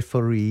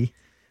referee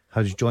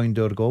has joined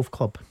our golf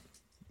club.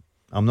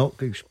 I'm not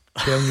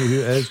telling you who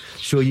it is,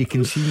 so you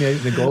can see me out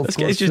in the golf course.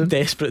 This guy's just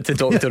desperate to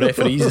talk to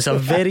referees. It's a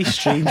very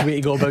strange way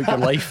to go about your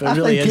life. It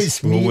really is.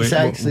 It's me,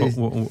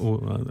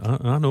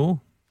 I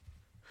know.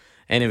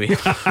 Anyway,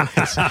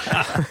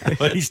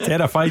 he's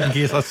terrified in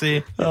case I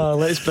say.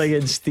 Let's bring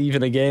in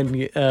Stephen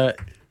again.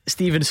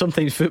 Stephen,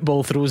 sometimes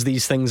football throws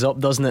these things up,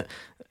 doesn't it?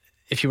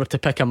 If you were to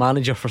pick a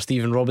manager for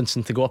Stephen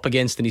Robinson to go up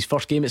against in his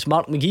first game, it's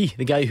Mark McGee,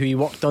 the guy who he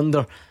worked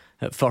under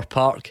at Fir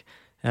Park.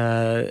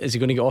 Is he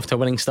going to get off to a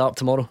winning start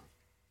tomorrow?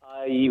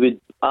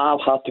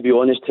 I'll have to be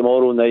honest,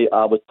 tomorrow night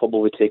I would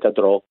probably take a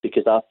draw,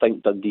 because I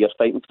think Dundee are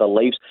fighting for their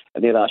lives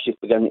and they're actually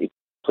beginning to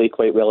play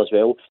quite well as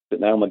well. But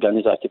now McGinn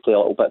is actually play a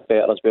little bit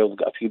better as well. They've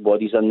got a few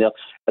bodies in there,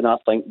 and I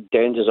think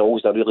Dens is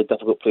always a really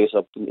difficult place.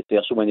 I've been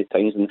there so many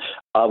times, and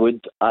I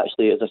would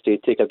actually, as I say,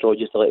 take a draw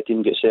just to let the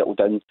team get settled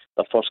in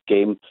their first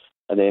game,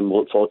 and then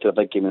look forward to a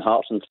big game in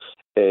Hearts on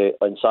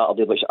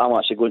Saturday, which I'm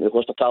actually going to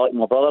hospitality with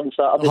my brother on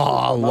Saturday.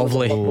 Oh,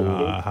 lovely.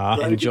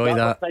 Enjoy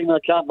that. I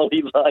can't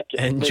believe that.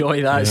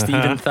 Enjoy that,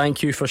 Stephen.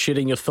 Thank you for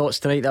sharing your thoughts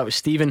tonight. That was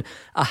Stephen,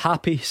 a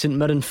happy St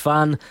Mirren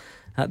fan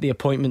at the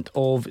appointment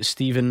of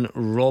Stephen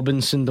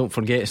Robinson. Don't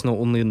forget, it's not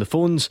only on the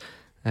phones,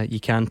 you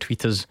can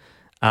tweet us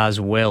as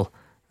well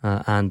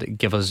and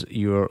give us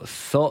your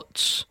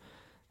thoughts.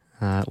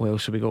 What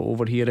else have we got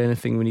over here?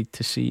 Anything we need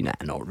to see? Nah,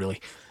 not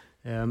really.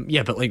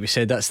 But like we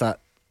said, that's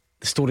that.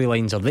 The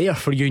storylines are there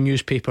for you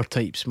newspaper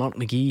types. Mark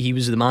McGee, he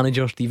was the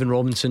manager. Stephen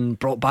Robinson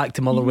brought back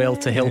to Motherwell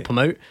to help him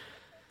out.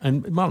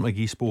 And Mark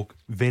McGee spoke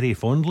very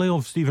fondly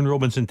of Stephen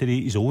Robinson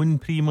today, his own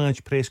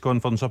pre-match press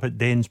conference up at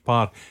Dens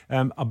Park.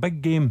 A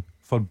big game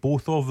for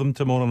both of them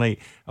tomorrow night.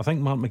 I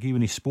think Mark McGee,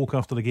 when he spoke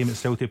after the game at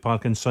Celtic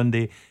Park on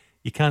Sunday,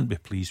 you can't be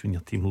pleased when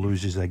your team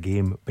loses a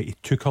game, but he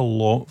took a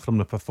lot from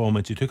the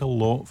performance. He took a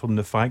lot from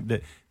the fact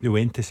that they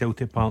went to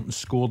Celtic Park and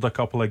scored a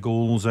couple of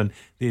goals, and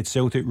they had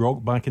Celtic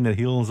rock back in their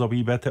heels a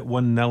wee bit at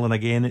 1-0 and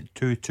again at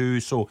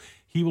 2-2. So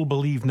he will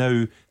believe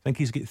now. I think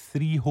he's got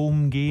 3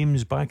 home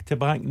games back to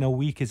back in a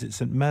week. Is it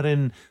St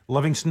Mirren,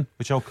 Livingston,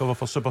 which I'll cover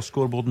for Super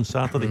Scoreboard on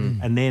Saturday,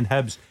 and then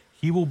Hibs.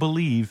 He will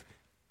believe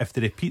if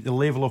they repeat the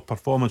level of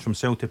performance from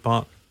Celtic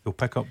Park, they'll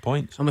pick up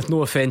points. And with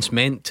no offence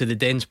meant to the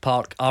Dens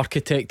Park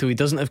architect, though, he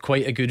doesn't have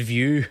quite a good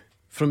view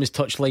from his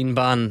touchline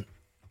ban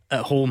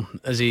at home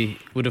as he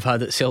would have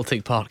had at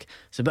Celtic Park.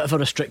 It's a bit of a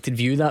restricted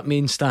view, that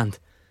main stand.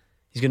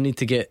 He's going to need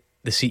to get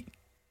the seat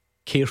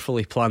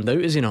carefully planned out,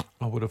 is he not?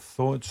 I would have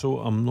thought so.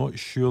 I'm not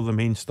sure the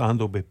main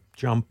stand will be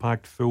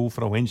jam-packed full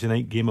for a Wednesday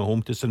night game at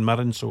home to St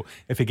Mirren, so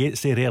if he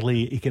gets there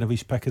early, he can have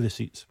his pick of the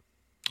seats.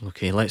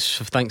 Okay, let's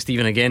thank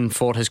Stephen again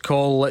for his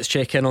call. Let's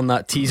check in on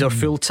that teaser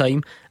full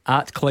time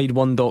at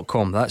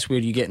Clyde1.com. That's where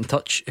you get in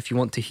touch if you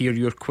want to hear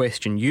your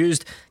question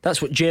used.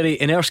 That's what Jerry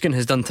in Erskine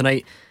has done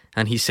tonight,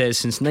 and he says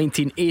since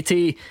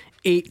 1980,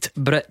 8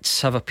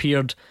 Brits have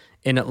appeared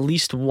in at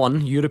least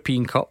one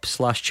European Cup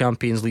 /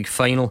 Champions League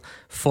final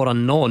for a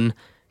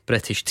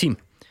non-British team.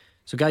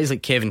 So guys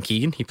like Kevin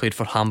Keegan, he played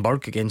for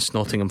Hamburg against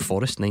Nottingham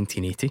Forest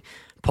 1980,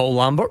 Paul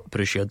Lambert,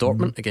 Borussia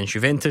Dortmund against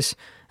Juventus,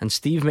 and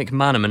Steve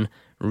McManaman,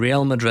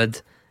 Real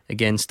Madrid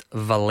against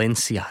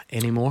Valencia.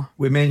 Any more?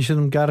 We mentioned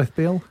him, Gareth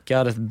Bale.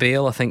 Gareth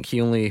Bale, I think he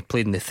only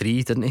played in the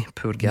 3, didn't he?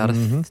 Poor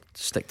Gareth.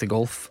 Stick to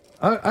golf.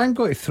 I'm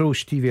going to throw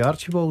Stevie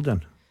Archibald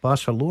in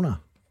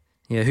Barcelona.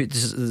 Yeah,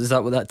 is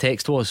that what that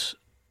text was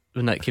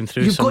when that came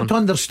through? You've got to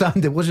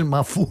understand it wasn't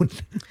my phone.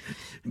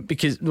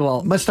 Because,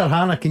 well, Mr.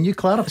 Hannah, can you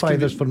clarify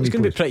this for me? It's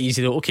going to be pretty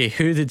easy though. Okay,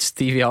 who did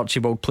Stevie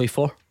Archibald play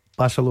for?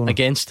 Barcelona.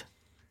 Against?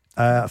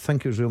 I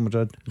think it was Real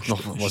Madrid. No,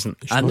 it wasn't.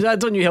 And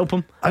don't you help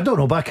him? I don't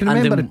know, but I can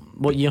remember.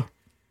 What year?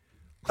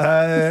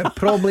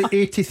 Probably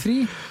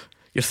 83.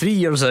 You're 3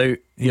 years out.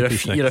 You're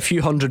a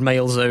few hundred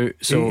miles out.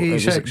 So it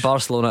was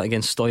Barcelona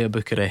against Stoia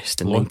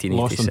Bucharest in 1986.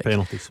 Lost on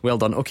penalties. Well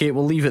done. Okay,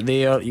 we'll leave it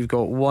there. You've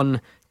got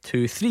 1,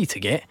 2, 3 to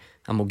get,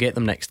 and we'll get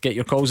them next. Get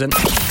your calls in.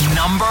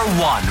 Number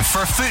 1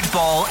 for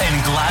football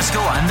in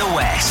Glasgow and the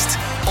West.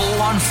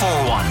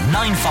 0141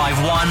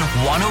 951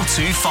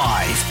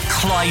 1025.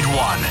 Clyde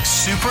One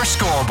Super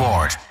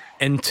Scoreboard.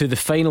 Into the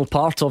final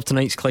part of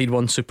tonight's Clyde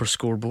One Super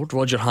Scoreboard.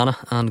 Roger Hannah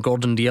and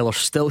Gordon Dalziel are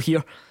still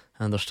here,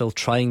 and they're still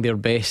trying their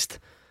best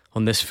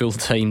on this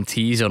full-time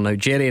teaser. Now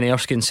Jerry and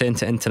Erskine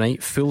sent it in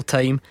tonight,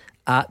 fulltime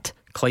at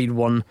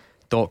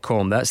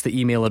Clyde1.com. That's the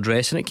email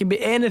address, and it can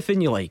be anything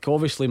you like.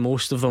 Obviously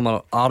most of them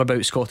are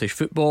about Scottish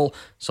football.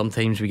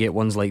 Sometimes we get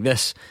ones like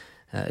this.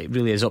 It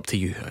really is up to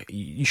you.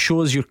 It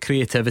shows your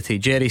creativity.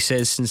 Jerry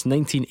says since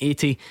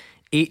 1980,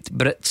 8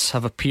 Brits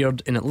have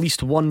appeared in at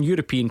least one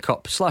European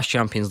Cup /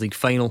 Champions League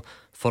final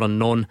for a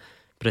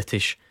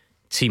non-British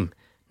team.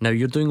 Now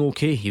you're doing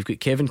okay. You've got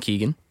Kevin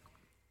Keegan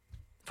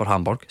for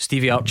Hamburg,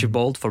 Stevie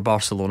Archibald for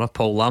Barcelona,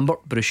 Paul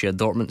Lambert, Borussia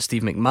Dortmund,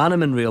 Steve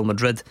McManaman, Real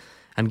Madrid,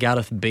 and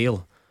Gareth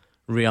Bale,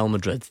 Real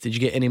Madrid. Did you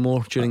get any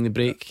more during the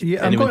break?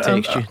 Yeah, anyone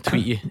text you,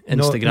 tweet you,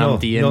 Instagram,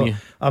 DM you?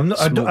 I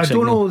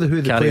don't know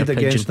who they played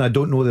against, and I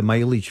don't know the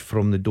mileage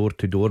from the door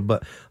to door,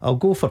 but I'll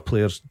go for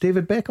players.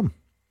 David Beckham?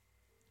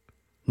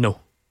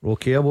 No.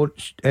 Okay, I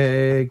won't.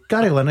 Gary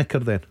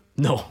Lineker then?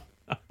 No.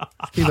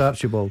 Steve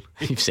Archibald?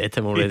 You've said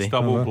him already. He's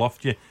double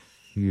bluffed you.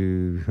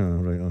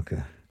 Right,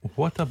 okay.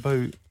 What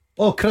about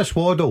Chris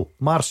Waddle,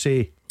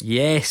 Marseille?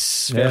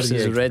 Yes,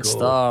 versus Red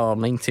Star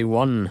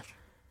 91.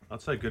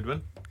 That's a good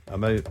one.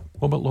 I'm out.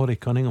 What about Laurie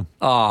Cunningham?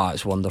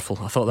 It's wonderful.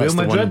 I thought that's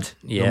Real the Madrid?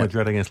 one. Yeah, Real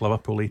Madrid against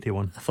Liverpool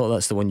 81. I thought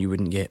that's the one you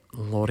wouldn't get.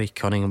 Laurie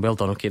Cunningham. Well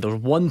done. Okay, there's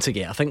one to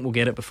get. I think we'll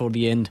get it before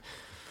the end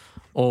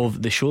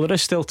of the show. There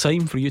is still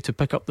time for you to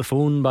pick up the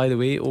phone, by the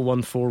way.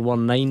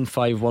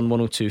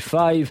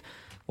 01419511025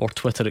 or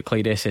Twitter at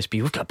Clyde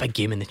SSB. We've got a big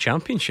game in the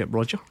Championship,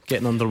 Roger,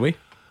 getting underway.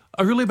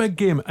 A really big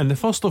game, and the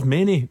first of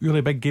many really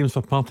big games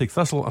for Partick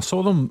Thistle. I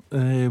saw them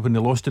when they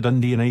lost to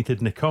Dundee United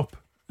in the Cup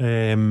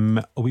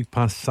a week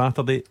past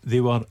Saturday.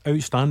 They were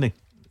outstanding.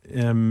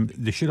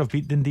 They should have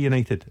beat Dundee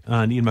United,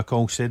 and Ian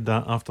McCall said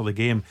that after the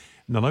game.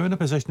 They're now in a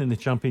position in the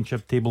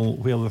Championship table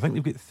where I think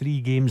they've got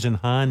 3 games in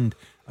hand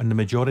and the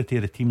majority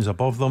of the teams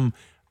above them,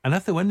 and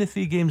if they win the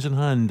 3 games in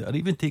hand or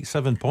even take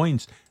 7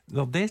 points,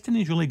 their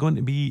destiny is really going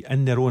to be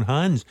in their own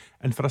hands.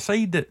 And for a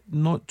side that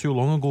not too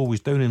long ago was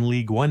down in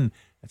League One,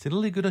 it's a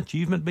really good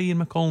achievement by Ian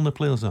McCall and the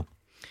players there.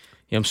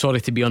 Yeah, I'm sorry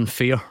to be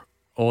unfair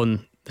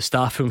on the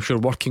staff who I'm sure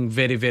working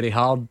very, very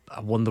hard. I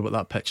wonder what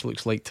that pitch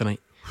looks like tonight.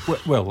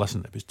 Well,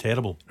 listen, it was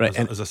terrible. Right,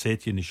 as I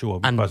said to you in the show,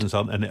 and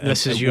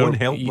this is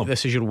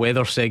your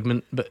weather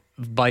segment, but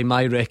by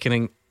my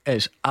reckoning,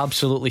 it's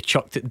absolutely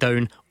chucked it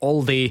down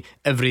all day,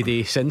 every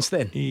day since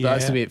then.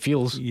 That's the way it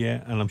feels.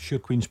 Yeah, and I'm sure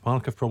Queen's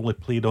Park have probably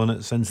played on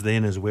it since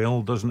then as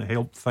well. Doesn't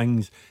help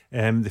things.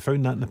 They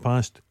found that in the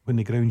past when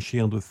the ground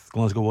shared with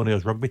Glasgow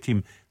Warriors rugby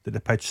team that the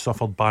pitch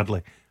suffered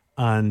badly,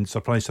 and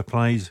surprise,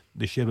 surprise,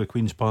 they share with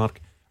Queen's Park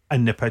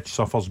and the pitch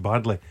suffers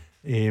badly.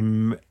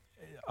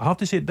 I have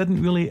to say it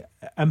didn't really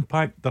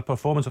impact their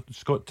performance.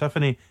 Scott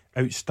Tiffany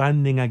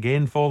outstanding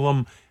again for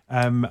them.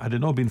 Had it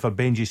not been for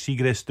Benji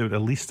Siegrist, they would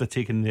at least have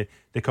taken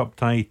the cup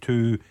tie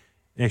to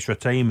extra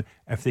time.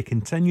 If they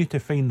continue to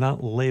find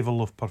that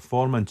level of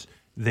performance,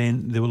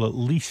 then they will at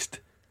least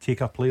take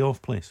a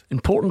playoff place.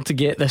 Important to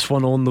get this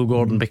one on though,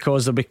 Gordon,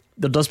 because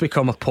there does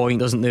become a point,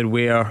 doesn't there,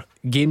 where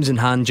games in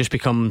hand just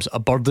becomes a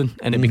burden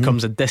and it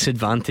becomes a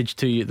disadvantage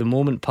to you. At the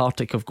moment,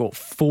 Partick have got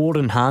 4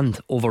 in hand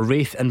over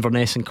Raith,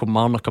 Inverness and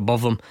Kilmarnock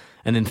above them,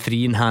 and then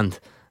 3 in hand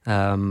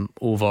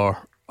over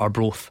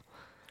Arbroath,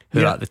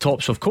 who are at the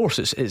top. So of course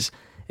it's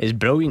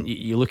brilliant.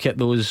 You look at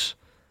those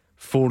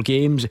 4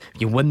 games,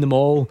 you win them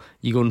all,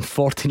 you go on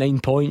 49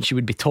 points, you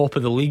would be top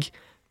of the league.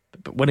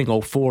 But winning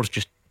all 4 is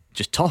just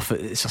tough.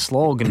 It's a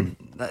slog, and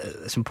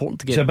it's important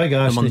to get. It's a big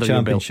ask in the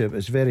championship.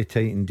 It's very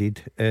tight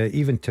indeed.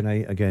 Even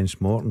tonight against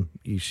Morton,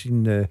 you've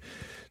seen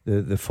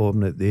the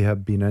form that they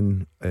have been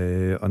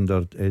in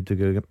under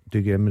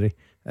Doug Emery.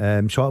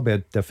 So it'll be a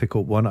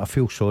difficult one. I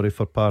feel sorry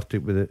for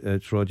Partick with it,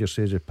 as Roger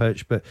says, the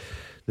pitch, but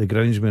the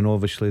groundsmen,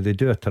 obviously they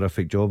do a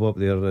terrific job up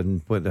there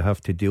and what they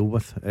have to deal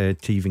with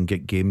to even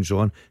get games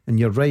on. And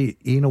you're right,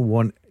 Ian will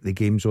want the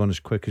games on as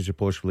quick as you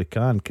possibly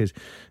can, because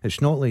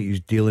it's not like he's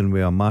dealing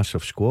with a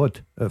massive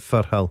squad at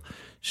Firhill.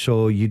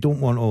 So you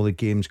don't want all the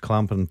games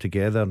clamping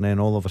together and then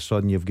all of a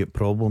sudden you've got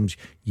problems.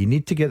 You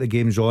need to get the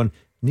games on.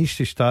 Needs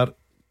to start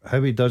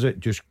how he does it,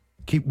 just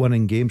keep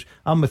winning games.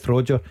 I'm with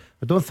Roger.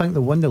 I don't think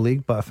they'll win the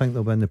league, but I think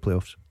they'll win the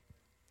playoffs.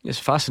 It's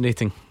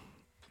fascinating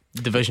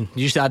division.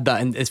 You just add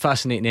that in. It's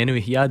fascinating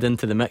anyway. You add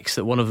into the mix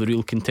that one of the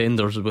real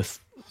contenders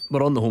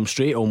we're on the home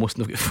straight almost,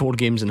 and they've got 4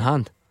 games in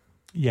hand.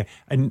 Yeah,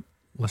 and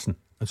listen,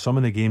 some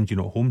of the games,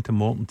 home to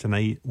Morton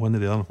tonight, one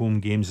of the other home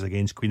games is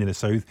against Queen of the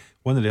South,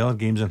 one of the other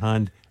games in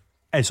hand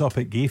is up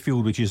at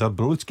Gayfield, which is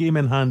Arbroath's game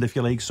in hand, if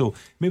you like. So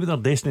maybe their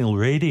destiny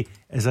already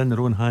is in their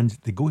own hands.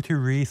 They go to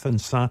Raith on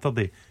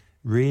Saturday.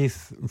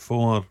 Raith,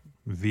 for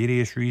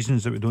various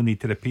reasons that we don't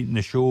need to repeat in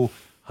the show,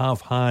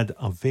 have had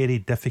a very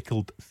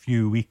difficult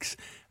few weeks,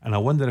 and I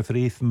wonder if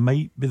Raith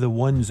might be the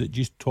ones that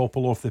just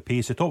topple off the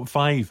pace. The top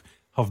 5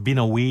 have been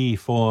away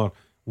for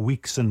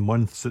weeks and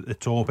months at the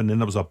top, and then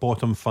there was a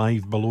bottom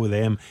 5 below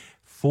them.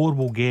 4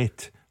 will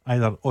get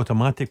either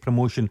automatic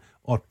promotion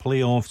or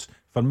playoffs.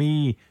 For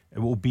me, it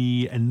will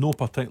be in no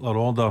particular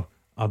order: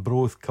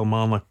 Arbroath,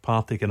 Kilmarnock,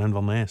 Partick and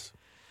Inverness.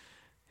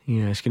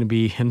 Yeah, it's going to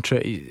be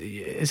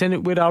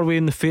interesting. Where are we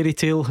in the fairy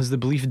tale? Has the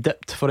belief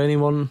dipped for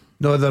anyone?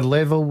 No, they're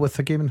level with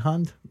the game in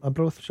hand,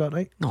 Arbroath, is that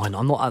right? No,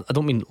 I'm not. I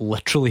don't mean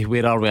literally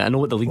where are we. I know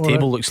what the league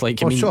table looks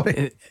like. I mean,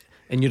 sorry.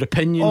 In your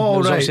opinion,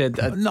 right. I said,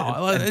 a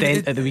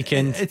dent at the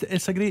weekend.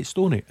 It's a great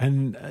story,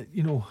 and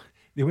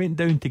they went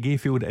down to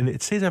Gayfield, and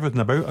it says everything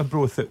about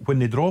Arbroath that when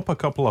they drop a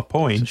couple of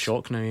points, it's a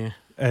shock now.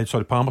 Yeah.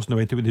 Palmerston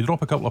went to. When they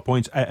drop a couple of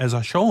points, it is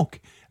a shock.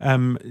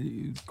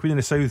 Queen of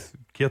the South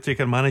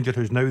caretaker manager,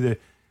 who's now the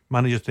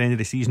manager at the end of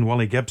the season,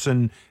 Wally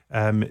Gibson,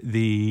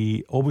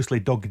 they obviously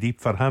dug deep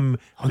for him.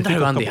 I wonder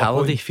how Andy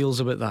Halliday feels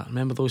about that.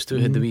 Remember those two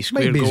had the wee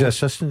square maybe goal his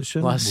assistant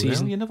soon. last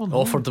season. You never know.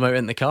 Offered them out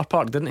in the car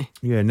park, didn't he?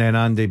 Yeah, and then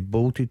Andy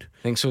bolted.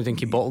 Think so?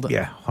 Think he bottled it?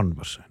 Yeah,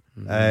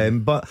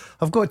 100%. But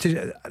I've got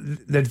to,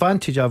 the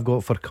advantage I've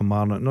got for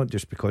Kilmarnock, not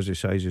just because of the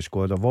size of the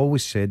squad, I've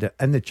always said that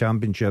in the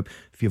Championship,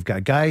 if you've got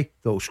a guy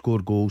that'll score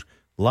goals,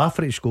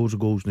 Lafferty scores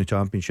goals in the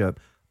Championship,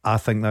 I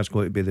think that's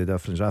going to be the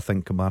difference. I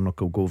think Kilmarnock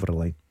will go over the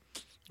line.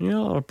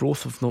 Yeah,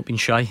 both have not been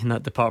shy in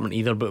that department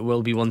either, but it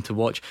will be one to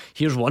watch.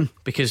 Here's one,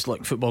 because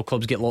football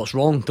clubs get lots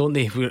wrong, don't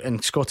they?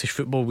 In Scottish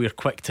football, we're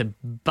quick to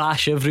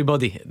bash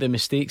everybody at the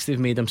mistakes they've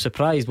made. I'm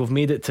surprised we've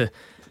made it to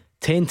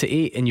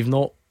 10-8 and you've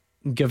not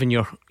given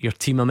your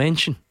team a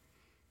mention.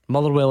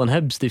 Motherwell and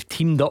Hibs, they've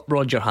teamed up,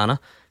 Roger Hannah.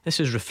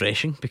 This is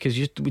refreshing because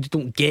we just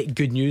don't get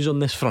good news on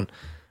this front.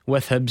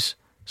 With Hibs,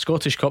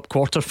 Scottish Cup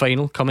quarter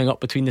final coming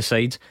up between the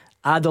sides.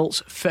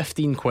 Adults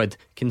 £15,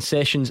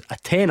 concessions a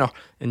tenner,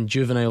 and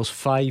juveniles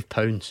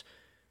 £5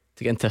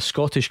 to get into a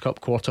Scottish Cup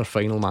quarter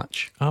final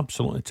match.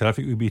 Absolutely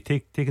terrific. We'd be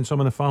taking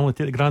some of the family,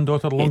 take the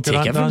granddaughter along to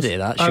that. Take everybody to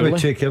that, surely. I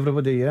would take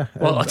everybody, yeah.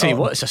 Well, I'll tell you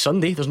what, it's a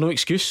Sunday, there's no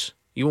excuse.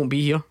 You won't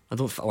be here. I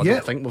don't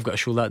think we've got a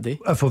show that day.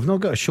 If we've not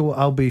got a show,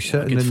 I'll be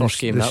sitting in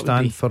the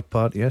Stanford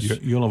part. Yes,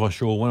 you'll have a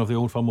show. One of the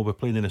old firm will be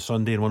playing on a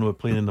Sunday and one will be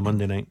playing on the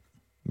Monday night.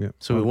 Yeah.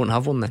 So we won't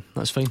have one then.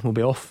 That's fine. We'll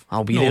be off.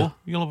 I'll be there.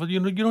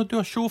 You'll do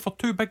a show for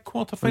 2 big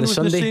quarterfinals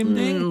on the same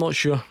day. I'm not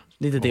sure.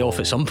 Need a day off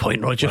at some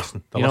point, Roger.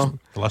 Listen,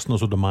 the listeners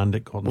will demand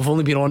it, Gordon. We've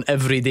only been on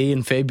every day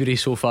in February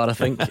so far, I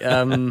think.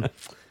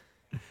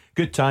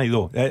 Good tie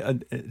though.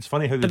 It's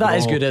funny how. But that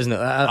is good, isn't it?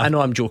 I know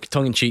I'm joking,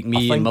 tongue in cheek,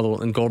 me and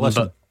Motherwell and Gordon.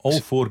 Listen, but all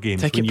 4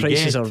 games. Ticket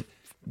prices are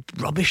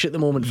rubbish at the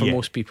moment for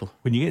most people.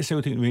 When you get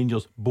Celtic and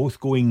Rangers both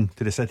going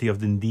to the city of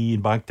Dundee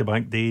in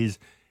back-to-back days,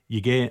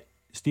 you get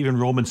Stephen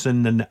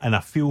Robinson and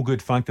a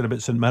feel-good factor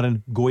about St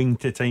Mirren going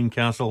to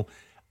Tynecastle,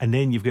 and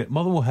then you've got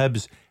Motherwell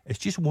Hibs. It's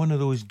just one of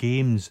those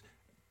games.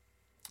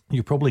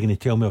 You're probably going to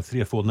tell me of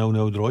 3 or 4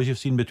 0-0 draws you've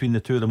seen between the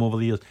two of them over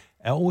the years.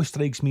 It always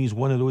strikes me as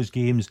one of those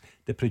games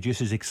that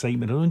produces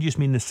excitement. I don't just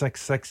mean the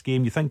 6-6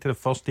 game. You think to the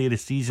first day of the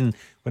season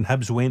when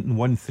Hibs went and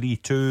won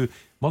 3-2.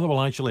 Motherwell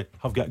actually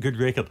have got a good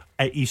record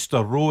at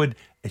Easter Road.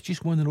 it's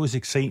just one of those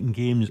exciting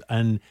games,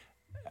 and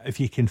if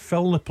you can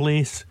fill the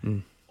place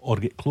or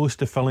get close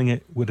to filling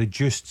it with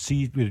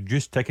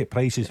reduced ticket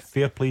prices,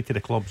 fair play to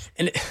the clubs.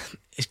 And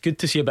it's good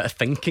to see a bit of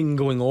thinking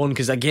going on,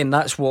 because again,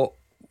 that's what,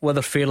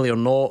 whether fairly or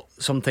not,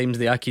 sometimes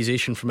the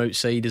accusation from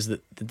outside is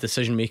that the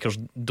decision makers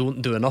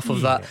don't do enough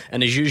of that.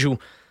 And as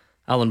usual,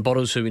 Alan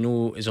Burrows, who we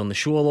know is on the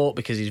show a lot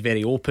because he's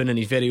very open, and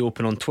he's very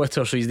open on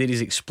Twitter, so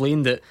he's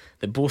explained that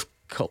both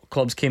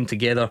clubs came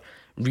together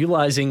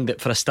realising that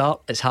for a start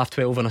it's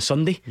 12:30 on a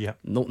Sunday.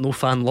 No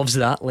fan loves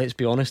that, let's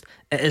be honest.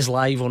 It is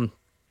live on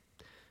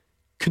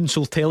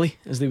Kunseltelly,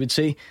 as they would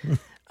say.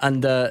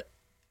 And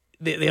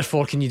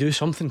therefore, can you do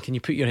something? Can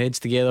you put your heads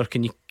together?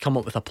 Can you come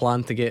up with a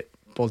plan to get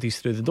bodies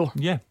through the door?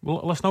 Yeah,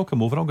 well, listen, I'll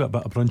come over. I'll get a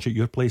bit of brunch at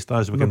your place,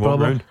 Daz. We can walk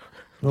round.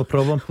 No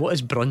problem. What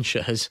is brunch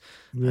at his?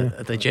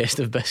 A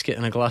digestive biscuit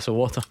and a glass of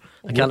water.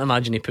 I can't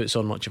imagine he puts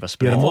on much of a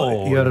spirit.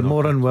 You're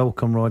more than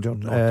welcome, Roger.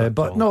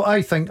 But no,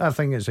 I think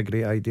it's a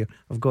great idea,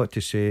 I've got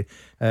to say.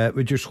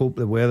 We just hope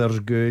the weather's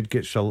good,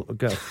 get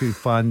a few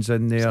fans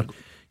in there.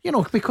 You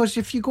know, because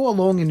if you go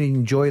along and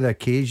enjoy the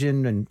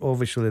occasion, and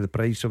obviously the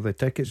price of the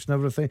tickets and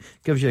everything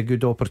gives you a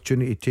good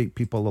opportunity to take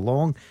people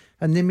along,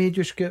 and they may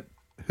just get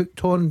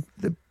hooked on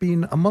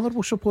being a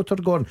Motherwell supporter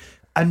gone.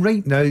 And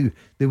right now,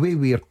 the way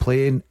we are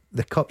playing,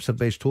 the cup's our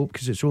best hope,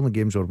 because it's the only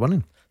games we're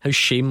winning. How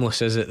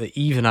shameless is it that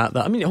even at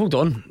that, I mean, hold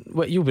on,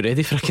 you'll be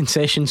ready for a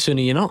concession soon,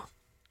 are you not?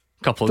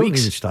 A couple of Don't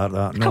weeks. Don't even start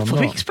that. No, couple of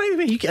weeks, by the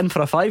way. You get in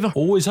for a $5.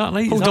 Oh, is that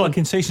right? Hold on.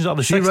 Concessions are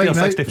the 60 or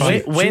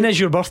 65. When is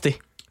your birthday?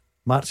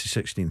 March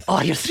the 16th.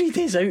 Oh, you're 3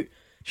 days out.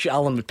 Shoot,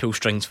 Alan would pull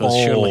strings for us,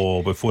 surely.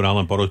 Oh, before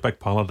Alan Burrows, big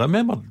pallard. I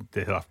remember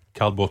they had a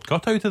cardboard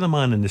cutout of the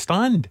man in the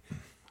stand.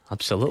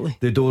 Absolutely.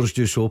 The doors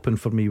just open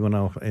for me when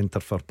I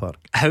enter Fir Park.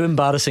 How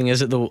embarrassing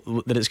is it though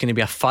that it's going to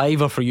be a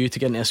 $5 for you to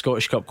get into a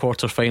Scottish Cup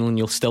quarter final and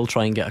you'll still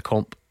try and get a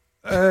comp?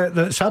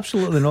 That's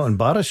absolutely not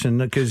embarrassing,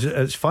 because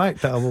it's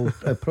fact that I will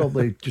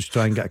probably just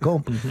try and get a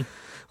comp. Well,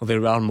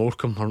 there are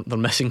Morecambe. They're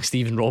missing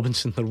Stephen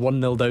Robinson. They're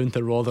 1-0 down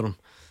to Rotherham.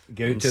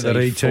 Get out to the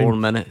right 4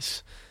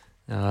 minutes.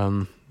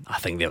 I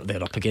think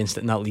they're up against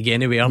it in that league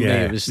anyway, aren't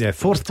they? It was,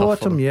 fourth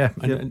bottom,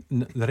 And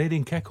the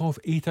Reading kick-off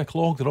 8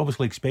 o'clock. They're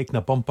obviously expecting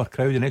a bumper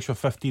crowd. An extra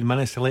 15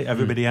 minutes to let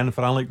everybody in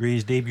for Alec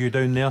Ray's debut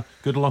down there.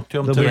 Good luck to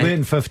him. They'll be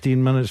waiting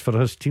 15 minutes for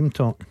his team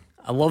talk.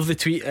 I love the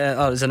tweet. It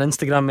was an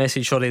Instagram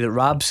message, that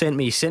Rab sent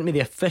me. He sent me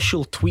the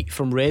official tweet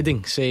from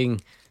Reading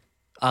saying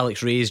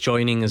Alex Ray's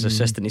joining as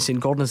assistant. He's saying,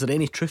 Gordon, is there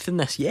any truth in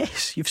this?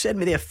 Yes, you've sent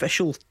me the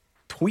official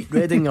tweet,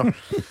 Reading, or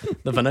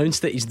they've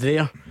announced that he's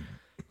there.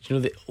 Do you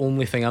know the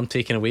only thing I'm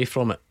taking away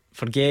from it?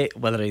 Forget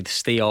whether he'd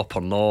stay up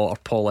or not, or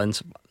Paul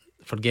Ince.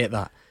 Forget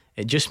that.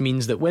 It just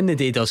means that when the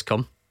day does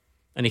come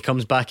and he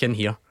comes back in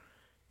here,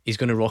 he's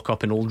going to rock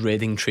up in old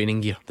Reading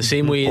training gear, the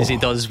same way as he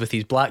does with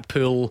his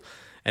Blackpool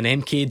and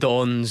MK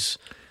Dons,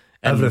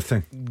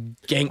 everything,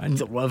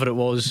 Genk, whatever it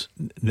was.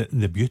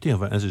 The beauty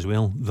of it is as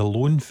well, the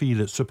loan fee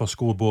that Super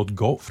Scoreboard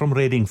got from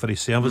Reading for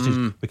his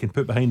services, we can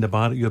put behind the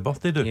bar at your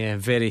birthday, do. Yeah,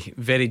 very,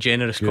 very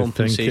generous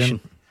compensation.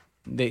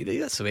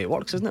 That's the way it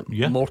works, isn't it?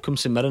 Yeah. Morecambe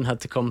St Mirren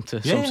had to come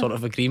to some sort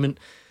of agreement.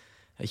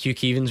 Hugh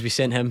Keevins, we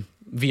sent him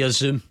via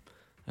Zoom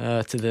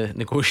to the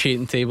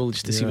negotiating table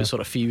just to see what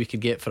sort of fee we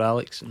could get for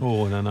Alex.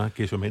 Oh, in that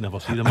case we might never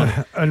see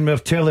them. And we're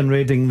telling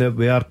Reading that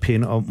we are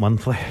paying it up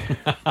monthly.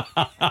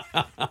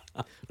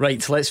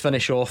 Right, let's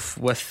finish off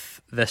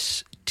with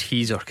this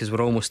teaser, because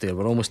we're almost there.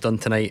 We're almost done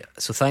tonight.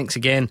 So thanks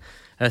again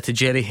to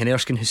Jerry and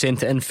Erskine, who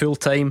sent it in full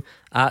time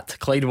at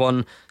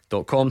Clyde1.com.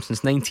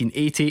 Since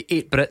 1980,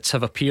 8 Brits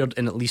have appeared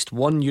in at least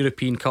one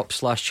European Cup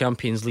 /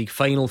 Champions League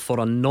final for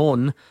a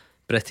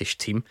non-British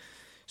team.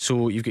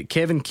 So you've got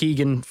Kevin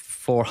Keegan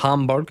for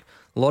Hamburg,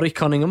 Laurie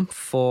Cunningham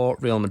for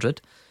Real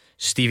Madrid,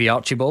 Stevie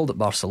Archibald at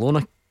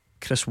Barcelona,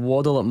 Chris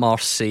Waddle at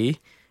Marseille,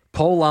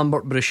 Paul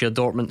Lambert, Borussia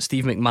Dortmund,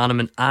 Steve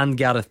McManaman and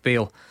Gareth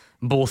Bale,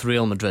 both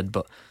Real Madrid,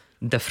 but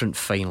different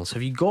finals.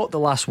 Have you got the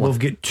last one? We've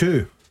got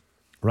 2,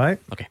 right?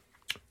 Okay.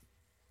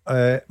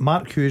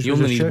 Mark Hughes. You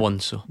was only a need shout. one,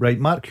 so right.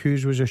 Mark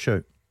Hughes was a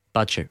shout.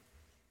 Bad shout.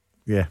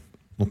 Yeah.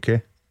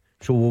 Okay.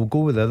 So we'll go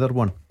with the other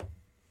one.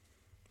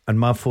 And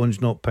my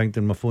phone's not pinged,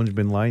 and my phone's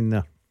been lying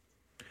there.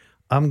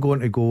 I'm going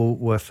to go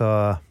with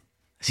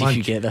see if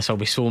you get this, I'll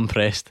be so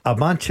impressed. A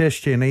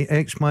Manchester United,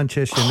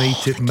 ex-Manchester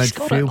United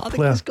midfield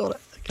player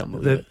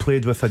that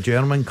played with a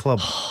German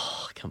club.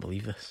 I can't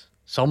believe this.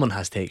 Someone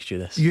has texted you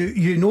this.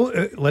 You know,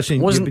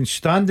 listen, you've been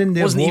standing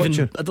there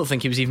watching. I don't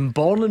think he was even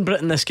born in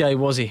Britain, this guy,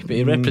 was he? But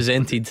he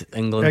represented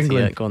England.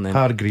 Yeah, go on then.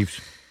 Hargreaves.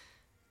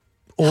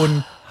 Owen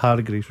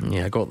Hargreaves.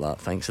 Yeah, I got that,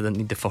 thanks. I didn't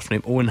need the first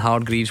name. Owen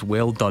Hargreaves,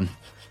 well done.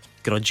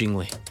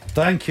 Grudgingly.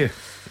 Thank you.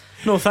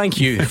 No, thank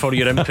you for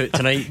your input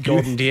tonight,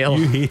 Gordon DL.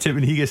 You hate it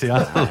when he gets the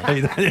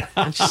answer.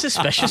 I'm just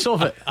suspicious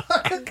of it.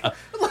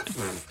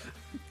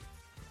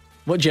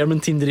 What German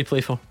team did he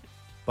play for?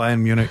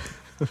 Bayern Munich.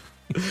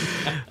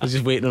 I was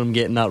just waiting on him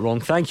getting that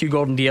wrong. Thank you,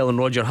 Gordon DL and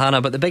Roger Hanna.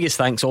 But the biggest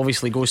thanks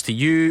obviously goes to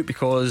you,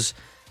 because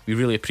we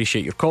really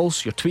appreciate your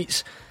calls, your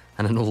tweets,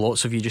 and I know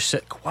lots of you just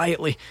sit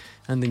quietly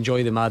and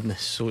enjoy the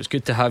madness. So it's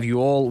good to have you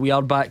all. We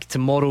are back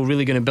tomorrow,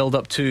 really going to build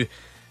up to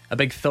a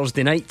big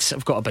Thursday night.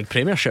 I've got a big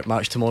Premiership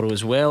match tomorrow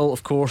as well,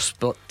 of course.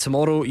 But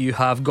tomorrow you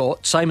have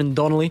got Simon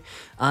Donnelly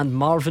and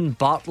Marvin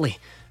Bartley.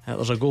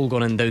 There's a goal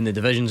going in down the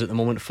divisions at the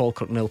moment.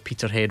 Falkirk 0,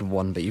 Peterhead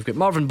 1. But you've got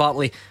Marvin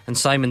Bartley and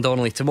Simon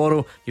Donnelly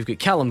tomorrow. You've got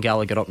Callum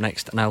Gallagher up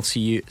next, and I'll see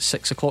you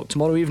 6 o'clock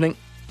tomorrow evening.